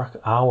 The Dark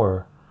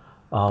Hour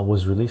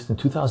was released in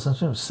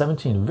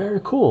 2017.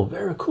 Very cool,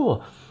 very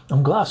cool.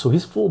 I'm glad. So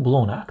he's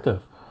full-blown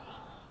active.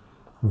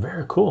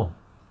 Very cool.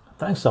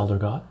 Thanks, Elder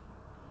God.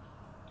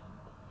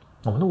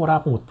 I wonder what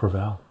happened with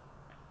Prevail.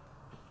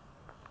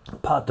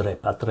 Padre.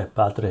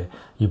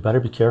 You better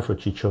be careful,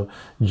 Chicho.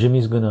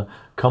 Jimmy's gonna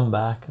come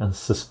back and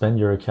suspend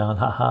your account.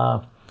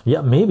 Haha.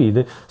 Yeah,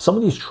 maybe. Some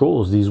of these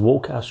trolls, these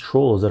woke-ass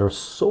trolls that are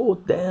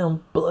so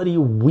damn bloody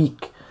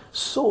weak.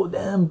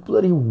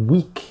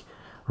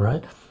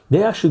 Right?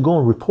 They actually go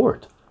and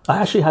report. I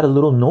actually had a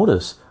little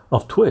notice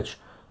of Twitch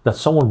that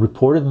someone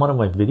reported one of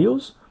my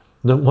videos,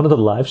 one of the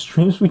live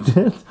streams we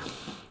did,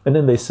 and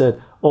then they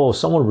said, oh,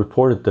 someone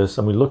reported this,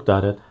 and we looked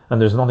at it and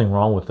there's nothing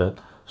wrong with it,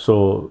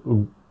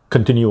 so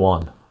continue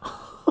on.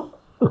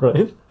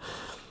 Right?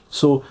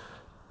 So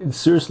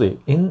seriously,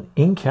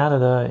 in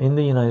Canada, in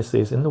the United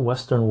States, in the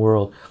Western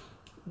world,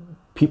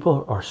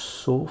 people are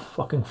so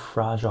fucking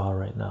fragile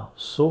right now,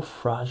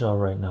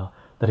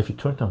 that if you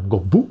turn to them and go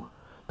boo,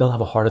 they'll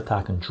have a heart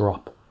attack and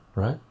drop,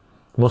 right?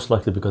 Most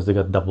likely because they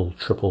got double,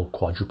 triple,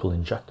 quadruple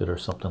injected or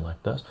something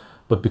like this,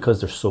 but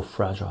because they're so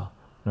fragile,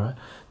 right?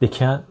 They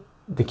can't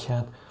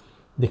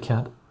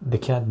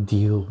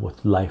deal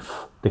with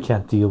life. They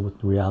can't deal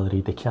with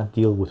reality. They can't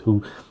deal with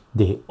who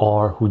they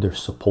are, who they're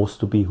supposed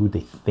to be, who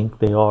they think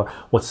they are,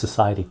 what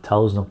society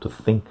tells them to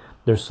think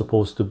they're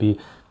supposed to be.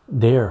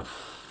 They're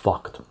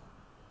fucked.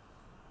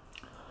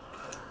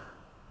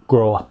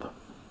 Grow up.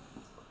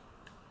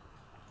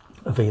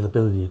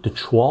 Availability. The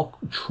troll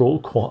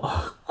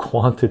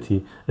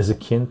quantity is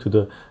akin to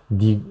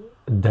the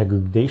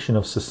degradation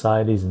of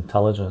society's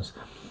intelligence,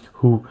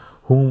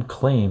 whom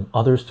claim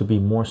others to be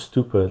more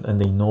stupid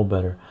and they know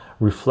better,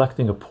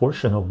 reflecting a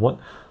portion of what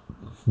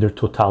their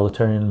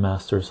totalitarian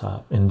masters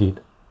have. Indeed.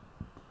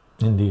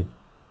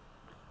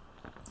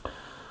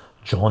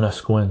 John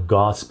Esquin,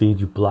 Godspeed,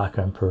 you Black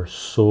Emperor.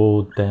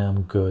 So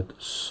damn good.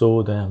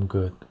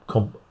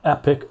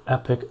 Epic.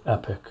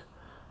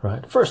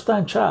 Right? First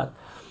time chat.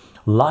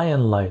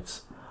 Lion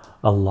Lights.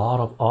 A lot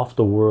of off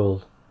the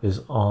world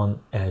is on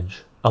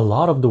edge.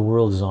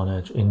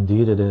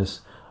 Indeed it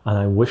is. And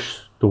I wish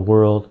the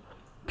world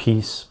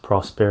peace,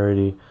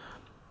 prosperity,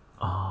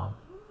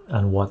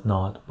 and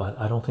whatnot, but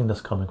I don't think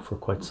that's coming for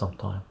quite some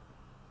time.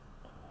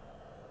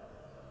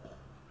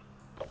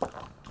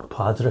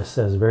 Padre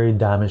says very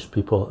damaged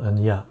people,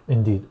 and yeah,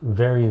 indeed,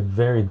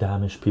 very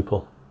damaged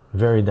people.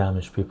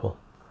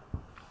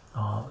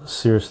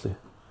 Seriously,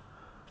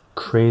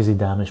 crazy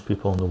damaged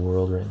people in the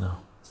world right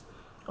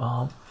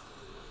now.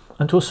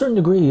 And to a certain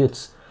degree,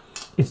 it's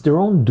their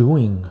own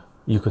doing.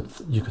 You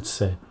could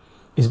say,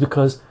 is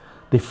because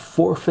they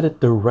forfeited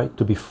their right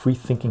to be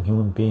free-thinking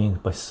human beings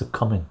by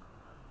succumbing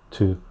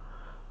to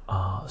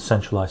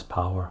centralized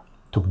power,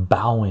 to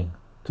bowing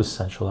to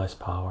centralized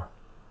power,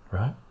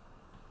 right?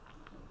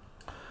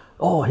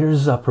 Oh,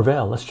 here's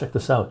Prevail. Let's check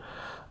this out.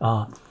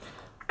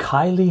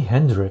 Kylie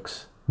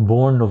Hendricks,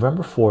 born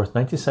November 4th,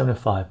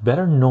 1975,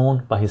 better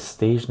known by his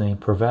stage name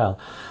Prevail,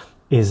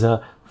 is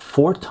a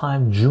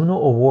four-time Juno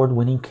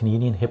Award-winning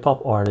Canadian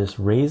hip-hop artist,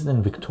 raised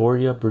in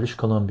Victoria, British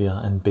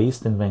Columbia, and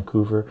based in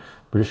Vancouver,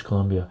 British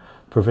Columbia.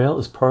 Prevail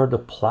is part of the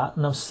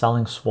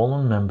platinum-selling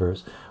Swollen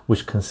members,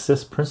 which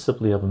consists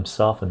principally of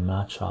himself and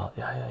Matt Child.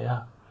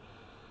 Yeah.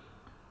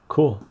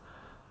 Cool.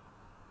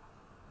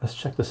 Let's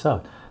check this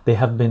out. They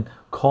have been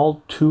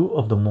called two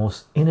of the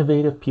most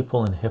innovative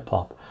people in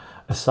hip-hop.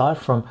 Aside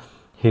from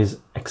his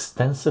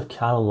extensive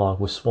catalog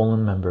with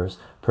Swollen members,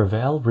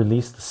 Prevail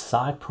released a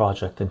side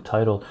project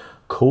entitled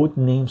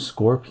Codename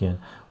Scorpion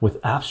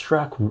with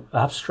Abstract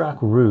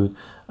Rude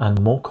and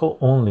Moko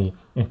Only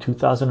in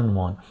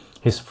 2001,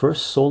 his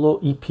first solo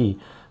EP,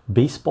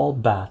 Baseball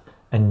Bat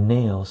and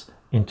Nails,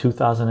 in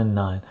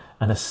 2009,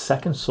 and a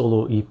second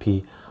solo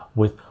EP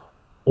with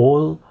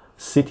Oil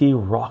City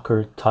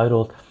Rocker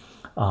titled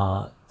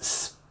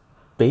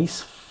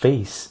Space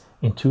Face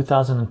in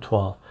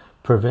 2012.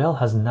 Prevail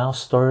has now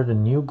started a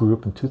new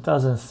group in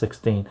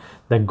 2016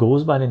 that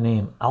goes by the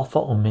name Alpha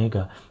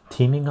Omega,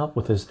 teaming up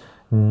with his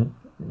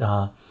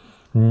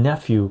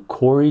nephew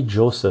Corey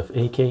Joseph,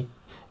 aka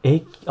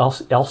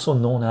also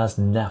known as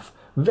Neff.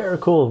 Very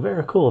cool,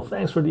 very cool.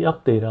 Thanks for the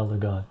update, Elder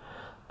God.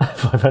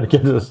 If I've had to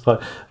get to this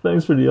part,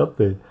 thanks for the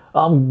update.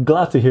 I'm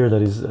glad to hear that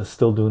he's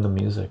still doing the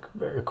music.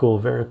 Very cool,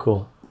 very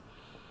cool.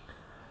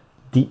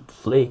 Deep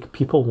Flake.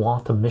 People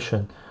want a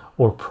mission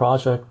or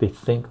project. They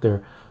think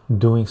they're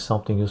doing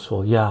something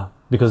useful. Yeah,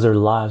 because their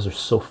lives are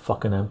so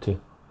fucking empty.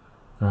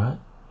 Right?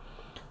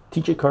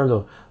 TJ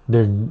Carlo.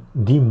 They're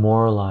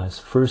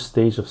demoralized. First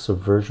stage of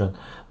subversion.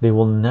 They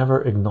will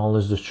never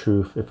acknowledge the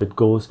truth if it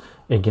goes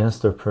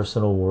against their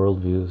personal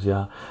worldviews.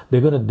 Yeah,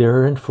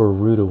 they're in for a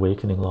rude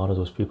awakening. A lot of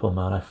those people,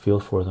 man. I feel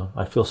for them.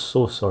 I feel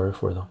so sorry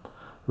for them.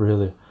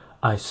 Really,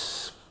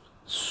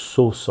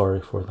 so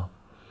sorry for them.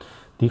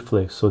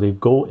 Deflake. So they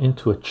go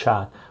into a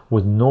chat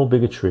with no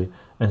bigotry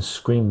and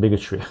scream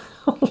bigotry.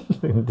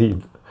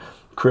 Indeed,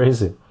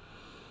 crazy.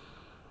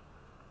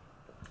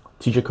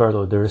 TJ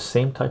Carlo, they're the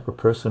same type of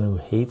person who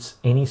hates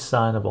any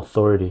sign of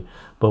authority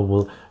but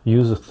will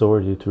use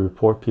authority to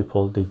report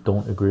people they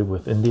don't agree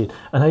with. Indeed,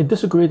 and I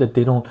disagree that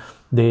they don't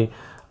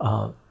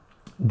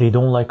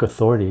like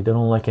authority. They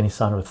don't like any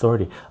sign of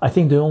authority. I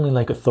think they only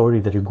like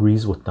authority that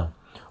agrees with them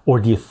or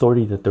the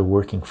authority that they're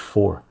working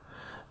for.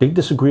 They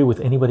disagree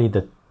with anybody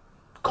that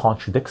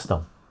contradicts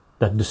them,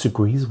 that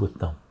disagrees with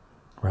them.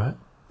 Right?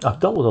 I've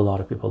dealt with a lot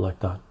of people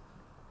like that.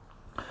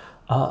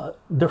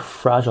 They're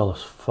fragile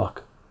as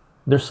fuck.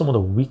 They're some of the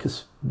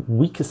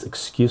weakest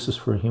excuses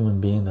for a human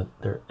being that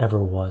there ever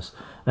was,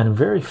 and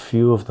very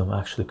few of them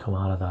actually come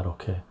out of that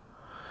okay.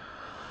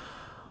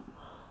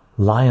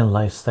 Lion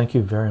Lice, thank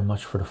you very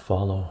much for the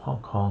follow.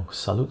 Hong Kong,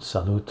 salute,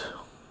 salute.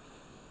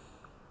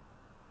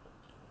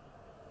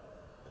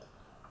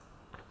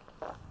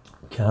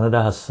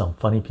 Canada has some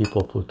funny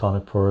people,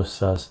 Plutonic Porous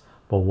says,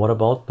 but what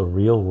about the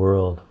real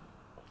world?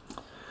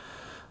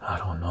 I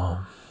don't know.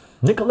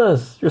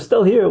 Nicholas, you're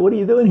still here. What are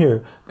you doing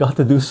here? Got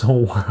to do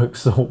some work,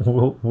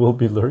 so we'll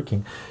be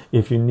lurking.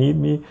 If you need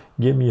me,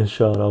 give me a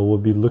shout. I will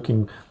be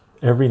looking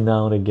every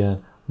now and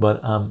again,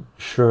 but I'm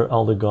sure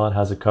Elder God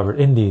has it covered.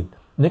 Indeed.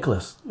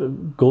 Nicholas,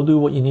 go do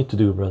what you need to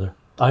do, brother.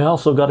 I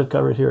also got it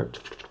covered here.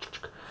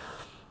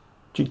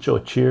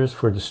 Chicho, cheers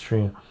for the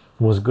stream.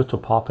 It was good to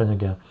pop in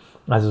again,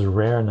 as is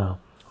rare now.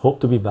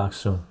 Hope to be back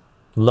soon.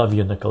 Love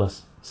you,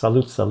 Nicholas.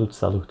 Salute, salute,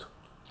 salute.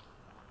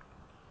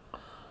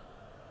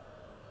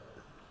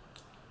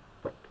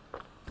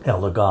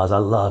 Elder Gods, I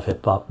love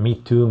hip hop. Me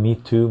too, me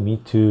too, me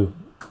too.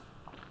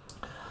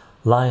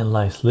 Lion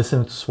Lice,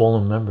 listening to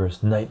Swollen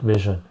members. Night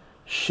Vision,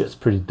 shit's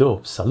pretty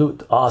dope.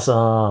 Salute,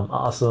 awesome,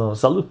 awesome.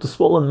 Salute to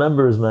Swollen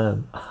members,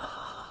 man.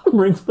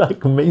 Brings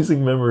back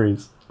amazing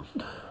memories.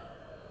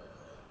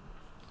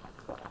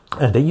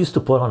 And they used to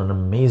put on an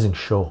amazing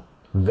show,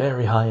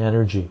 very high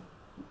energy,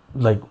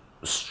 like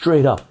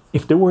straight up.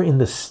 If they were in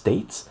the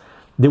States,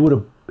 they would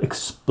have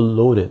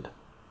exploded,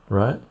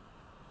 right?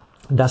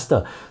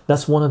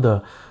 That's one of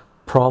the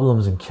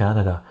problems in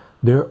Canada.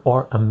 There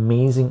are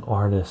amazing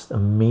artists,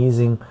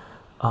 amazing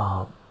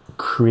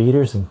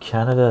creators in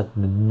Canada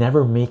that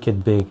never make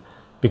it big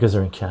because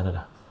they're in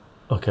Canada.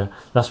 Okay,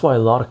 that's why a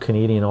lot of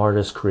Canadian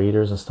artists,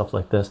 creators and stuff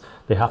like this,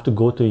 they have to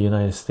go to the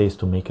United States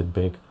to make it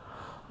big.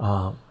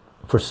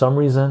 For some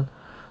reason,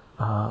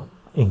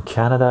 in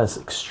Canada it's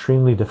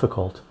extremely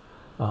difficult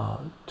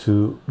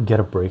to get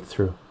a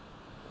breakthrough.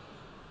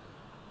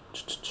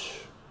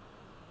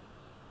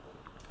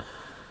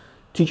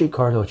 TJ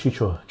Carlo,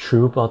 Chicho,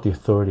 true about the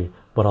authority,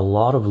 but a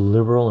lot of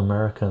liberal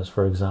Americans,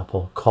 for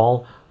example,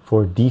 call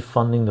for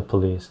defunding the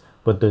police,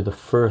 but they're the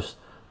first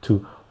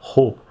to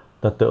hope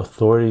that the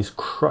authorities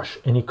crush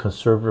any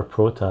conservative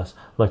protests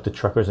like the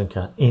truckers in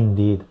Canada.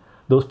 Indeed,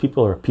 those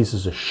people are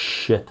pieces of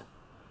shit,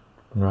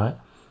 right?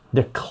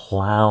 They're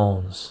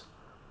clowns,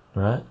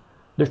 right?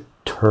 They're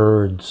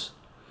turds.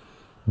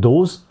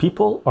 Those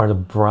people are the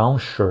brown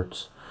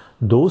shirts.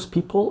 Those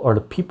people are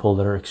the people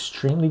that are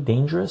extremely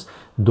dangerous.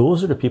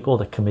 Those are the people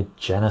that commit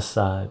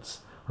genocides,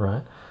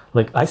 right?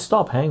 Like, I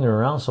stop hanging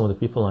around some of the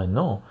people I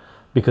know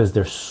because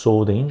they're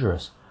so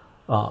dangerous.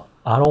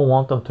 I don't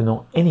want them to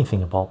know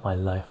anything about my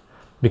life,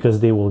 because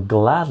they will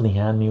gladly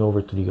hand me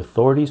over to the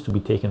authorities to be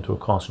taken to a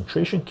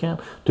concentration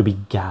camp, to be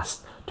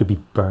gassed, to be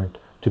burnt,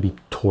 to be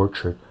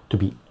tortured, to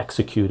be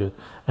executed,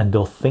 and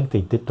they'll think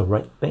they did the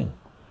right thing,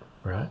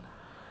 right?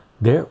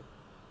 They're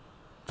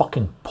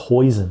fucking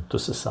poison to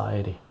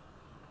society.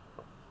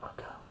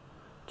 Okay.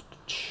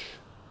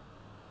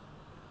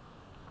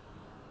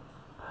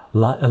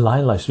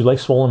 Lion lice. You like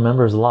swollen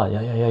members a lot?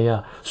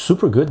 Yeah.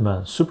 Super good,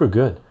 man. Super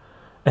good,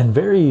 and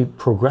very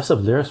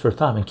progressive lyrics for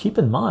time. And keep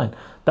in mind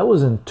that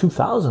was in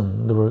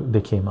 2000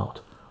 they came out,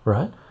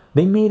 right?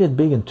 They made it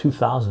big in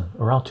 2000,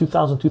 around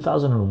 2000,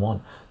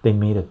 2001. They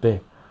made it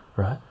big,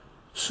 right?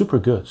 Super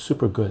good,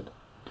 super good.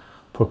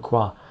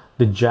 Pourquoi?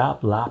 The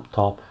Jap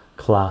laptop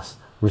class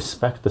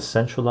respect the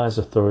centralized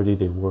authority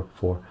they work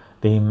for.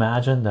 They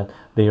imagine that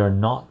they are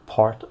not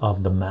part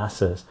of the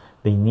masses.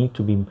 They need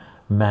to be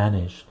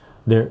managed.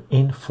 They're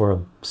in for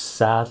a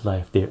sad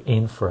life. They're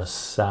in for a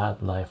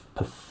sad life.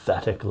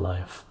 Pathetic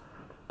life.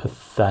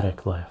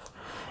 Pathetic life.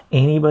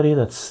 Anybody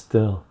that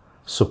still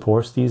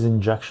supports these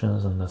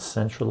injections and the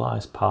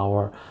centralized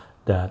power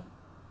that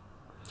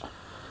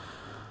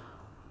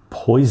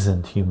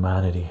poisoned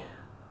humanity,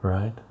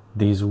 right?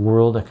 These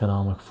World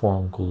Economic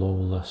Forum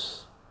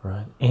globalists,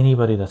 right?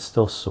 Anybody that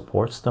still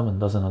supports them and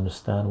doesn't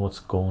understand what's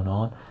going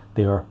on,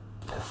 they are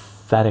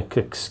pathetic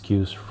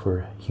excuse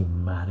for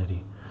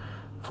humanity,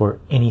 for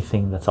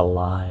anything that's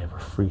alive or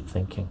free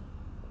thinking.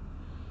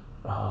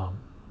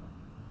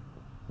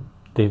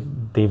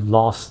 They've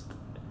lost.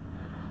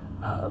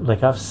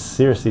 Like, I've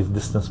seriously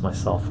distanced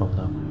myself from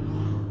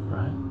them,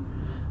 right?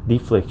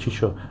 Deflake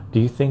Chicho, do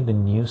you think the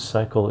news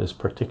cycle is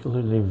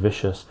particularly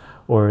vicious,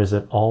 or is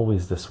it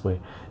always this way?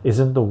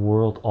 Isn't the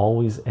world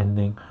always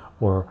ending,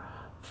 or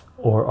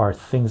are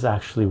things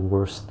actually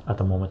worse at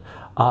the moment?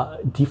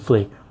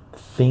 Deflake,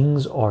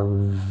 things are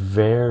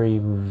very,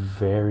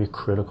 very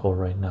critical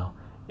right now,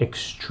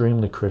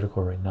 extremely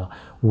critical right now.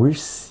 We're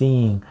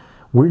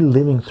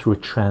living through a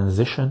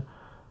transition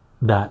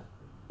that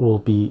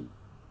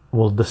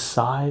will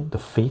decide the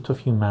fate of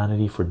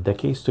humanity for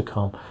decades to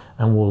come,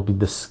 and will be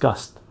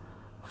discussed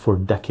for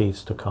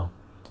decades to come.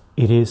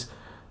 It is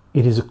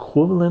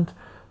equivalent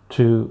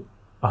to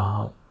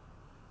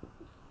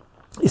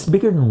it's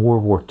bigger than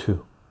World War II.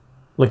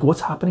 Like,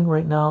 what's happening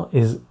right now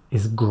is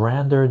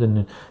grander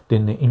than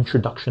the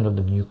introduction of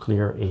the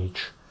nuclear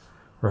age,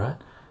 right?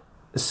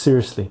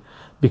 Seriously,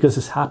 because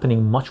it's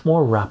happening much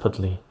more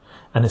rapidly,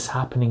 and it's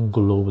happening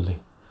globally.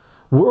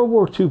 World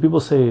War II, people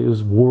say it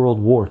was World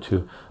War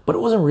II, but it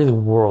wasn't really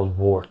World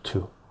War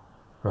II,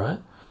 right?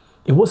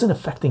 It wasn't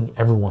affecting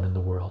everyone in the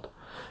world.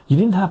 You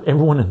didn't have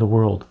everyone in the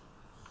world,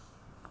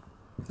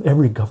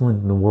 every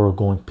government in the world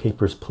going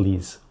papers,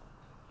 please.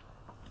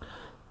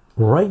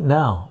 Right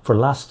now, for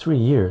the last 2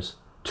 years,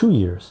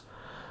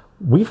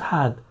 we've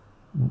had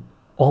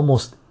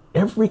almost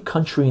every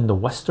country in the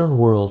Western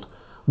world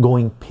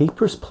going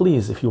papers,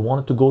 please, if you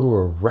wanted to go to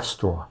a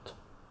restaurant.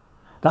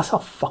 That's how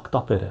fucked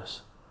up it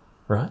is,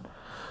 right?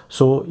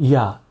 So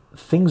yeah,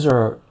 things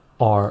are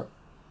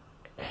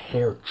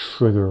hair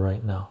trigger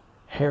right now.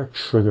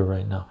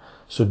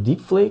 So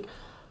Deepflake,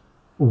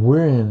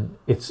 we're in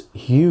its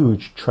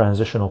huge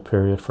transitional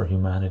period for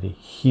humanity.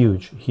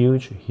 Huge.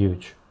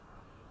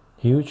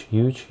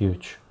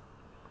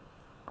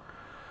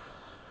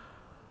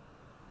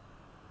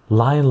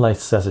 Lion Light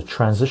says a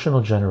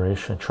transitional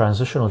generation.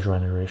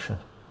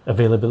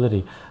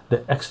 Availability.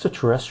 The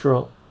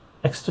extraterrestrial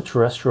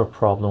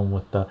problem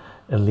with the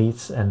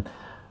elites and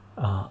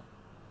the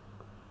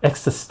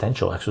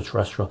existential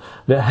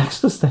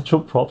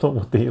problem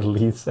with the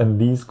elites and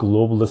these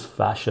globalist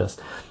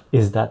fascists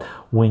is that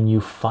when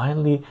you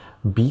finally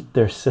beat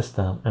their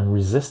system and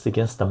resist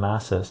against the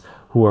masses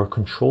who are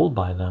controlled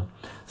by them,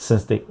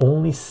 since they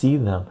only see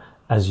them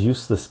as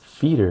useless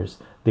feeders,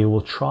 they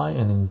will try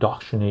and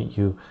indoctrinate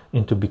you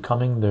into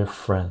becoming their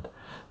friend.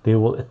 They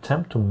will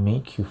attempt to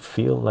make you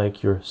feel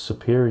like you're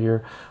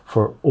superior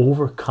for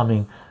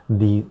overcoming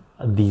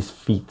these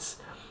feats.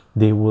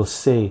 They will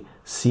say,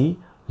 see,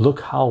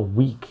 look how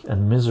weak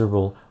and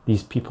miserable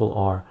these people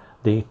are.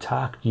 They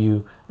attacked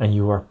you and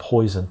you are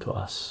poison to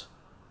us.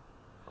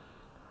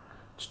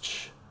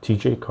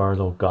 TJ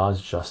Carlo,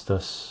 God's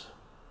justice.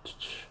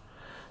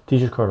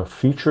 TJ Carlo,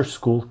 future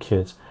school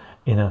kids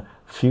in a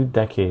few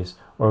decades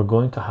are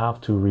going to have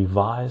to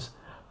revise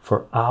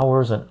for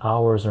hours and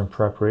hours in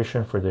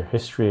preparation for their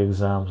history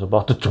exams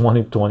about the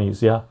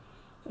 2020s. Yeah,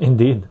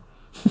 indeed.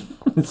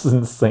 It's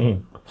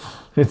insane.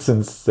 It's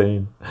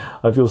insane.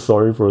 I feel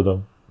sorry for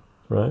them,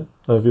 right?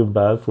 I feel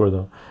bad for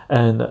them.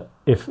 And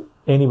if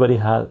anybody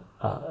has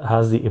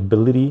the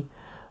ability,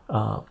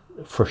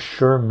 for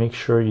sure, make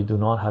sure you do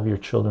not have your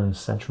children in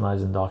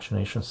centralized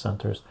indoctrination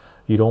centers.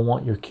 You don't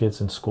want your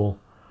kids in school.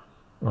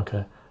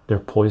 Okay, they're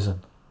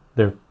poison.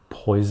 They're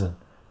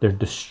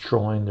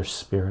destroying their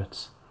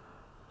spirits.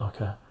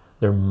 Okay,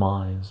 their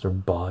minds, their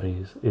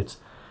bodies.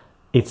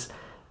 It's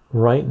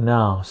right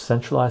now,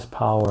 centralized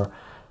power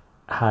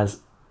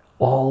has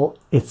all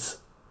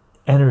its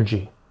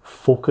energy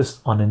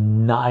focused on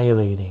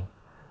annihilating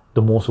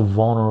the most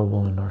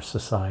vulnerable in our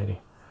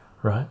society,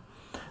 right?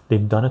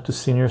 They've done it to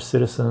senior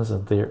citizens,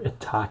 and they're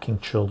attacking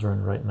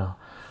children right now.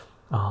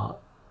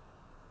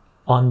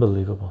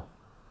 Unbelievable.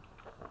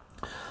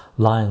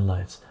 Lion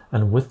lights.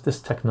 And with this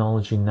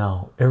technology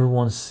now,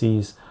 everyone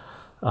sees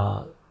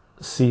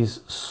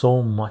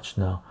so much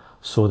now.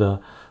 So the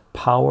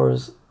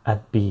powers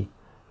at be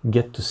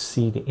get to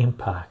see the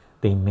impact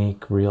they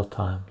make real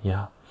time.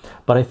 Yeah,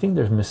 but I think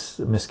they're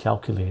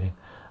miscalculating.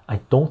 I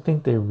don't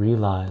think they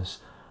realize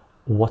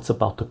what's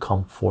about to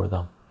come for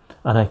them.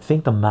 And I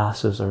think the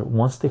masses are,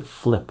 once they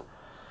flip,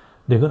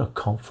 they're gonna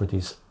come for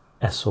these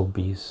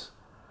SOBs.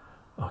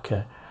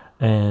 Okay,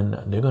 and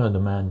they're gonna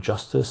demand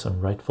justice,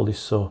 and rightfully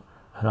so.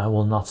 And I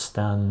will not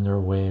stand in their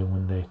way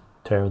when they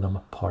tear them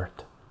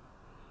apart.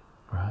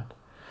 Right?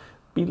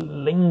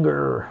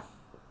 Belinger.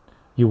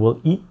 You will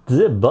eat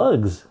the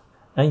bugs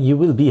and you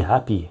will be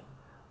happy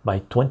by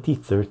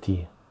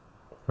 2030.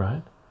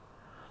 Right?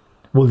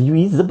 Will you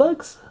eat the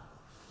bugs?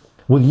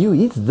 Will you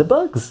eat the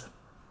bugs?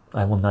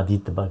 I will not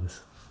eat the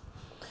bugs.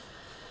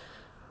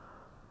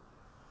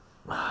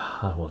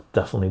 I will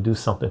definitely do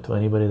something to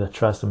anybody that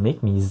tries to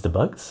make me eat the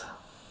bugs.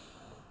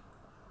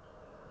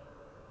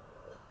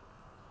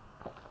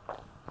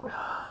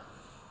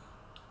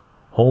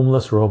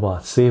 Homeless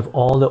robots. Save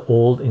all the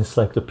old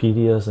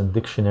encyclopedias and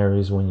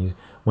dictionaries when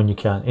you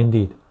can.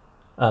 Indeed,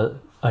 I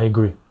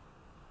agree.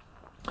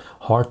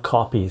 Hard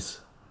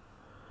copies.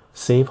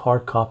 Save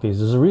hard copies.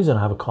 There's a reason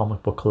I have a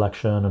comic book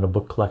collection and a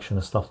book collection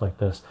and stuff like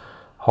this.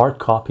 Hard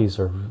copies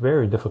are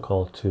very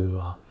difficult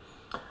to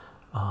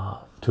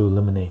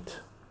eliminate,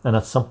 and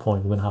at some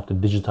point we're gonna have to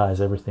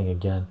digitize everything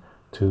again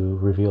to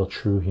reveal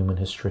true human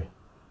history,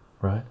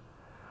 right?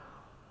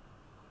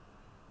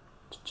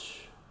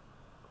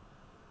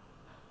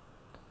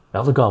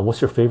 Elder God,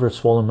 what's your favorite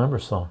Swollen Member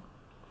song?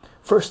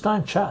 First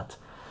time chat.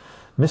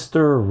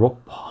 Mr.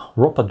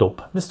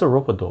 Ropadope. Mr.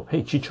 Ropadope.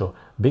 Hey Chicho,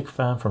 big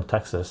fan from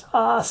Texas.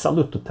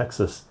 Salute to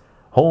Texas,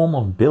 home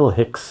of Bill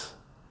Hicks.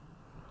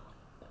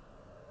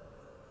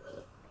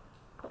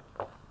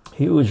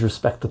 Huge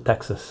respect to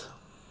Texas.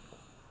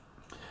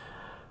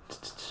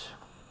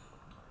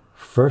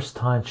 First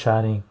time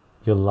chatting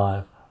you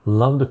live.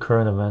 Love the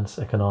current events,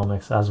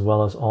 economics, as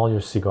well as all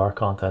your cigar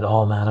content.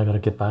 Oh man, I gotta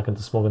get back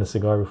into smoking a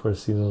cigar before the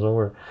season's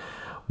over.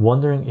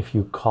 Wondering if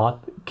you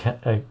caught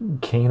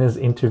Kana's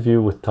interview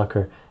with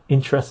Tucker.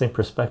 Interesting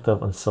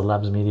perspective on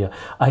celebs media.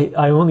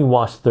 I only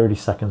watched 30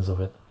 seconds of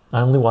it. I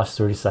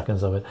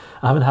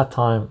haven't had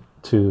time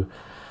to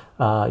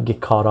get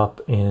caught up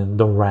in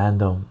the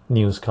random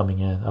news coming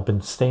in. I've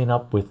been staying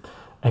up with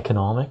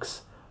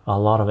economics, a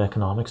lot of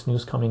economics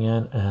news coming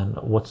in, and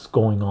what's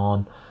going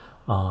on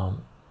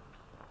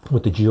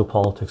with the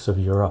geopolitics of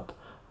Europe,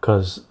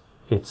 because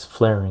it's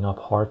flaring up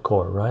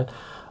hardcore, right?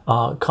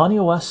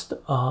 Kanye West,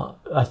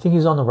 I think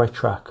he's on the right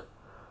track.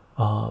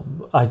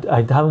 I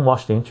haven't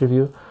watched the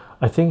interview.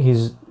 I think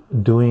he's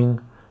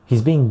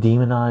being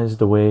demonized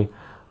the way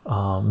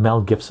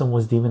Mel Gibson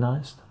was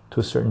demonized to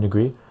a certain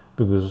degree,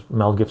 because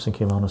Mel Gibson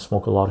came out and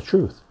spoke a lot of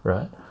truth,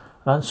 right?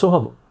 And so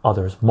have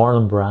others.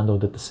 Marlon Brando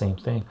did the same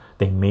thing.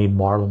 They made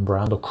Marlon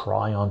Brando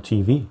cry on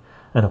TV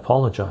and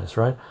apologize,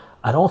 right?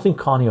 I don't think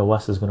Kanye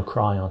West is going to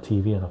cry on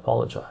TV and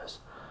apologize,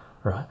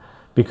 right?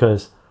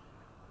 Because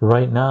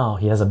right now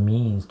he has a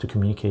means to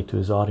communicate to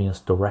his audience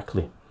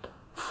directly.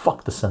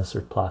 Fuck the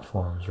censored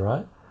platforms,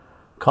 right?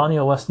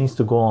 Kanye West needs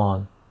to go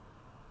on.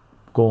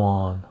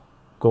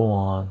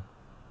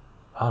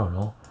 I don't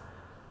know.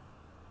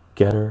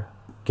 Getter,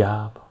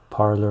 Gab,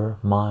 Parler,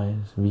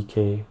 Minds,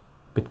 VK,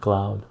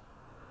 BitCloud.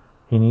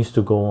 He needs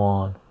to go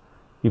on.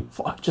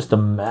 Just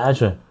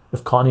imagine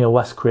if Kanye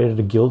West created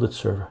a Gilded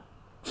server.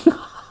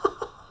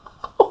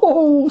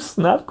 Oh,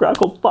 snap,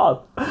 crackle,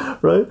 pop,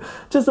 right?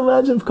 Just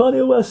imagine if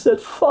Kanye West said,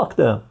 fuck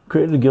them,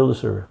 created a Gilded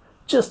server.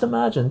 Just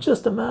imagine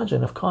if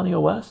Kanye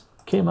West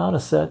came out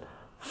and said,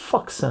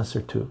 fuck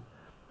Censor2.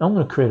 I'm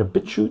going to create a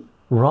BitChute,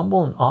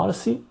 Rumble, and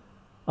Odyssey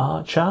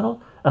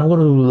channel, and I'm going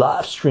to do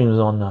live streams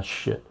on that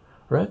shit,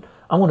 right?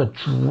 I'm going to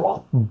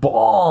drop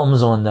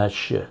bombs on that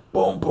shit.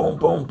 Boom, boom,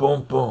 boom,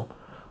 boom, boom,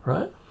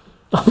 right?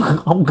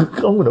 I'm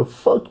going to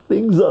fuck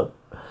things up.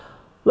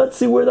 Let's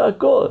see where that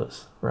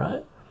goes,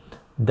 right?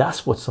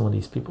 That's what some of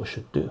these people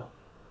should do.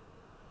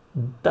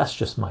 That's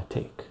just my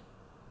take,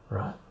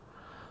 right?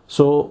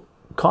 So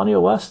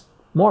Kanye West,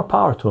 more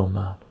power to him,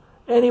 man.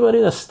 Anybody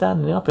that's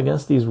standing up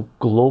against these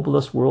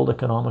globalist World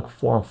Economic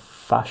Forum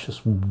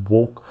fascist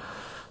woke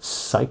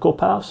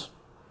psychopaths,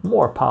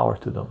 more power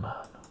to them,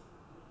 man.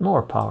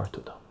 More power to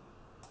them,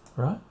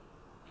 right?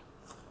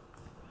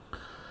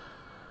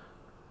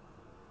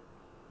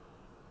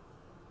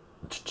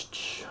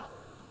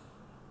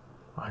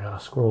 I gotta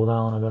scroll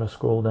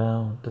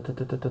down.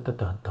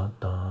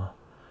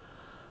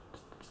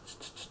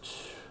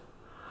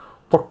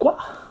 Pourquoi?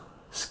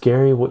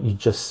 Scary what you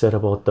just said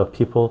about the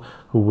people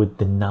who would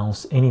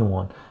denounce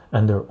anyone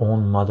and their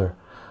own mother.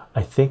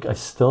 I think I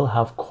still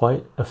have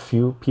quite a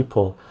few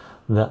people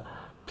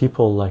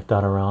like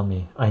that around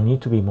me. I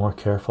need to be more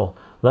careful.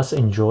 Let's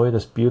enjoy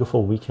this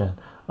beautiful weekend.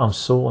 I'm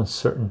so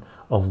uncertain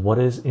of what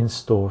is in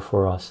store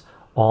for us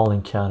all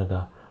in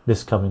Canada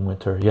this coming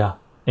winter. Yeah,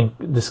 and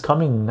this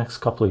coming next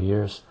couple of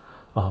years,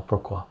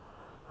 pourquoi,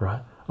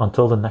 right?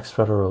 Until the next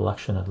federal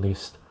election at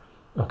least.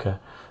 Okay,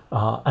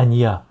 and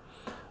yeah,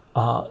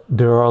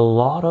 there are a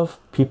lot of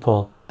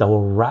people that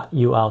will rat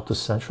you out to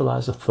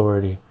centralized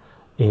authority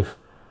if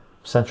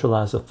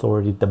centralized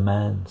authority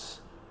demands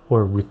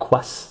or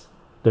requests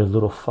their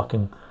little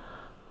fucking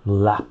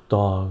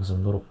lapdogs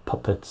and little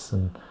puppets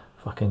and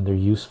fucking their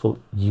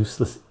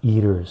useless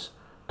eaters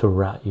to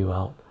rat you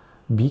out.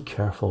 Be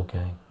careful,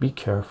 gang. Be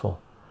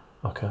careful.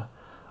 Okay,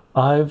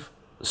 I've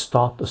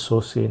stopped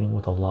associating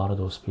with a lot of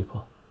those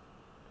people,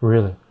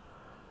 really.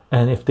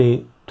 And if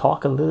they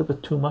talk a little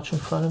bit too much in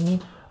front of me,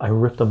 I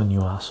rip them a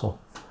new asshole,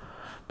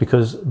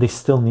 because they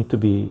still need to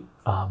be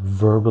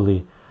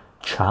verbally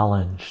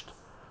challenged.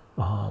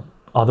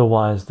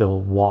 Otherwise they'll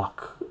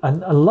walk,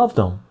 and I love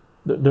them.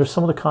 They're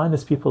some of the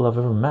kindest people I've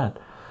ever met,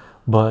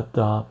 but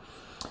the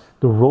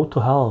road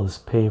to hell is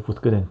paved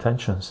with good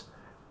intentions,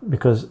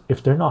 because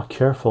if they're not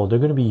careful, they're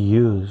going to be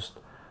used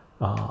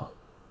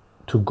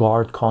to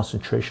guard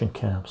concentration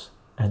camps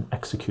and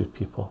execute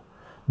people.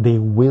 They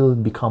will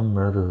become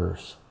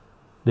murderers.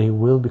 They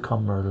will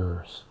become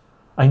murderers.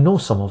 I know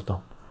some of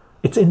them.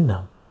 It's in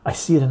them. I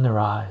see it in their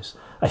eyes.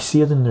 I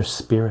see it in their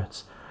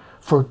spirits.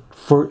 For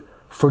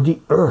the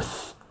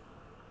earth,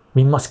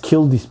 we must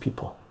kill these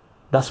people.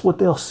 That's what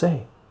they'll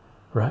say,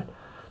 right?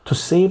 To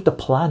save the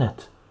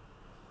planet.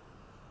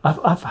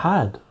 I've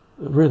had,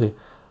 really,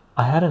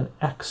 I had an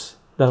ex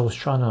that I was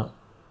trying to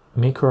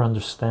make her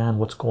understand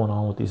what's going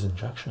on with these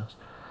injections.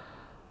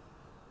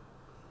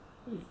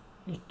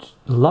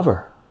 Love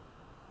her.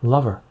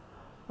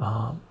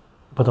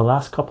 But the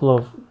last couple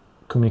of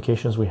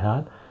communications we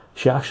had,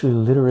 she actually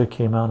literally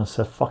came out and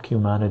said, fuck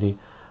humanity.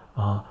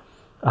 I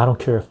don't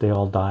care if they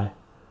all die,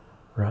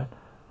 right?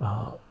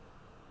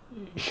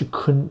 She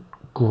couldn't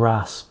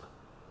grasp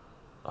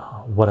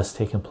what has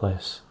taken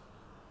place.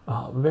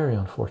 Very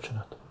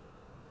unfortunate.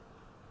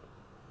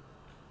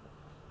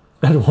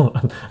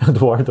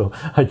 Eduardo,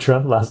 I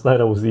dreamt last night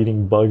I was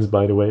eating bugs,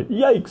 by the way.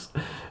 Yikes!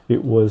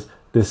 It was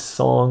this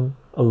song,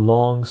 a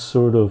long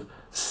sort of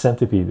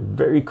centipede,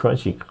 very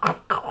crunchy.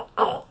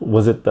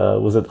 Was it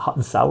hot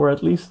and sour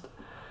at least?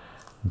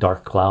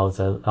 Dark Clouds,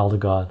 Elder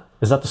God.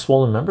 Is that the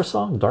Swollen Member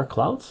song? Dark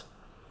Clouds?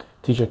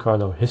 TJ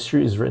Carlo,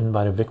 history is written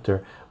by the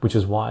victor, which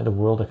is why the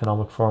World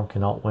Economic Forum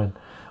cannot win.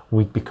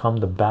 We become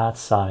the bad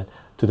side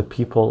to the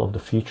people of the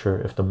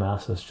future if the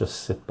masses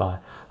just sit by.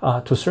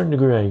 To a certain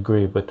degree, I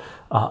agree, but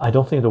I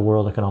don't think the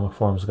World Economic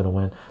Forum is going to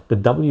win. The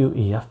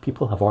WEF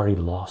people have already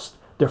lost.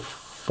 They're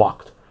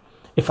fucked.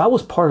 If I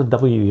was part of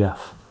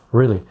WEF,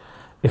 really,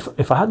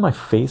 if I had my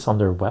face on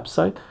their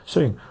website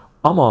saying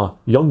I'm a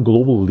young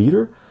global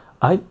leader,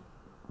 I'd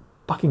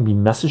fucking be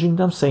messaging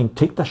them saying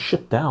take that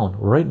shit down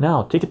right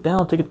now, take it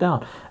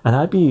down, and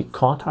I'd be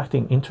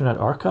contacting Internet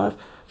Archive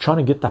trying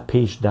to get that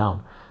page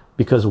down,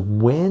 because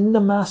when the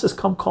masses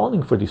come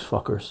calling for these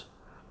fuckers,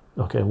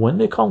 okay, when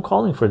they come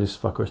calling for these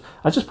fuckers,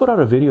 I just put out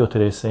a video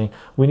today saying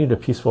we need a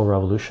peaceful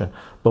revolution,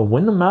 but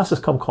when the masses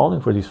come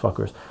calling for these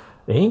fuckers,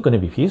 they ain't going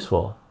to be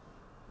peaceful,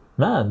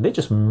 man. They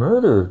just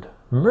murdered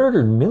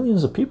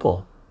millions of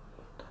people.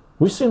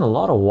 We've seen a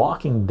lot of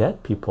Walking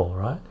Dead people,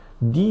 right?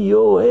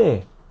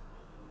 DOA,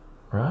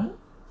 right?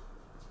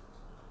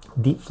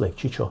 Deep Flake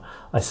Chicho,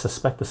 I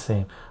suspect the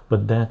same,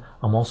 but then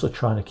I'm also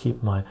trying to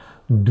keep my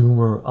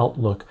doomer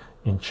outlook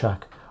in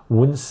check.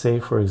 Wouldn't say,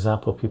 for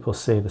example, people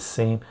say the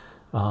same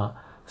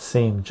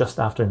just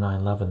after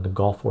 9/11, the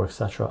Gulf War,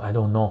 etc. I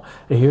don't know.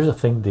 Here's the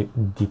thing,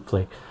 Deep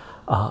Flake,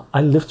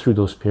 I lived through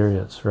those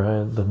periods,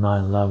 right? The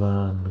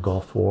 9/11, the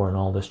Gulf War, and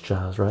all this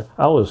jazz, right?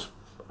 I was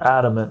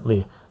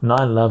adamantly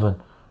 9/11.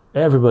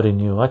 Everybody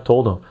knew. I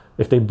told them,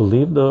 if they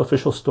believed the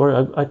official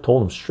story, I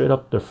told them straight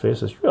up their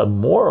faces, you're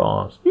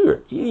morons, you're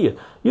an idiot.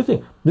 You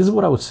think, this is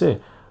what I would say.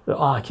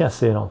 I can't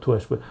say it on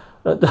Twitch, but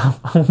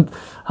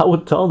I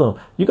would tell them,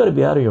 you got to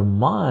be out of your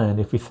mind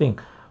if you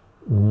think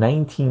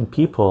 19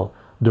 people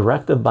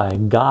directed by a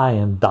guy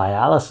in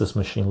dialysis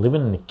machine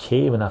living in a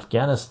cave in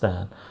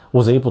Afghanistan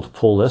was able to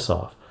pull this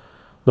off.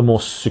 The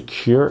most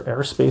secure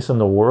airspace in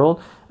the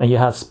world, and you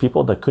had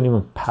people that couldn't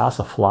even pass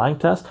a flying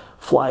test,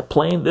 fly a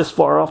plane this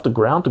far off the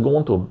ground to go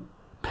into a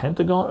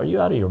Pentagon? Are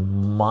you out of your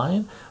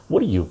mind?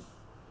 What are you,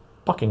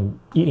 fucking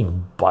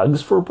eating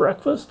bugs for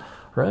breakfast,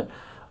 right?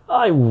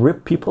 I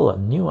rip people a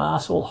new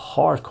asshole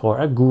hardcore.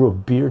 I grew a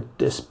beard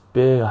this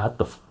big. I had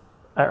the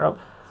Arab.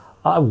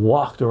 I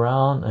walked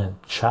around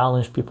and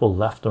challenged people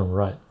left and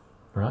right,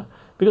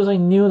 because I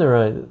knew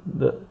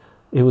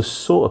it was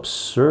so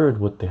absurd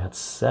what they had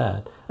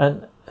said,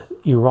 and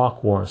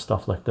Iraq war and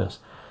stuff like this.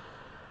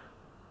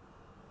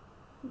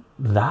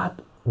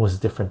 That was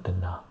different than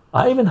now.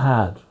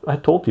 I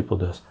told people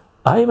this,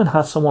 I even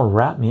had someone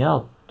rat me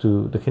out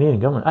to the Canadian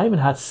government. I even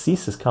had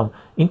CSIS come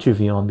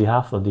interview on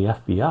behalf of the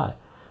FBI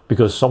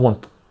because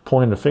someone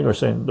pointed a finger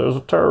saying there's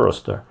a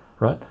terrorist there,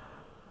 right?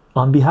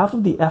 On behalf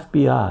of the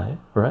FBI,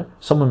 right?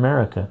 Some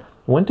American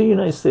went to the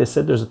United States,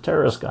 said there's a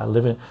terrorist guy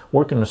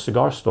working in a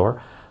cigar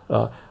store.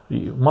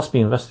 You must be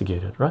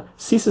investigated, right?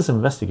 CSIS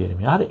investigating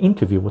me. I had an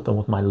interview with them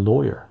with my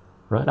lawyer,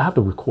 right? I have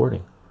the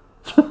recording,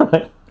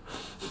 right?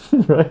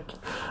 Right?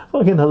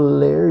 Fucking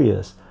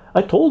hilarious.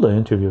 I told the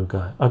interview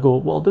guy, I go,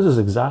 well, this is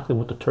exactly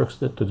what the Turks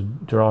did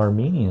to our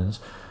Armenians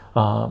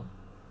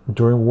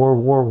during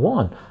World War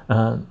One,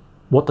 and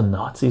what the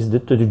Nazis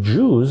did to the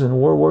Jews in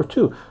World War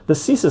Two. The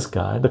CSIS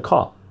guy, the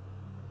cop,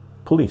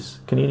 police,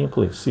 Canadian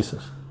police,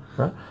 CSIS,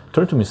 right,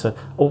 turned to me and said,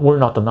 oh, we're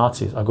not the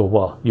Nazis. I go,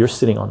 well, you're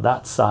sitting on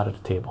that side of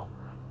the table,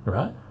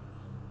 right?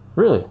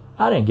 Really,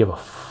 I didn't give a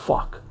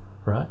fuck,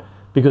 right?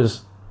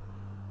 Because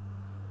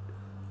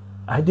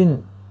I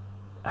didn't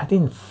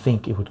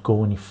think it would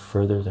go any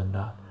further than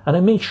that, and I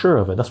made sure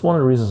of it. That's one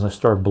of the reasons I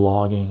started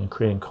blogging and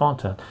creating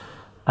content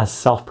as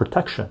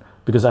self-protection,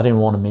 because I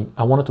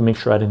wanted to make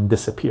sure I didn't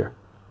disappear,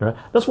 right?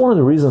 That's one of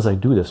the reasons I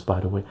do this, by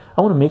the way.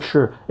 I want to make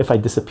sure if I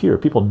disappear,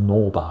 people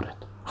know about it.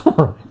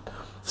 Right?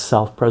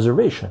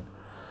 Self-preservation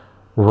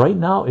right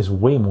now is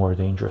way more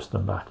dangerous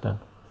than back then.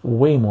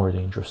 Way more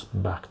dangerous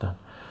than back then.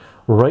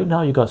 Right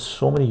now, you got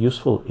so many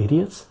useful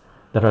idiots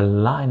that are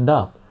lined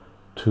up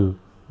to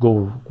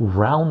go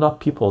round up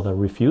people that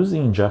refuse the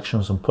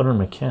injections and put them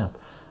in a camp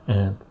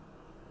and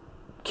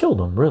kill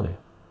them, really,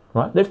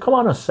 right? They've come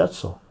out and said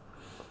so.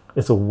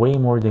 It's a way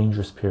more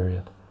dangerous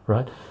period,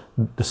 right?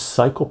 The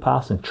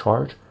psychopaths in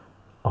charge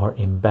are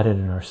embedded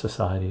in our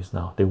societies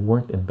now. They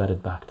weren't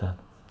embedded back then.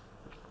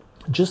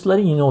 Just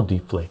letting you know,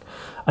 Deep Flake,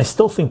 I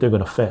still think they're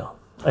going to fail.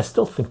 I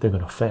still think they're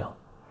going to fail.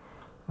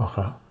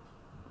 Okay.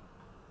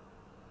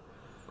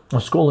 I'm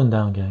scrolling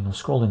down, gang. I'm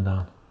scrolling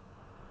down.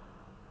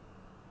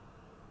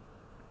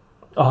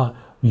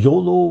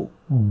 YOLO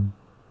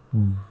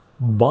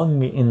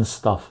bung in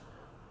stuff.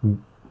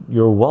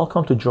 You're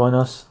welcome to join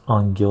us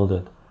on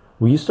Gilded.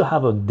 We used to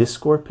have a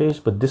Discord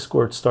page, but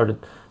Discord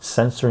started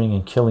censoring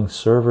and killing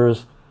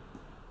servers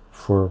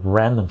for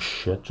random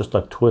shit, just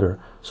like Twitter.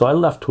 So I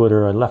left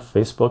Twitter, I left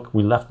Facebook,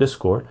 we left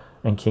Discord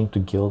and came to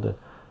Gilded.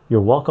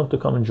 You're welcome to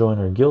come and join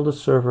our Gilded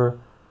server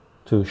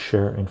to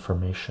share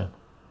information.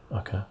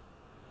 Okay.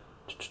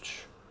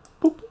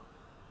 Boop.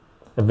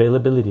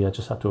 Availability, I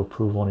just have to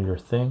approve one of your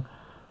thing.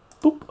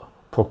 Boop.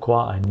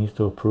 Pourquoi, I need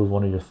to approve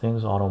one of your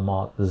things.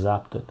 Automod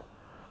zapped it.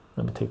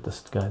 Let me take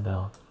this guy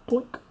down.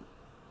 Boink.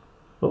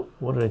 Oh,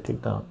 what did I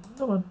take down?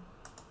 Come on.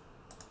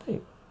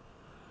 Hey.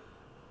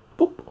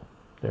 Boop.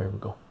 There we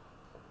go.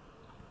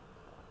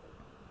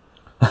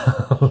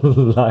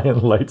 Lion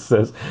Light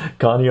says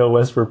Kanye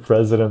West for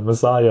president,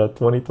 Messiah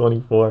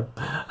 2024.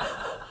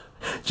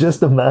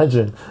 Just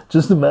imagine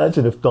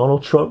if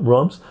Donald Trump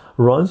runs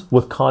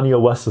with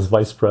Kanye West as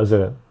vice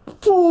president.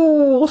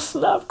 Ooh,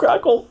 snap,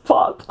 crackle,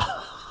 pop.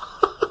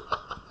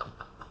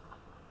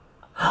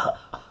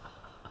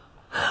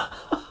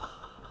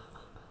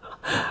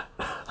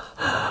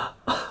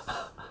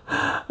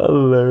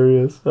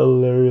 Hilarious.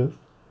 Funny.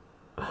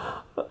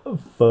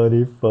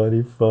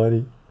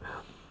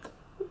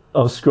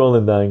 I'm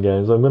scrolling down,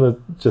 guys. I'm gonna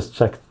just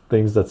check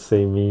things that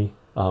say me,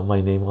 my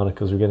name on it,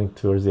 because we're getting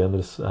towards the end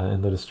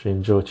of the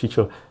stream. Joe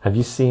Chicho, have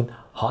you seen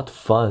Hot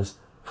Fuzz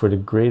for the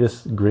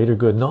greater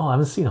good? No, I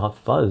haven't seen Hot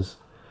Fuzz.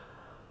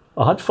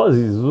 Hot Fuzz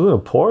is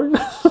porn,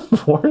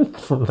 porn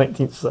from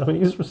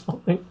 1970s or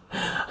something.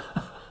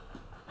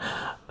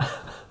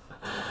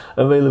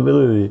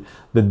 Availability.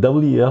 The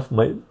WEF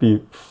might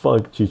be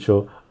fucked,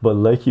 Chicho, but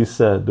like you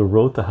said, the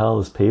road to hell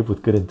is paved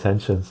with good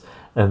intentions,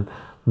 and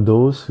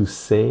those who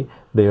say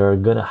they are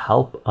gonna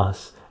help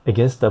us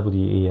against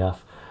WEF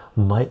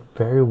might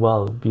very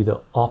well be the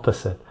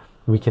opposite.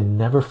 We can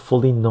never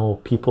fully know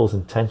people's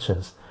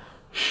intentions.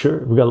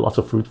 Sure, we got lots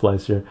of fruit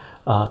flies here.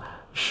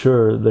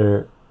 Sure,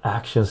 their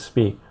actions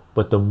speak,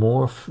 but the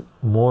more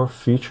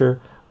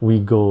future we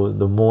go,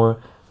 the more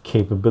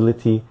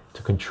capability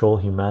to control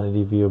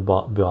humanity via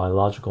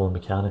biological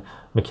and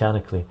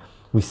mechanically.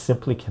 We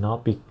simply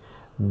cannot be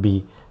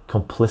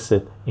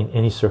complicit in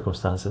any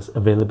circumstances.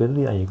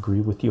 Availability, I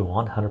agree with you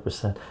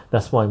 100%.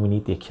 That's why we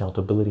need the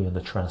accountability and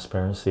the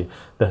transparency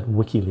that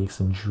WikiLeaks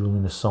and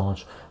Julian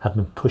Assange have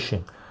been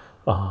pushing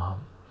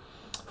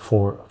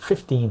for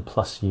 15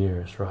 plus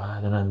years,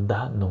 right? And on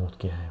that note,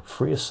 gang,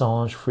 free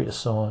Assange, free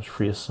Assange,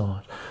 free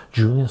Assange.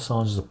 Julian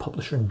Assange is a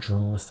publisher and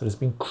journalist that is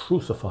being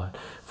crucified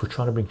for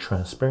trying to bring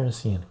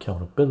transparency and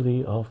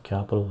accountability of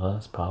capital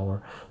as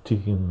power to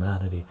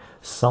humanity,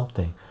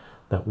 something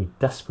that we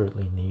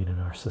desperately need in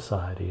our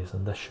societies,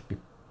 and that should be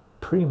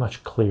pretty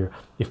much clear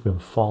if you've been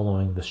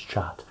following this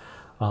chat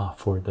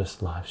for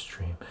this live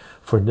stream.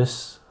 For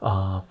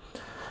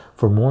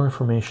more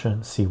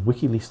information, see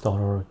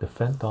wikileaks.org,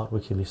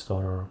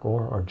 defend.wikileaks.org,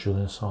 or our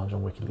Julian Assange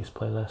and WikiLeaks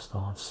playlist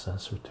on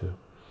CensorTube.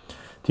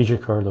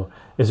 TJ Carlo,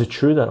 is it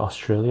true that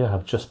Australia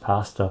have just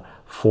passed a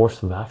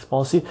forced vax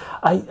policy?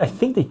 I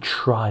think they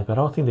tried, but I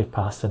don't think they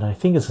passed it. And I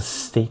think it's a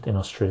state in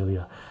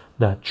Australia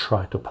that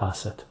tried to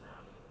pass it.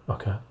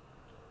 Okay.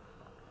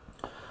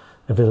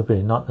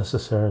 Availability, not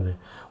necessarily.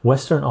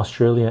 Western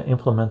Australia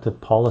implemented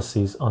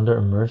policies under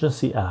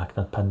Emergency Act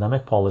and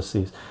pandemic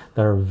policies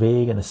that are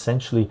vague and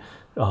essentially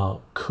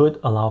could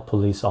allow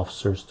police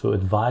officers to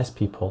advise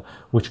people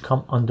which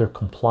come under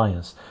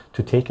compliance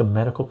to take a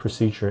medical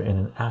procedure in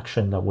an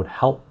action that would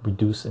help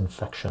reduce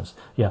infections.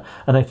 Yeah,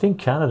 and I think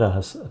Canada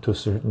has to a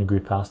certain degree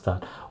passed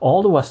that.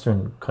 All the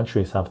Western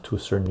countries have to a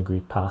certain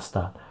degree passed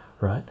that,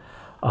 right?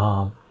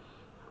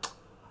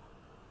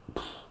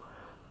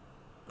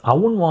 I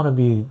wouldn't want to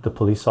be the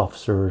police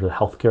officer or the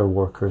healthcare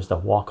workers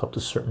that walk up to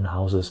certain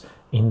houses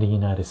in the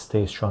United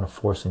States trying to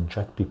force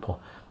inject people.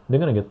 They're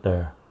gonna get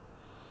there.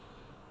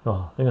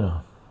 Oh, they're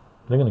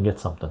gonna get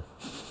something.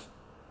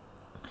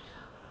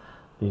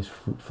 These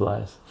fruit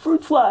flies.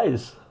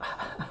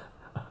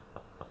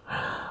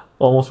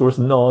 Almost worse.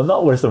 No,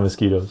 not worse than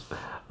mosquitoes.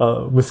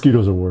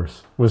 Mosquitoes are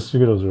worse.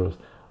 Mosquitoes are worse.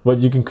 But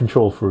you can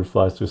control fruit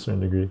flies to a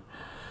certain degree.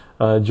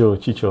 Joe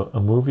Chicho,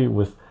 a movie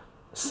with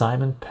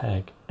Simon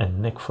Pegg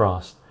and Nick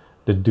Frost,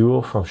 the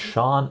duo from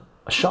Shaun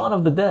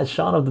of the Dead.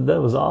 Shaun of the Dead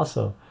was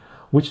awesome.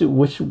 What's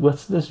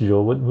this,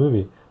 Joe? What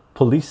movie?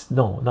 Police?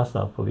 No, that's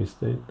not Police.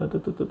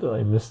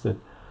 I missed it.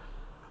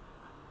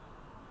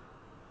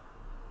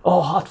 Oh,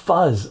 Hot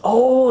Fuzz.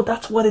 Oh,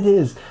 that's what it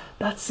is.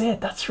 That's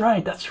it. That's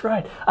right. That's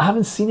right. I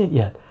haven't seen it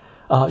yet.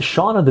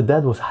 Shaun of the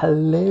Dead was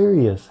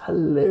hilarious.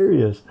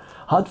 Hilarious.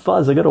 Hot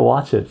Fuzz. I gotta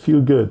watch it.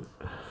 Feel good.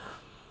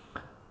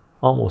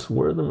 Almost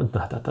word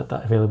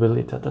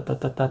availability.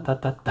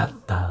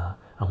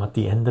 I'm at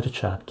the end of the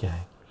chat,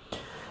 gang.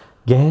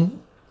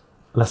 Gang,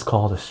 let's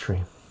call the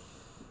stream.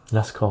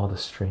 Let's call the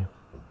stream.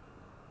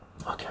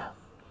 Okay.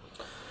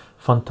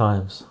 Fun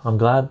times. I'm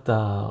glad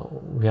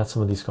we had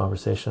some of these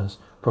conversations.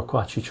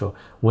 Pourquoi, Chicho?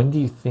 When do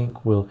you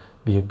think will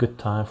be a good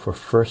time for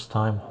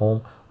first-time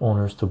home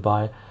owners to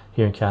buy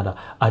here in Canada?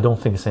 I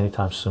don't think it's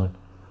anytime soon.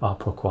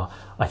 Pourquoi?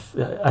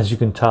 As you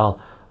can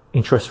tell,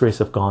 interest rates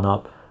have gone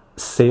up.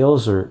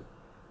 Sales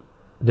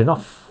they're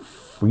not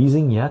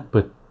freezing yet,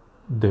 but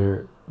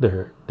they're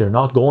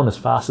not going as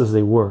fast as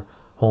they were.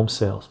 Home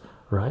sales,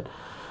 right?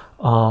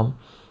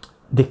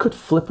 They could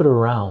flip it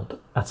around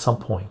at some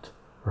point,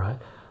 right?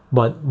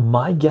 But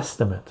my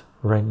guesstimate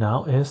right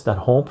now is that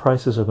home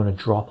prices are going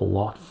to drop a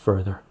lot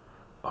further.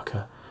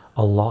 Okay,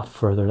 a lot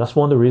further. That's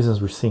one of the reasons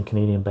we're seeing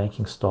Canadian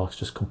banking stocks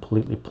just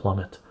completely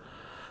plummet,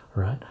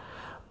 right?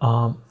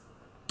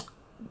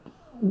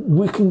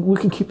 We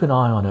can keep an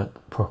eye on it,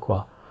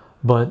 pourquoi?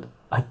 But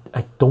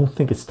I don't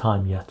think it's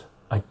time yet.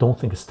 I don't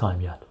think it's time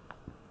yet.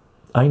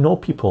 I know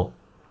people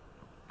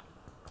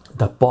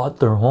that bought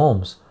their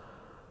homes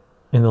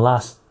in the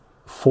last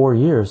 4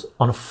 years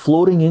on a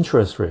floating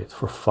interest rate,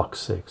 for fuck's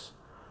sakes.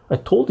 I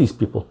told these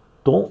people,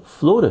 don't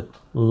float it,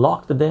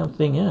 lock the damn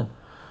thing in.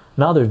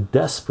 Now they're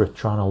desperate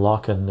trying to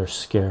lock it and they're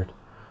scared.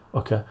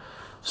 Okay,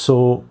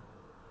 so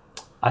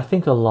I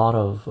think a lot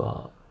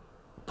of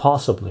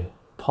possibly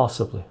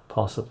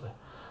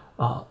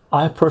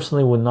I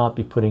personally would not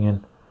be putting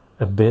in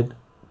a bid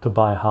to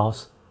buy a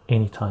house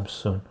anytime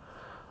soon,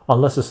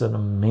 unless it's an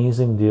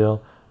amazing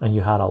deal and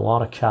you had a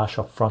lot of cash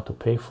up front to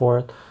pay for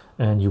it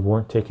and you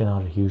weren't taking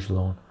out a huge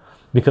loan.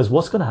 Because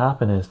what's going to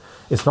happen is,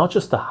 it's not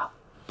just the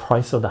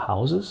price of the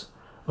houses.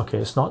 Okay,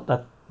 it's not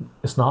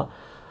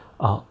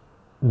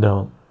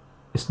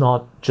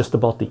just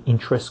about the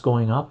interest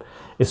going up.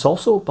 It's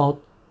also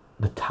about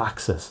the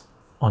taxes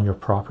on your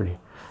property.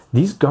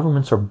 These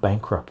governments are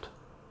bankrupt,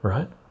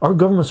 right? Our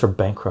governments are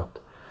bankrupt.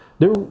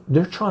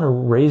 They're trying to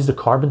raise the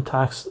carbon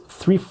tax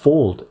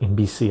threefold in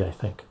BC, I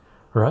think,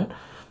 right?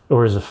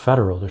 Or is it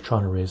federal? They're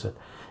trying to raise it.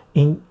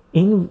 In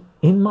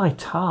my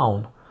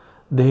town,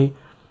 they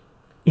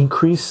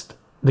increased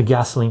the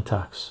gasoline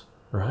tax,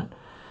 right?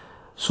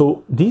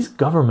 So these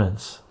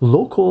governments,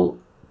 local,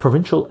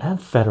 provincial,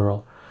 and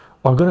federal,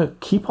 are going to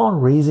keep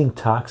on raising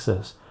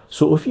taxes.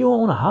 So if you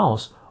own a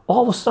house,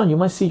 all of a sudden you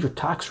might see your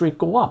tax rate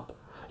go up,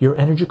 your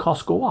energy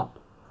costs go up,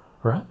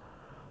 right?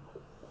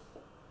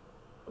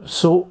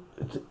 So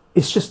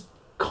it's just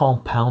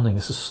compounding.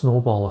 It's a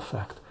snowball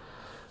effect.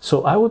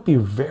 So I would be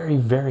very,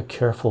 very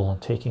careful on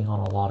taking on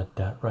a lot of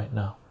debt right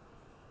now.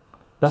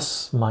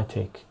 That's my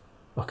take.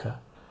 Okay.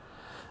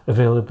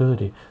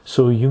 Availability.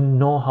 So you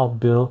know how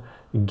Bill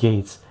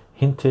Gates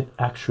hinted,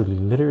 actually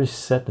literally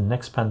said, the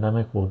next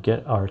pandemic will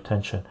get our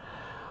attention.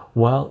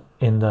 Well,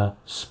 in the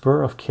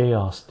spur of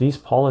chaos, these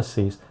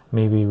policies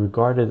may be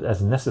regarded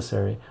as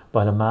necessary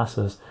by the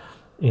masses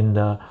in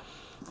the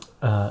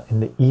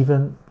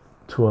even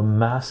to a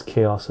mass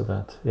chaos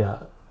event.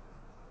 Yeah,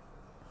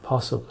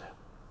 possibly.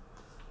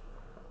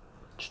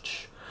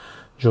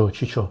 Joe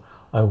Chicho,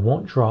 I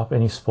won't drop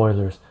any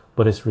spoilers,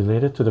 but it's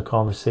related to the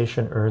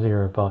conversation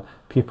earlier about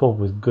people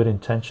with good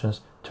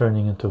intentions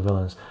turning into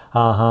villains.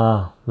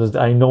 I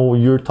know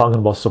you're talking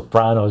about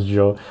Sopranos,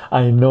 Joe.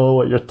 I know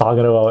what you're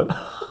talking about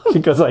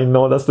because I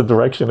know that's the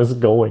direction it's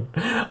going.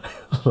 I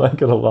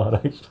like it a lot,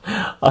 actually.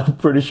 I'm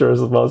pretty sure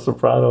it's about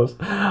Sopranos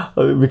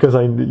because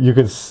you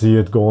can see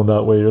it going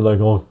that way. You're like,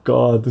 oh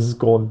god, this is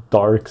going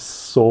dark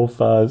so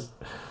fast.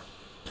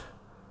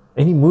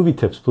 Any movie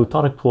tips?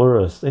 Plutonic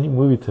pluralist. Any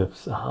movie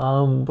tips?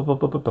 Any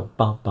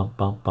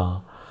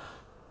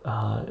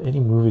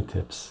movie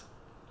tips?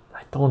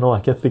 I don't know. I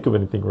can't think of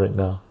anything right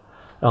now.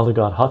 Elder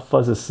God, Hot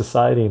Fuzz is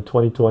society in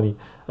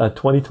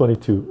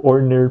 2022.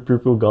 Ordinary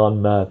people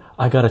gone mad.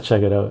 I gotta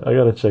check it out.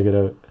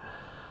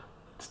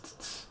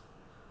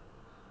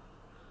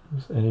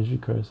 Energy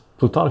crisis.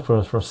 Plutonic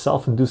pluralist, from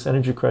self-induced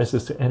energy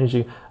crisis to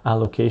energy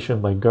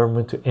allocation by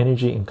government to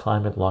energy and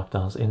climate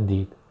lockdowns.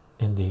 Indeed.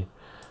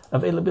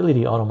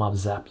 Availability, Automap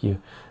zap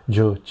you.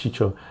 Joe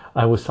Chicho,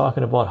 I was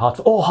talking about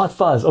Hot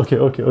Fuzz. Okay,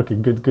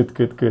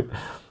 good.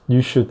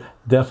 You should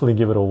definitely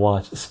give it a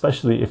watch,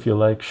 especially if you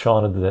like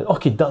Shaun of the Dead.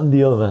 Okay, done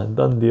deal, man,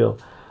 done deal.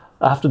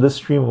 After this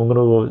stream, I'm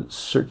gonna go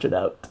search it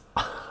out.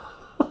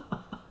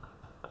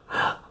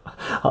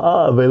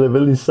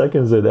 Availability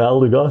seconds it.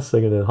 Aldo Goss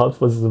second it. Hot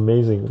Fuzz is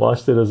amazing.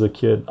 Watched it as a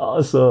kid.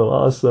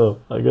 Awesome.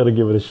 I gotta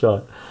give it a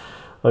shot.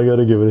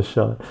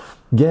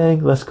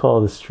 Gang, let's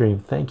call the stream.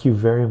 Thank you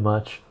very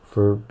much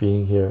for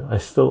being here. I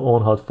still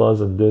own Hot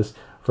Fuzz and this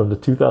from the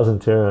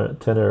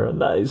 2010 era.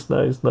 Nice.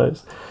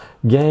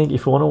 Gang,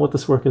 if you want to know what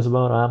this work is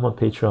about, I am on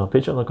Patreon,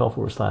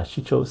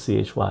 patreon.com/Chicho,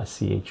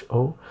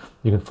 CHYCHO.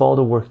 You can follow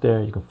the work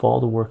there. You can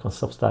follow the work on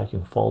Substack. You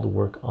can follow the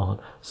work on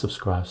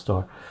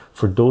Subscribestar.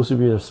 For those of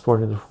you that are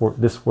supporting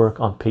this work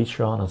on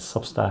Patreon and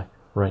Substack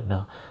right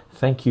now,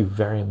 thank you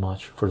very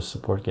much for the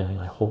support, gang.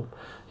 I hope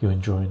you're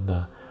enjoying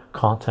the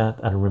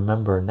content. And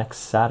remember, next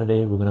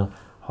Saturday, we're going to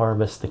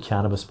harvest the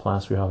cannabis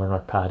plants we have on our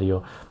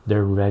patio.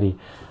 They're ready.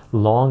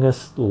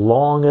 Longest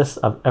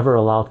I've ever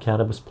allowed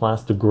cannabis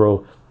plants to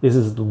grow. This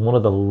is one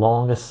of the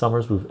longest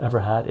summers we've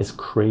ever had. It's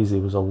crazy.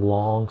 It was a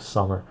long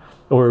summer,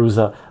 or it was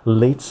a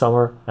late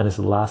summer, and it's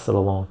lasted a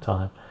long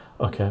time.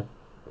 Okay,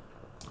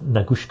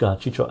 Nagushka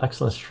Chicho,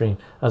 excellent stream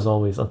as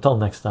always. Until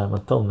next time,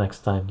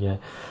 yeah,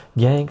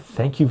 gang,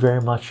 thank you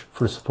very much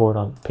for the support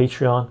on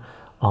Patreon,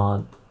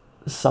 on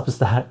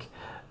Substack,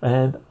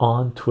 and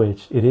on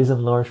Twitch. It is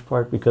in large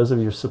part because of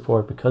your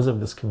support, because of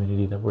this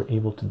community, that we're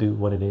able to do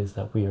what it is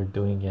that we are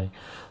doing, gang.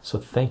 So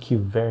thank you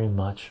very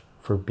much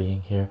for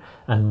being here.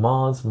 And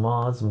mods,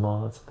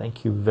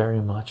 thank you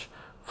very much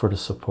for the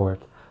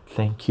support.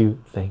 Thank you.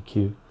 Okay,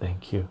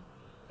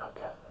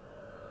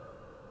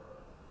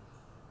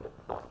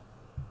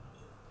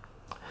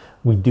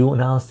 we do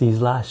announce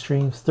these live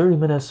streams 30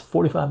 minutes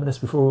 45 minutes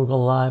before we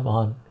go live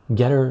on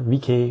Getter,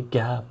 VK,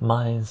 Gab,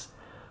 Minds,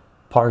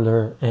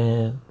 Parlor,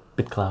 and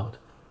BitCloud,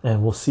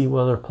 and we'll see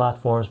what other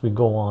platforms we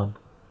go on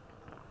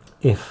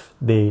if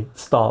they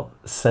stop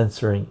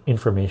censoring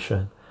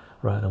information.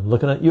 Right, I'm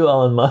looking at you,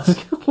 Elon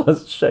Musk.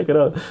 Let's check it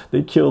out.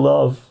 They're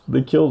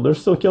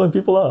still killing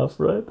people off,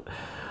 right?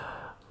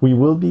 We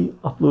will be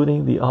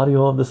uploading the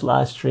audio of this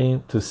live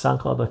stream to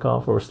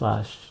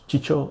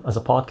soundcloud.com/Chicho as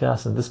a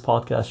podcast, and this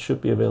podcast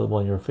should be available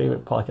on your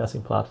favorite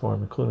podcasting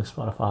platform, including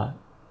Spotify,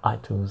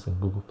 iTunes,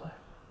 and Google Play.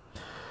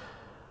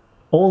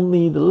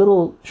 Only the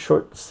little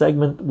short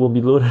segment will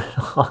be loaded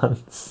on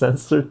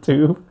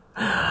CensorTube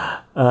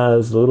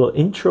as a little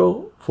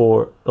intro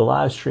for the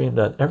live stream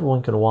that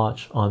everyone can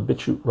watch on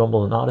BitChute,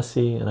 Rumble, and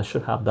Odyssey, and I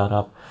should have that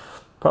up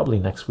probably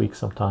next week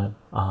sometime.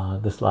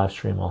 This live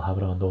stream, I'll have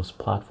it on those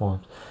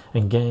platforms.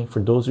 And gang,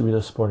 for those of you that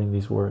are supporting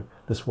this work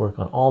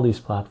on all these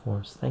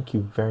platforms, thank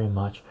you very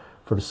much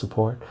for the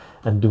support.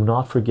 And do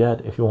not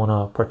forget, if you want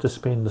to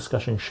participate in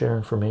discussion, share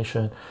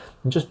information,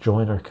 and just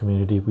join our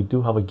community, we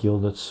do have a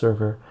Guilded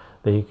server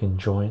that you can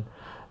join.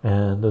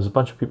 And there's a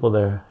bunch of people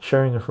there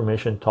sharing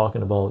information,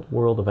 talking about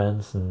world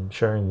events and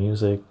sharing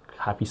music,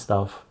 happy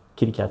stuff,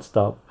 kitty cat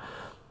stuff,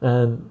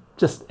 and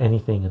just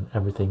anything and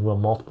everything. We'll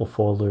have multiple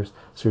folders,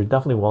 so you're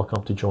definitely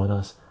welcome to join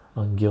us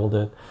on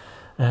Guilded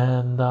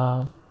and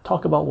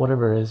talk about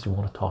whatever it is you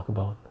want to talk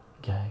about,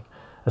 gang.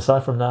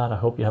 Aside from that, I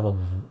hope you have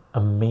an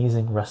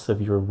amazing rest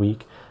of your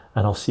week,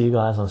 and I'll see you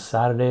guys on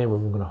Saturday where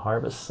we're going to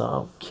harvest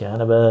some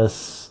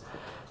cannabis,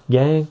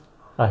 gang.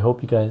 I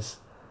hope you guys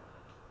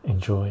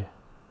enjoy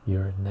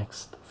your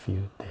next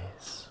few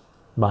days.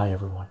 Bye,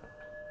 everyone.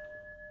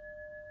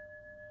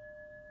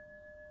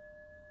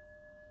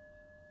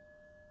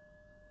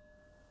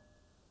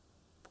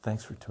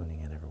 Thanks for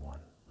tuning in, everyone.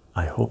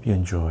 I hope you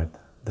enjoyed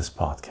this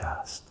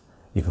podcast.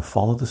 You can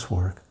follow this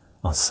work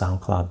on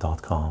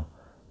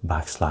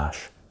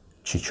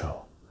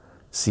soundcloud.com/Chicho,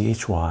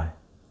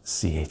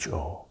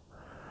 CHYCHO.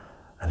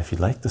 And if you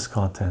like this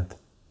content,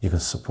 you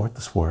can support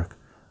this work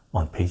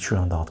on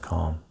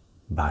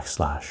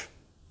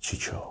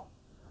patreon.com/Chicho,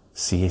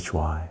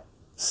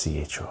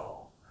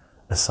 CHYCHO.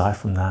 Aside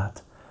from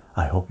that,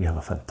 I hope you have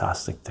a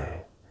fantastic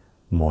day,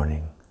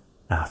 morning,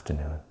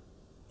 afternoon,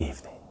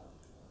 evening.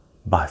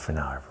 Bye for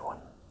now, everyone.